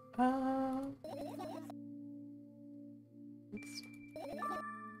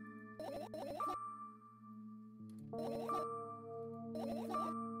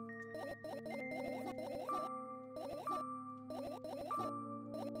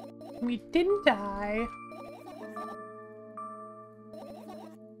 We didn't die.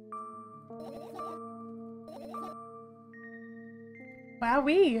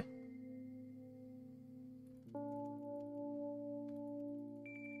 Wowee.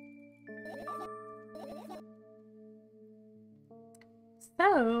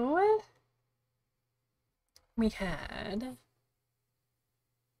 So, we had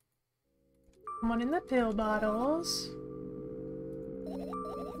one in the pill bottles.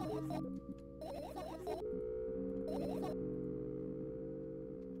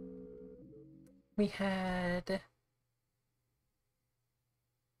 We had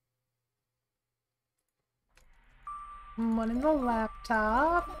one in the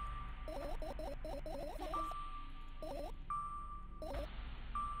laptop.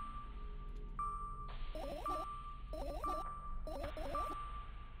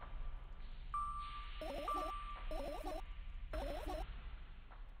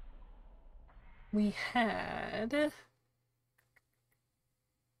 We had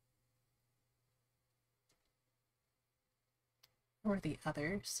or the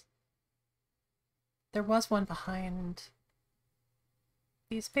others. There was one behind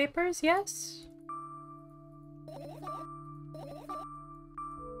these papers, yes?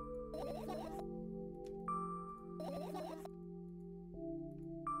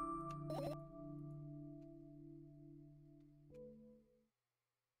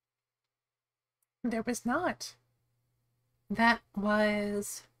 There was not. That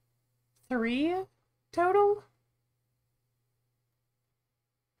was 3 total?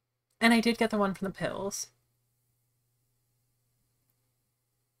 And I did get the one from the pills.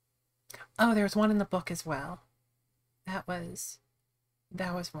 Oh, there was one in the book as well. That was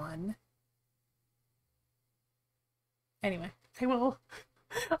one. Anyway,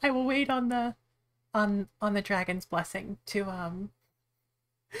 I will wait on the dragon's blessing to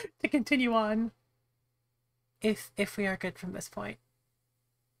continue on if we are good from this point.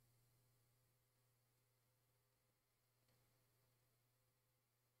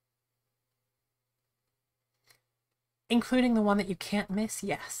 Including the one that you can't miss,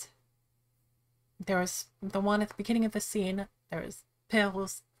 yes. There was the one at the beginning of the scene, there was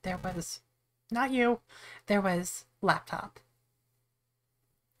pills, there was, not you, there was laptop.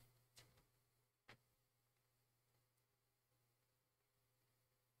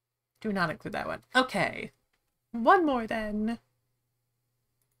 Do not include that one. Okay. One more then.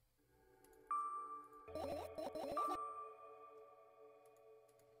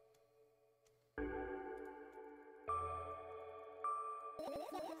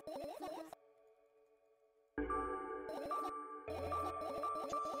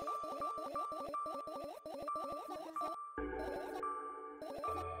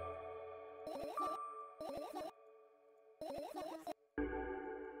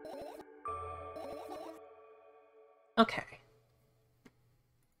 Okay.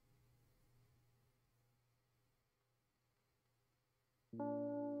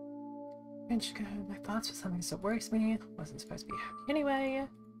 My thoughts were something so worries me. Wasn't supposed to be happy anyway.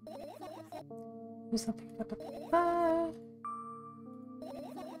 Do something.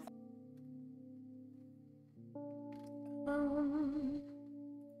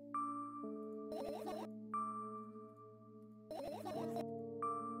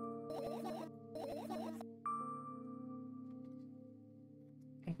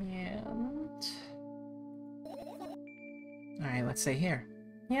 And Alright, let's stay here.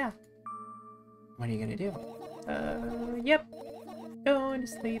 yeah. What are you gonna do? Yep. Going to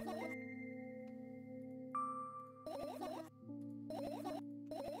sleep.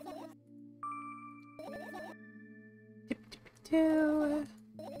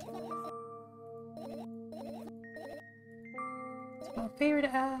 It's my favor to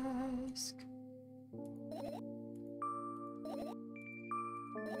ask.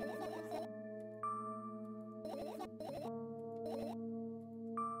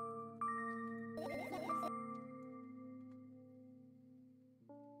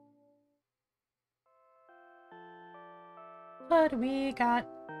 What do we got?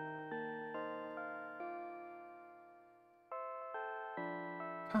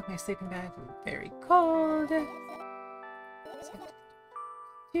 Oh, my sleeping bag very cold.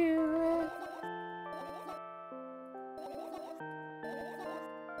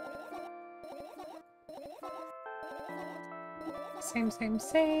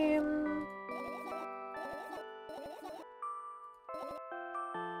 Same.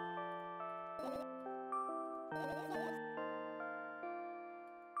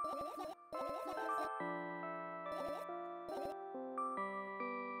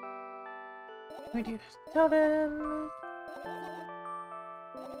 We do tell them.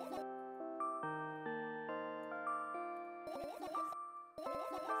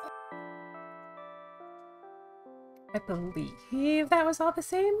 I believe that was all the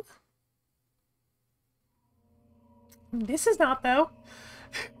same. This is not, though.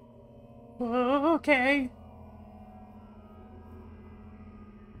 Okay.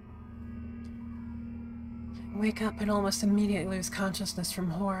 I wake up and almost immediately lose consciousness from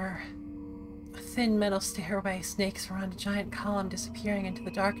horror. A thin metal stairway snakes around a giant column disappearing into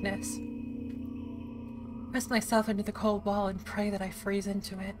the darkness. Press myself into the cold wall and pray that I freeze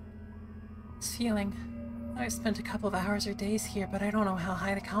into it. This feeling. I've spent a couple of hours or days here, but I don't know how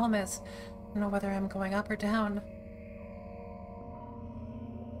high the column is. I don't know whether I'm going up or down.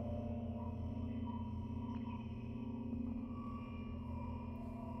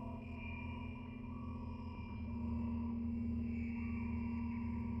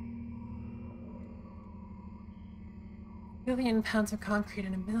 A billion pounds of concrete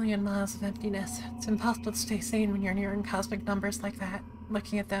and a million miles of emptiness. It's impossible to stay sane when you're nearing cosmic numbers like that.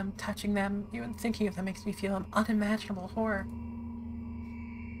 Looking at them, touching them, even thinking of them makes me feel an unimaginable horror.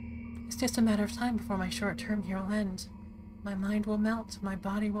 It's just a matter of time before my short term here will end. My mind will melt, my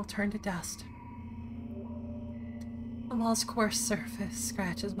body will turn to dust. The wall's coarse surface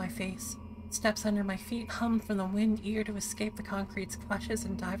scratches my face. Steps under my feet hum from the wind, eager to escape the concrete's clutches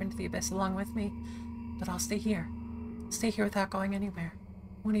and dive into the abyss along with me. But I'll stay here. Stay here without going anywhere.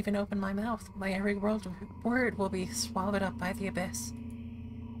 Won't even open my mouth. My every word will be swallowed up by the abyss.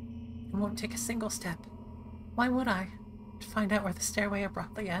 I won't take a single step. Why would I? find out where the stairway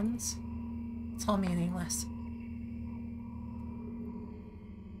abruptly ends. It's all meaningless.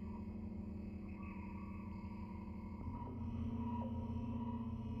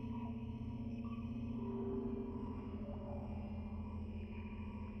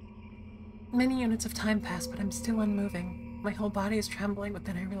 Many units of time pass, but I'm still unmoving. My whole body is trembling, but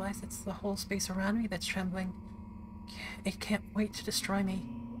then I realize it's the whole space around me that's trembling. It can't wait to destroy me.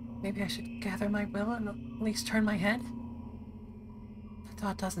 Maybe I should gather my will and at least turn my head? The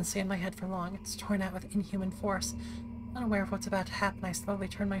thought doesn't stay in my head for long. It's torn out with inhuman force. Unaware of what's about to happen, I slowly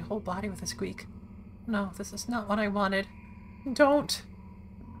turn my whole body with a squeak. No, this is not what I wanted. Don't!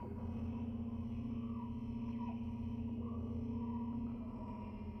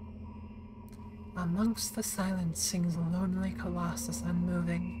 Amongst the silence sings a lonely colossus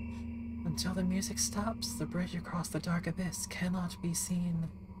unmoving. Until the music stops, the bridge across the dark abyss cannot be seen.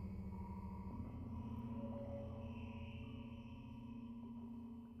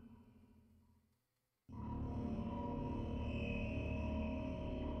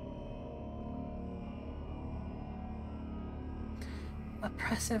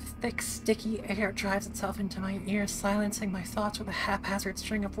 Oppressive, thick, sticky air drives itself into my ears, silencing my thoughts with a haphazard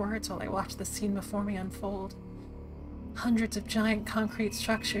string of words while I watch the scene before me unfold. Hundreds of giant concrete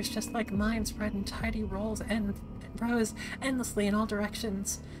structures, just like mine, spread in tidy rows endlessly in all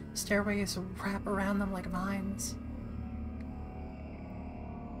directions. Stairways wrap around them like vines.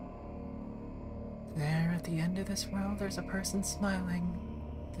 There, at the end of this world, there's a person smiling.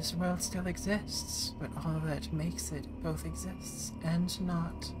 This world still exists, but all that makes it both exists and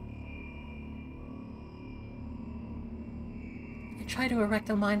not. I try to erect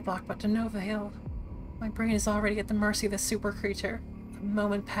a mind block, but to no avail. My brain is already at the mercy of this super creature. A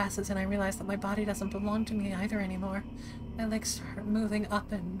moment passes and I realize that my body doesn't belong to me either anymore. My legs start moving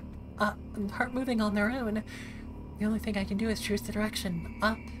up and start moving on their own. The only thing I can do is choose the direction.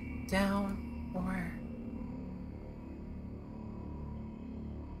 Up, down, or...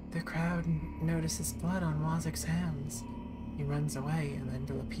 The crowd notices blood on Wazik's hands. He runs away and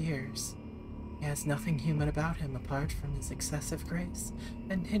then appears. He has nothing human about him apart from his excessive grace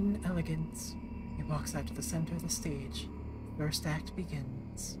and hidden elegance. He walks out to the center of the stage. The first act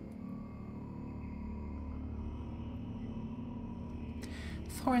begins.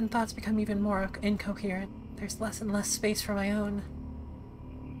 Foreign thoughts become even more incoherent. There's less and less space for my own.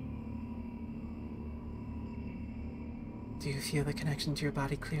 Do you feel the connection to your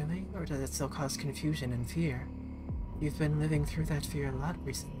body clearly, or does it still cause confusion and fear? You've been living through that fear a lot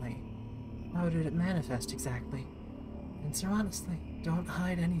recently. How did it manifest exactly? Answer honestly. Don't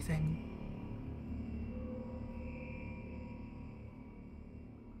hide anything.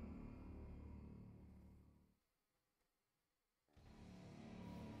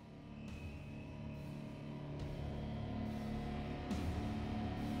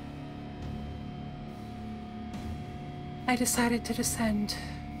 I decided to descend.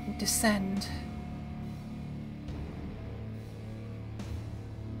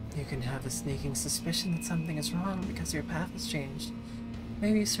 You can have a sneaking suspicion that something is wrong because your path has changed.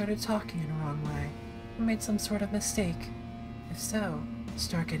 Maybe you started talking in a wrong way, or made some sort of mistake. If so,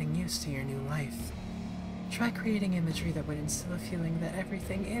 start getting used to your new life. Try creating imagery that would instill a feeling that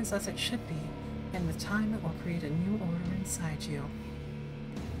everything is as it should be, and with time it will create a new order inside you.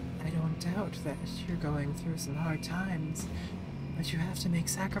 I don't doubt that you're going through some hard times, but you have to make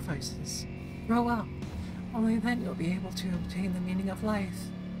sacrifices. Grow up. Only then you'll be able to obtain the meaning of life.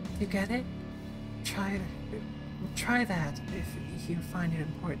 You get it? Try that if you find it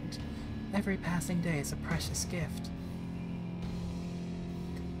important. Every passing day is a precious gift.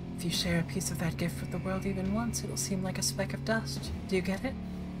 If you share a piece of that gift with the world even once, it'll seem like a speck of dust. Do you get it?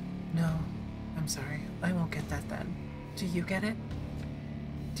 No. I'm sorry. I won't get that then. Do you get it?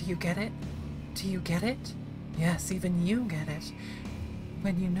 Do you get it? Do you get it? Yes, even you get it.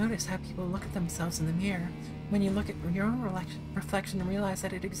 When you notice how people look at themselves in the mirror, when you look at your own reflection and realize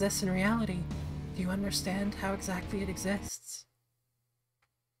that it exists in reality, do you understand how exactly it exists?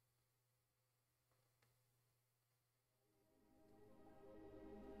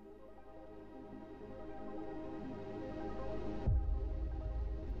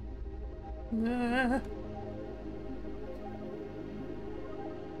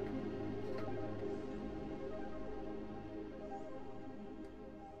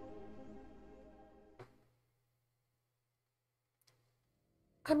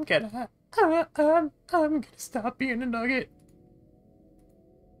 I'm gonna stop being a nugget.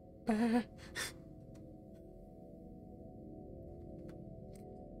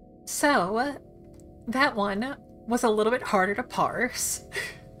 So, that one was a little bit harder to parse.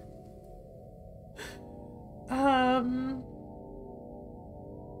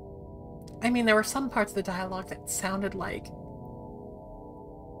 I mean, there were some parts of the dialogue that sounded like...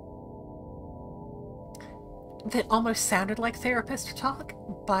 that almost sounded like therapist talk,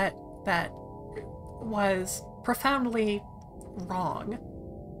 but that was profoundly wrong.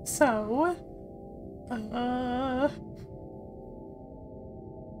 So...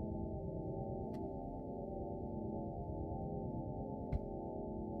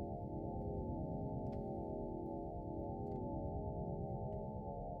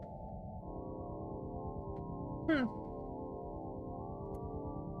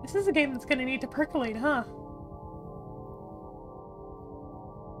 This is a game that's gonna need to percolate, huh?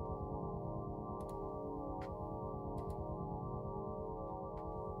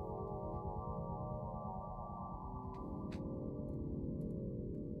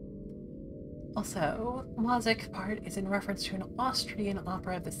 Also, Wazik part is in reference to an Austrian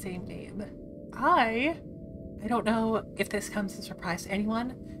opera of the same name. I don't know if this comes as a surprise to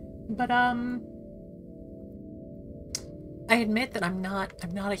anyone, but I admit that I'm not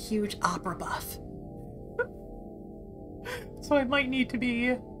a huge opera buff. So I might need to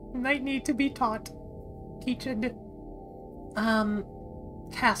be taught. Teached.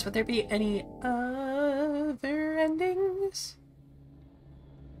 Cass, would there be any other endings?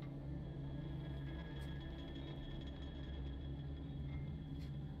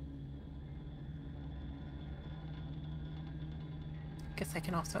 Guess I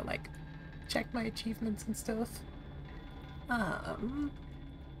can also, like, check my achievements and stuff.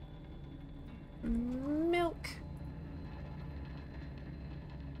 Milk.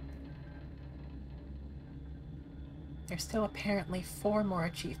 There's still apparently 4 more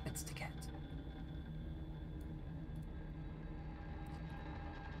achievements to get.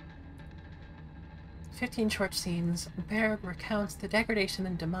 "15 short scenes. Berg recounts the degradation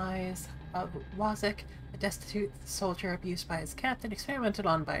and demise of Wazik, a destitute soldier abused by his captain, experimented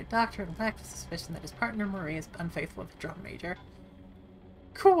on by a doctor, and lacked a suspicion that his partner Marie is unfaithful to the drum major."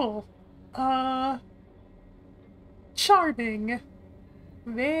 Cool. Charming.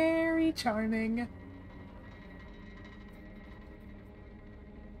 Very charming.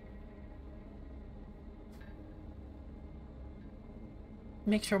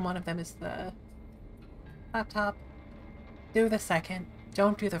 Make sure one of them is the laptop. Do the second.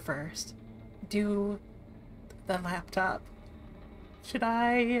 Don't do the first. Do the laptop. Should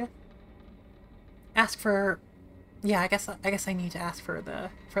I ask for... Yeah, I guess I need to ask for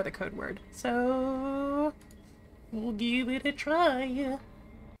the code word. So we'll give it a try.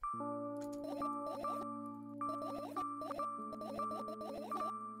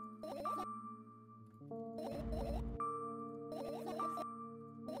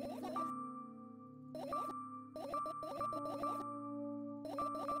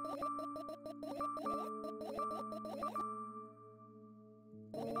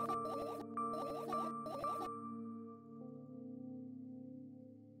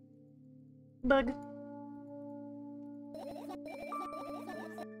 Bug.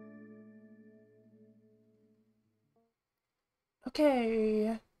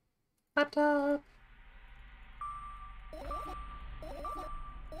 Okay. Laptop.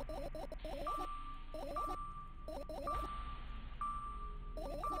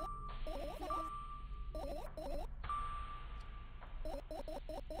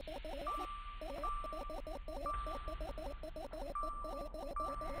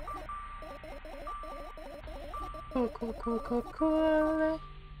 Cool.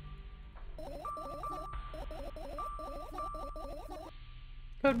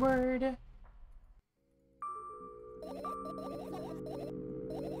 Code word.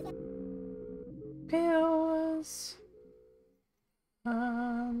 Pills.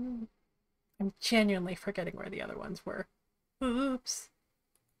 I'm genuinely forgetting where the other ones were. Oops.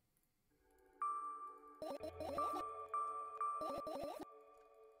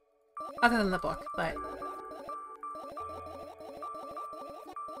 Other than the book, but...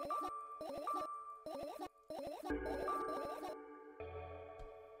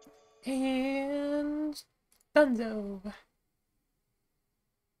 And... Dunzo.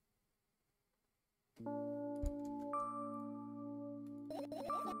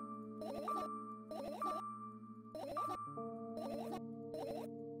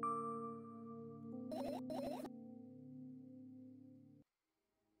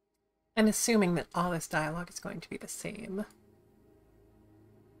 I'm assuming that all this dialogue is going to be the same.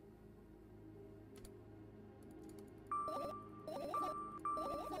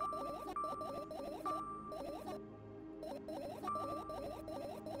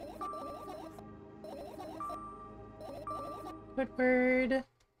 Woodward.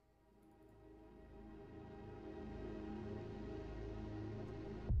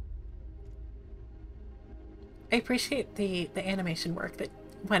 I appreciate the animation work that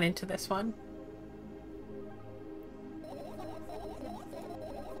went into this one.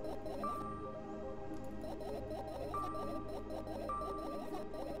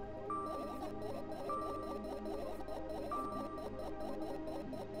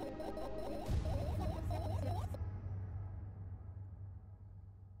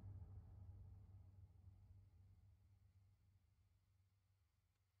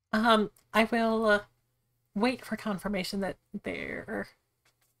 I will wait for confirmation that there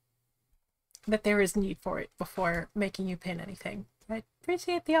is need for it before making you pin anything. I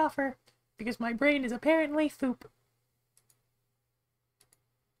appreciate the offer, because my brain is apparently foop.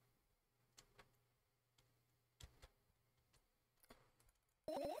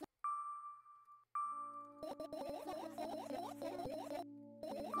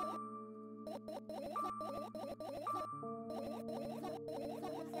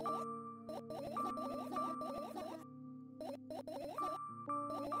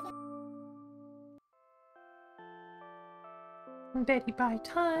 Betty by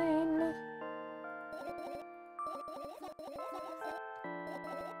time.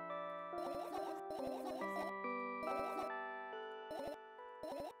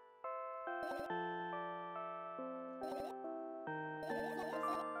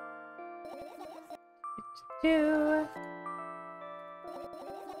 Do.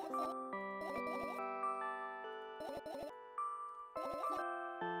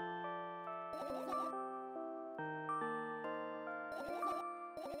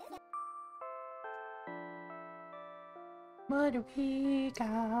 What do we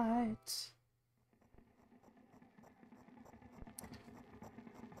got?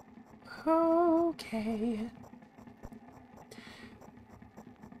 Okay.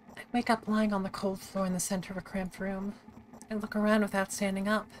 I wake up lying on the cold floor in the center of a cramped room. I look around without standing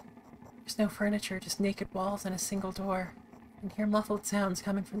up. There's no furniture, just naked walls and a single door. And hear muffled sounds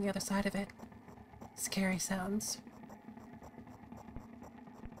coming from the other side of it. Scary sounds.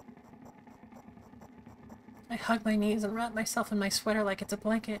 I hug my knees and wrap myself in my sweater like it's a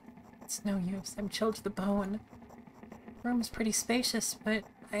blanket. It's no use. I'm chilled to the bone. The room is pretty spacious, but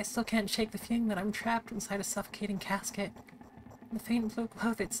I still can't shake the feeling that I'm trapped inside a suffocating casket. The faint blue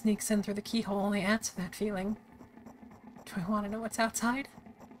glow that sneaks in through the keyhole only adds to that feeling. Do I want to know what's outside?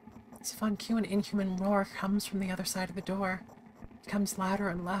 This fun cue and inhuman roar comes from the other side of the door. It becomes louder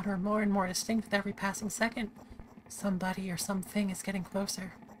and louder, more and more distinct with every passing second. Somebody or something is getting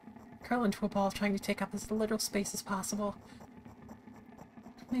closer. I curl into a ball, trying to take up as little space as possible.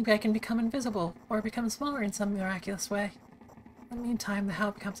 Maybe I can become invisible, or become smaller in some miraculous way. In the meantime, the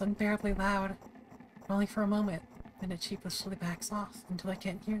howl becomes unbearably loud. Only for a moment, then it sheepishly backs off until I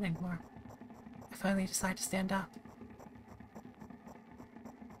can't hear it anymore. I finally decide to stand up.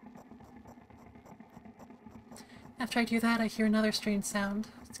 After I do that, I hear another strange sound.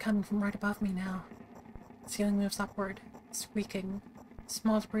 It's coming from right above me now. The ceiling moves upward, squeaking.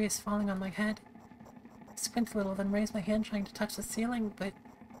 Small debris is falling on my head. I squint a little, then raise my hand trying to touch the ceiling, but it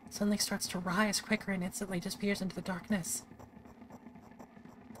suddenly starts to rise quicker and instantly disappears into the darkness.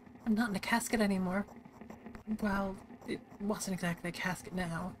 I'm not in a casket anymore. Well, it wasn't exactly a casket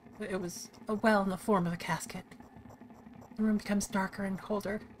now. It was a well in the form of a casket. The room becomes darker and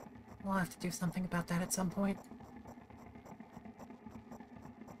colder. I'll have to do something about that at some point.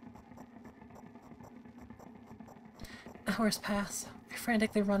 Hours pass. I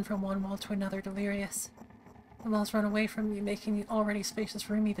frantically run from one wall to another, delirious. The walls run away from me, making the already spacious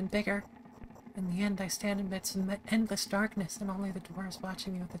room even bigger. In the end, I stand amidst endless darkness, and only the door is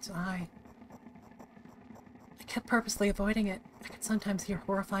watching me with its eye. I kept purposely avoiding it. I could sometimes hear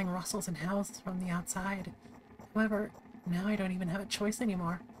horrifying rustles and howls from the outside. However, now I don't even have a choice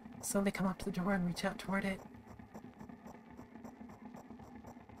anymore. I slowly come up to the door and reach out toward it.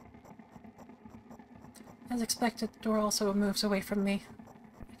 As expected, the door also moves away from me.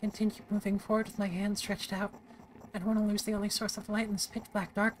 I continue moving forward with my hands stretched out. I don't want to lose the only source of light in this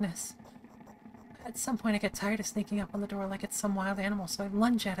pitch-black darkness. At some point I get tired of sneaking up on the door like it's some wild animal, so I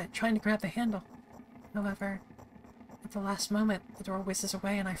lunge at it, trying to grab the handle. However, at the last moment, the door whizzes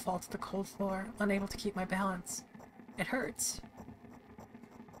away and I fall to the cold floor, unable to keep my balance. It hurts.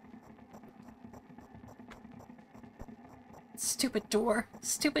 Stupid door.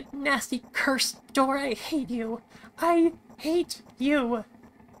 Stupid, nasty, cursed door. I hate you. I hate you. I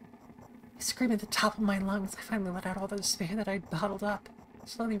scream at the top of my lungs. I finally let out all the despair that I'd bottled up. I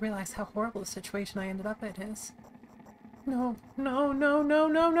slowly realize how horrible the situation I ended up in is. No, no, no, no,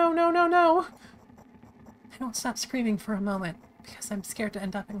 no, no, no, no, no. I don't stop screaming for a moment, because I'm scared to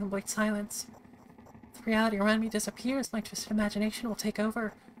end up in complete silence. If the reality around me disappears, my twisted imagination will take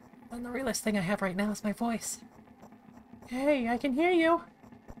over, and the realest thing I have right now is my voice. Hey, I can hear you.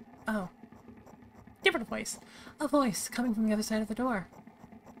 Oh. Different voice. A voice coming from the other side of the door.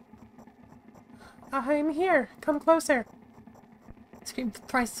 I'm here. Come closer. I scream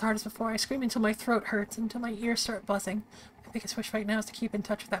thrice as hard as before. I scream until my throat hurts, until my ears start buzzing. My biggest wish right now is to keep in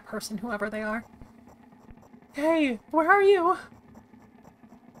touch with that person, whoever they are. Hey, where are you?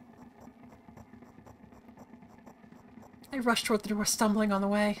 I rush toward the door, stumbling on the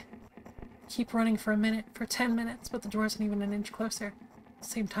way. Keep running for a minute, for 10 minutes, but the door isn't even an inch closer. At the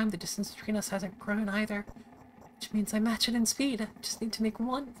same time, the distance between us hasn't grown either, which means I match it in speed. I just need to make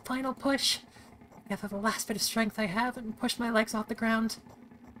one final push. Gather the last bit of strength I have and push my legs off the ground.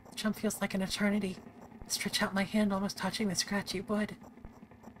 The jump feels like an eternity. I stretch out my hand, almost touching the scratchy wood.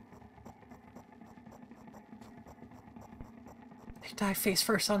 I dive face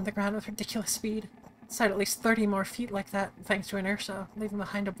first onto the ground with ridiculous speed. Inside at least 30 more feet like that, thanks to inertia, leaving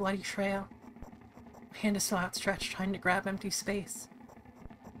behind a bloody trail. My hand is still outstretched, trying to grab empty space.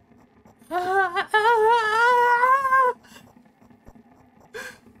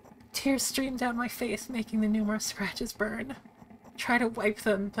 Tears stream down my face, making the numerous scratches burn. I try to wipe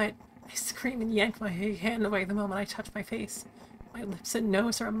them, but I scream and yank my hand away the moment I touch my face. My lips and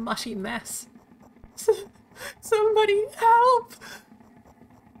nose are a mushy mess. Somebody help!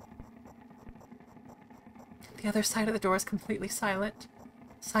 The other side of the door is completely silent.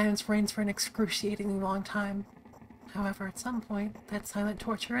 Silence reigns for an excruciatingly long time. However, at some point, that silent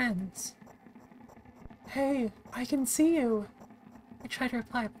torture ends. Hey, I can see you. I try to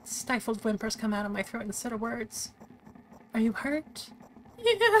reply, but stifled whimpers come out of my throat instead of words. Are you hurt?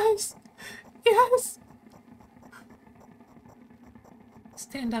 Yes! Yes! I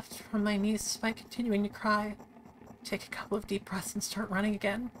stand up from my knees despite continuing to cry. Take a couple of deep breaths and start running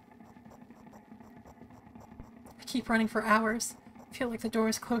again. I keep running for hours. I feel like the door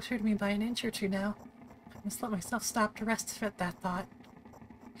is closer to me by an inch or two now. I must let myself stop to rest at that thought.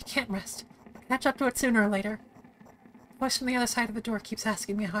 I can't rest. I'll catch up to it sooner or later. The voice from the other side of the door keeps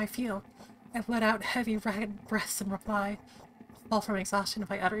asking me how I feel. I let out heavy, ragged breaths in reply. I'll fall from exhaustion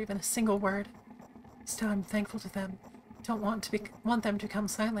if I utter even a single word. Still, I'm thankful to them. I don't want them to become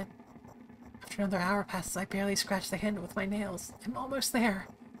silent. After another hour passes, I barely scratch the handle with my nails. I'm almost there.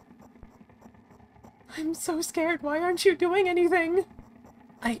 I'm so scared. Why aren't you doing anything?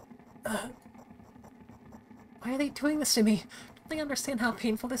 Why are they doing this to me? Don't they understand how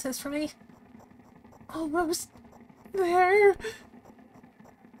painful this is for me? Almost there.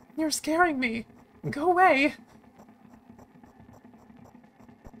 You're scaring me. Go away.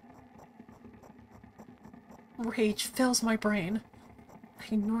 Rage fills my brain.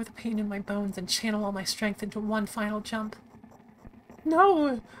 I ignore the pain in my bones and channel all my strength into one final jump.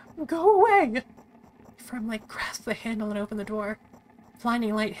 No! Go away! I firmly grasp the handle and open the door.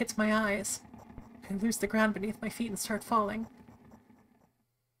 Blinding light hits my eyes. I lose the ground beneath my feet and start falling.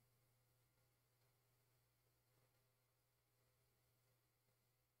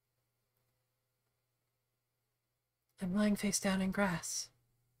 I'm lying face down in grass.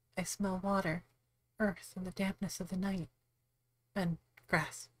 I smell water, earth, and the dampness of the night. And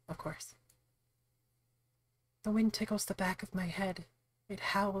grass, of course. The wind tickles the back of my head. It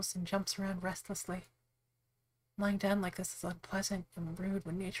howls and jumps around restlessly. Lying down like this is unpleasant and rude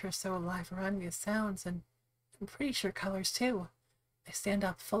when nature is so alive around me with sounds and I'm pretty sure colors too. I stand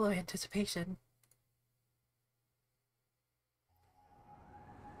up full of anticipation.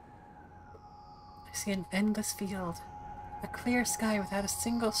 I see an endless field, a clear sky without a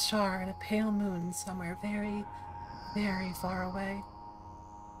single star and a pale moon somewhere very, very far away.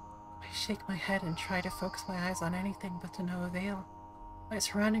 I shake my head and try to focus my eyes on anything, but to no avail. My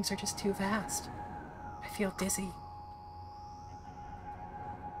surroundings are just too vast. I feel dizzy.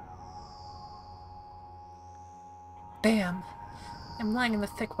 Bam! I'm lying in the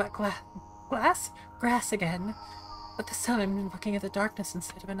thick, wet grass again. But this time I'm looking at the darkness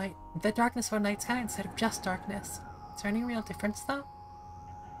of a night sky instead of just darkness. Is there any real difference, though?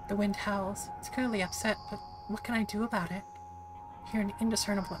 The wind howls. It's clearly upset, but what can I do about it? I hear an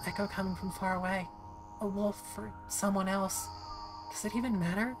indiscernible echo coming from far away. A wolf or someone else. Does it even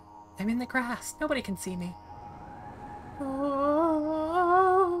matter? I'm in the grass. Nobody can see me.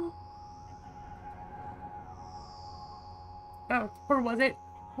 Oh, or was it?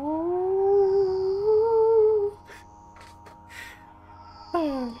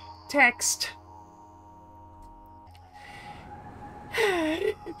 Oh, text.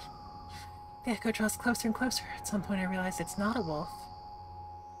 The echo draws closer and closer. At some point I realize it's not a wolf.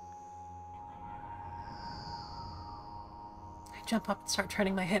 I jump up and start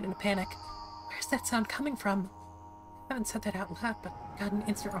turning my head in a panic. Where's that sound coming from? I haven't said that out loud, but got an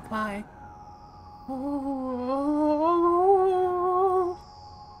instant reply. Oh.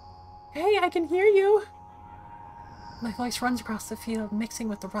 Hey, I can hear you! My voice runs across the field, mixing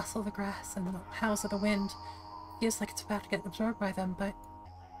with the rustle of the grass and the howls of the wind. Feels like it's about to get absorbed by them, but...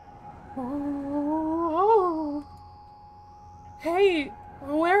 Oh. Hey,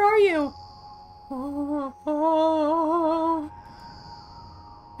 where are you? Oh.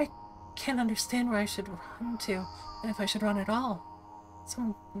 I can't understand where I should run to, and if I should run at all.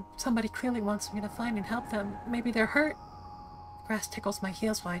 Somebody clearly wants me to find and help them. Maybe they're hurt. The grass tickles my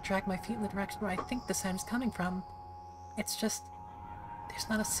heels while I drag my feet in the direction where I think the sound is coming from. It's just... there's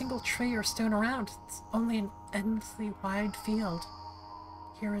not a single tree or stone around. It's only an endlessly wide field.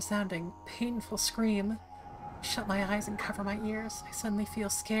 Hear a resounding, painful scream. I shut my eyes and cover my ears. I suddenly feel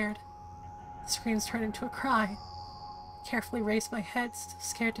scared. The screams turn into a cry. I carefully raise my head, still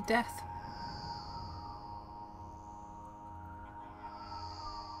scared to death.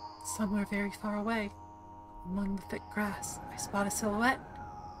 Somewhere very far away, among the thick grass, I spot a silhouette.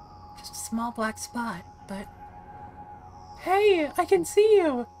 Just a small black spot, but... Hey, I can see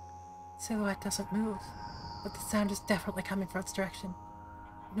you! The silhouette doesn't move, but the sound is definitely coming from its direction.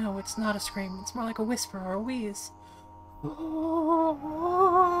 No, it's not a scream. It's more like a whisper or a wheeze. Oh.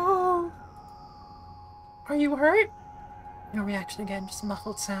 Are you hurt? No reaction again, just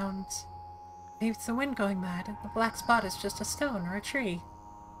muffled sounds. Maybe it's the wind going mad, and the black spot is just a stone or a tree.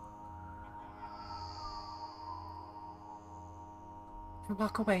 I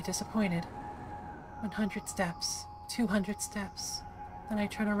walk away, disappointed. 100 steps, 200 steps. Then I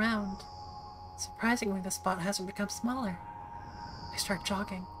turn around. Surprisingly, the spot hasn't become smaller. I start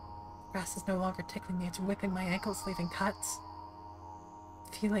jogging. The grass is no longer tickling me, it's whipping my ankles, leaving cuts.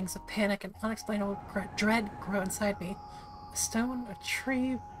 Feelings of panic and unexplainable dread grow inside me. A stone, a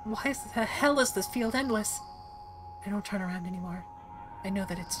tree, why the hell is this field endless? I don't turn around anymore. I know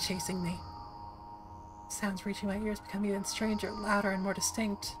that it's chasing me. Sounds reaching my ears become even stranger, louder and more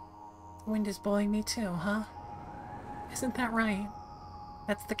distinct. The wind is blowing me too, huh? Isn't that right?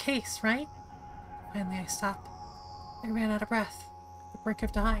 That's the case, right? Finally I stop. I ran out of breath. The brink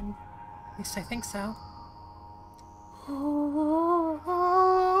of dying. At least I think so.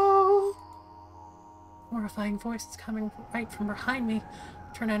 Horrifying voices coming right from behind me.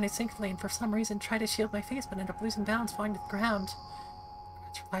 I turn on instinctively and for some reason try to shield my face but end up losing balance, falling to the ground.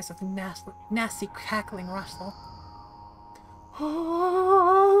 It replies with a nasty cackling rustle.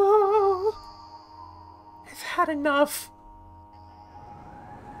 I've had enough.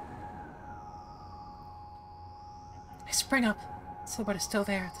 I spring up. Silhouette is still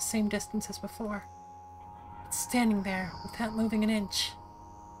there, at the same distance as before. It's standing there, without moving an inch.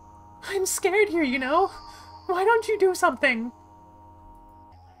 I'm scared here, you know? Why don't you do something?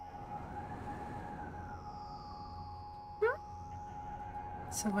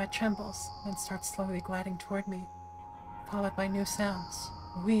 Silhouette trembles, then starts slowly gliding toward me, followed by new sounds.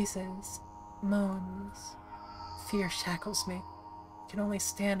 Wheezes, moans. Fear shackles me. I can only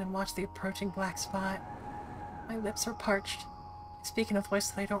stand and watch the approaching black spot. My lips are parched. I speak in a voice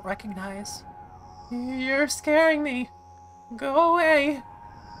that I don't recognize. You're scaring me. Go away.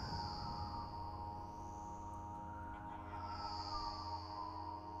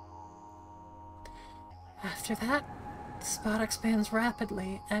 After that, the spot expands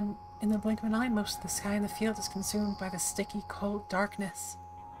rapidly, and in the blink of an eye, most of the sky in the field is consumed by the sticky, cold darkness.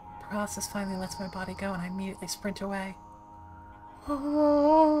 Paralysis finally lets my body go, and I immediately sprint away. I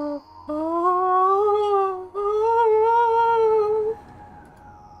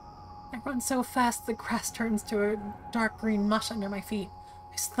run so fast the grass turns to a dark green mush under my feet.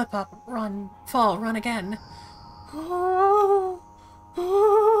 I slip up, run, fall, run again.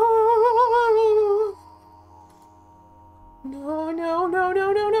 No, no, no,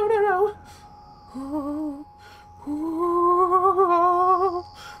 no, no, no, no, no.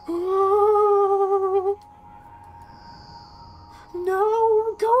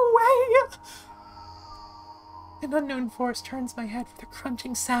 No, go away! An unknown force turns my head with a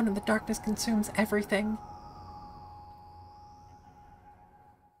crunching sound and the darkness consumes everything.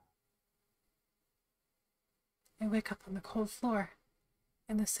 I wake up on the cold floor,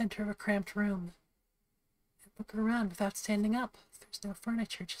 in the center of a cramped room. I look around without standing up. There's no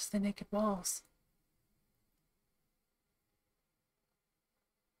furniture, just the naked walls.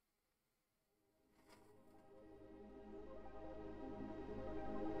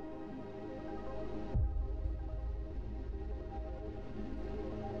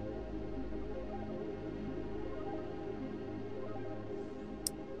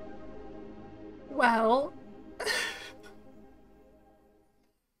 Well...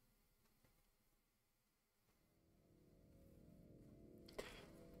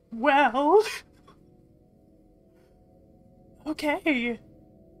 well... Okay.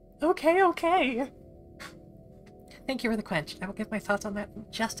 Okay, okay. Thank you for the quench. I will give my thoughts on that in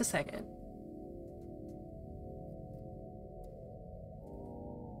just a second.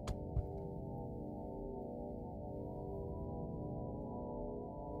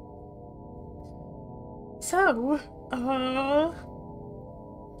 So, I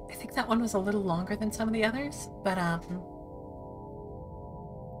think that one was a little longer than some of the others, but, I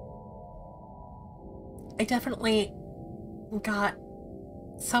definitely got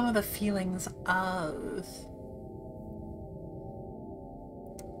some of the feelings of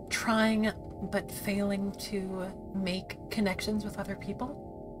trying but failing to make connections with other people.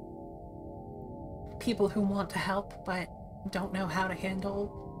 People who want to help but don't know how to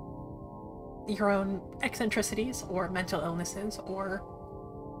handle your own eccentricities or mental illnesses or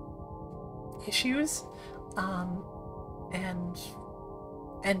issues, and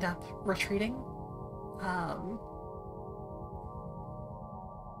end up retreating.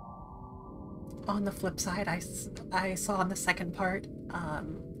 On the flip side, I saw in the second part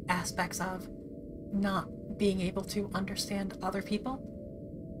aspects of not being able to understand other people.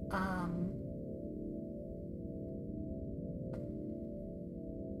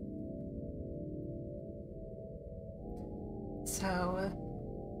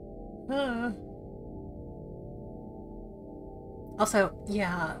 Also,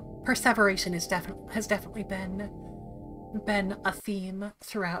 yeah, perseveration has definitely been a theme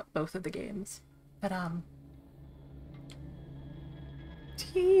throughout both of the games. But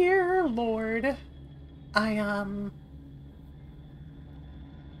dear Lord,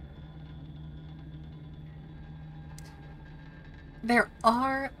 there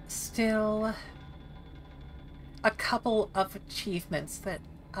are still a couple of achievements that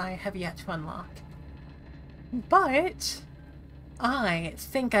I have yet to unlock. But I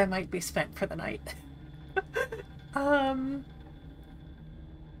think I might be spent for the night.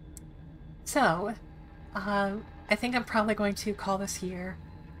 I think I'm probably going to call this here.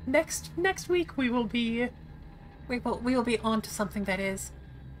 Next week we will be on to something that is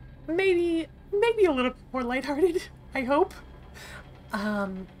maybe a little bit more lighthearted, I hope.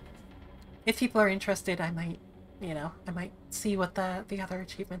 If people are interested, I might see what the other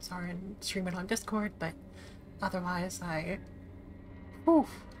achievements are and stream it on Discord, but otherwise I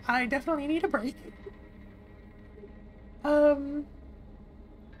definitely need a break.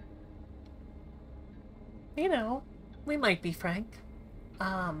 We might be frank.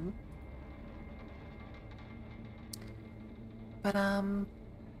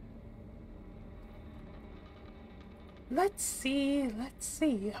 Let's see.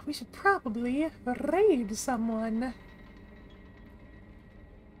 We should probably raid someone.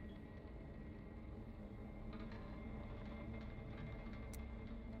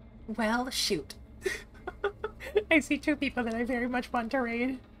 Well, shoot. I see two people that I very much want to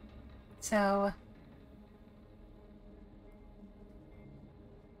raid. So...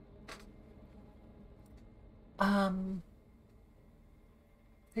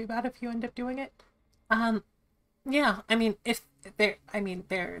 Too bad if you end up doing it. Yeah, I mean, there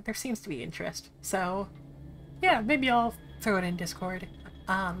seems to be interest. So, yeah, maybe I'll throw it in Discord.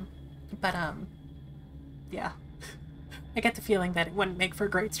 Yeah. I get the feeling that it wouldn't make for a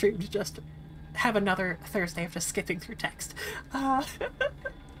great stream to just have another Thursday of just skipping through text.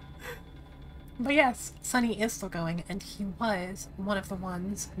 But yes, Sunny is still going, and he was one of the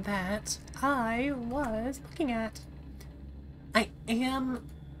ones that I was looking at. I am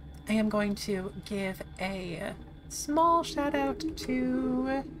going to give a small shout out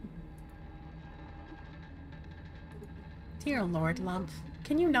to... Dear Lord, Lump.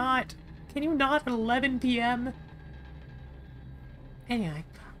 Can you not at 11 p.m.? Anyway,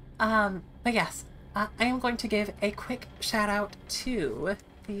 but yes, I am going to give a quick shout out to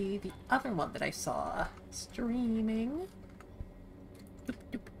the other one that I saw streaming.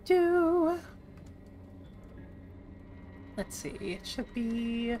 Let's see, it should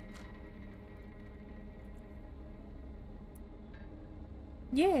be...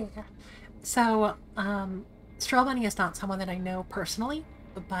 Yeah. So, Straw Bunny is not someone that I know personally,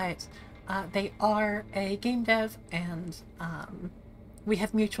 but they are a game dev, and we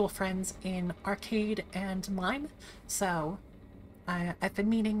have mutual friends in Arcade and Mime, so I've been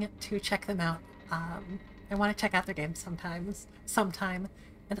meaning to check them out. I want to check out their games sometime,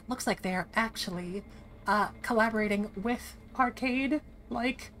 and it looks like they're actually collaborating with Arcade,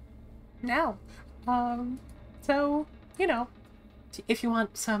 like, now. So, if you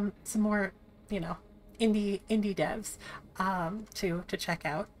want some more, indie devs to check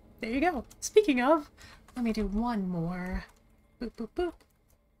out, there you go. Speaking of, let me do one more. Boop, boop, boop.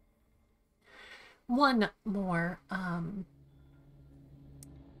 One more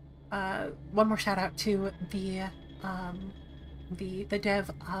one more shout out to the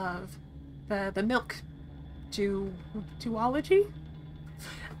dev of the milk duology.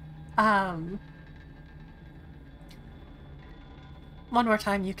 One more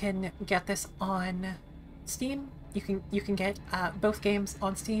time, you can get this on Steam. You can get both games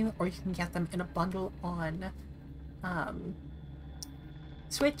on Steam, or you can get them in a bundle on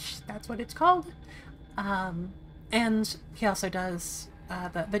Switch. That's what it's called. And he also does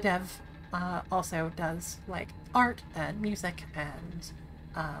the dev also does like art and music and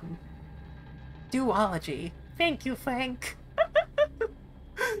duology. Thank you, Frank.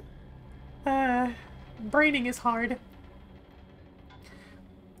 Braining is hard.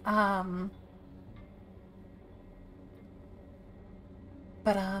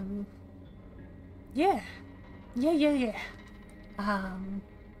 But yeah.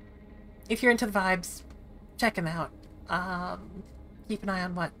 If you're into the vibes, check him out. Keep an eye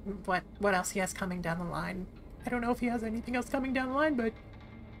on what else he has coming down the line. I don't know if he has anything else coming down the line, but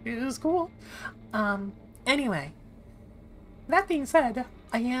it is cool. Anyway, that being said,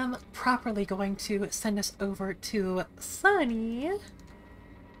 I am properly going to send us over to Sunny. Who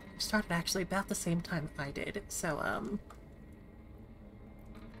started actually about the same time I did, so I'm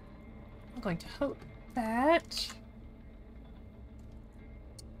going to hope that...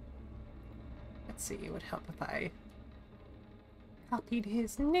 Let's see, it would help if I copied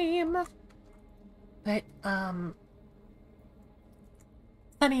his name. But,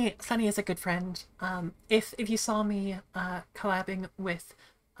 Sunny is a good friend. If you saw me collabing with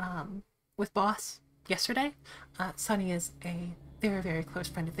Boss yesterday, Sunny is a very, very close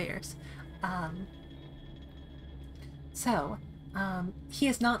friend of theirs. He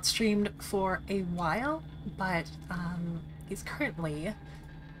has not streamed for a while, but he's currently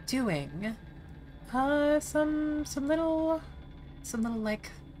doing some little like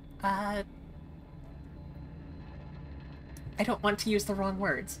I don't want to use the wrong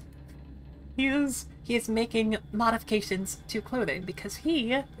words. He is making modifications to clothing because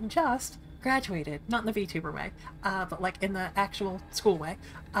he just graduated, not in the VTuber way, but like in the actual school way.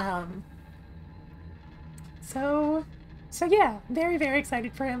 So yeah, very, very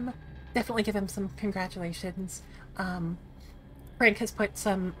excited for him. Definitely give him some congratulations. Frank has put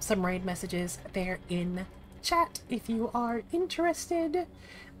some raid messages there in chat if you are interested.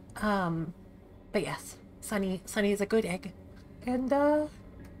 But yes, Sunny is a good egg, and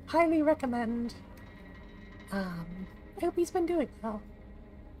highly recommend. I hope he's been doing well.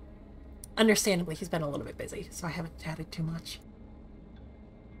 Understandably, he's been a little bit busy, so I haven't chatted too much.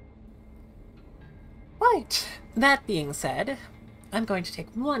 Right, that being said, I'm going to take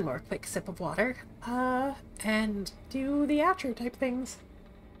one more quick sip of water, and do the outro type things.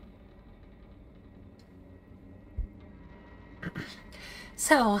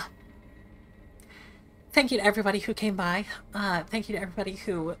 So, thank you to everybody who came by. Thank you to everybody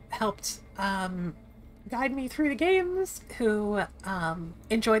who helped guide me through the games, who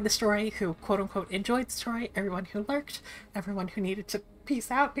enjoyed the story, who quote-unquote enjoyed the story, everyone who lurked, everyone who needed to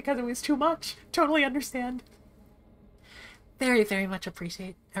peace out because it was too much. Totally understand. Very, very much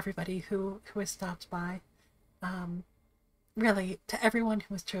appreciate everybody who has stopped by. Really, to everyone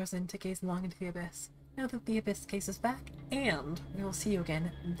who has chosen to gaze long into the abyss, know that the abyss case is back, and we will see you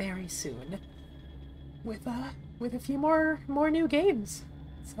again very soon with a few more new games.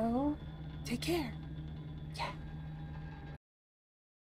 So, take care.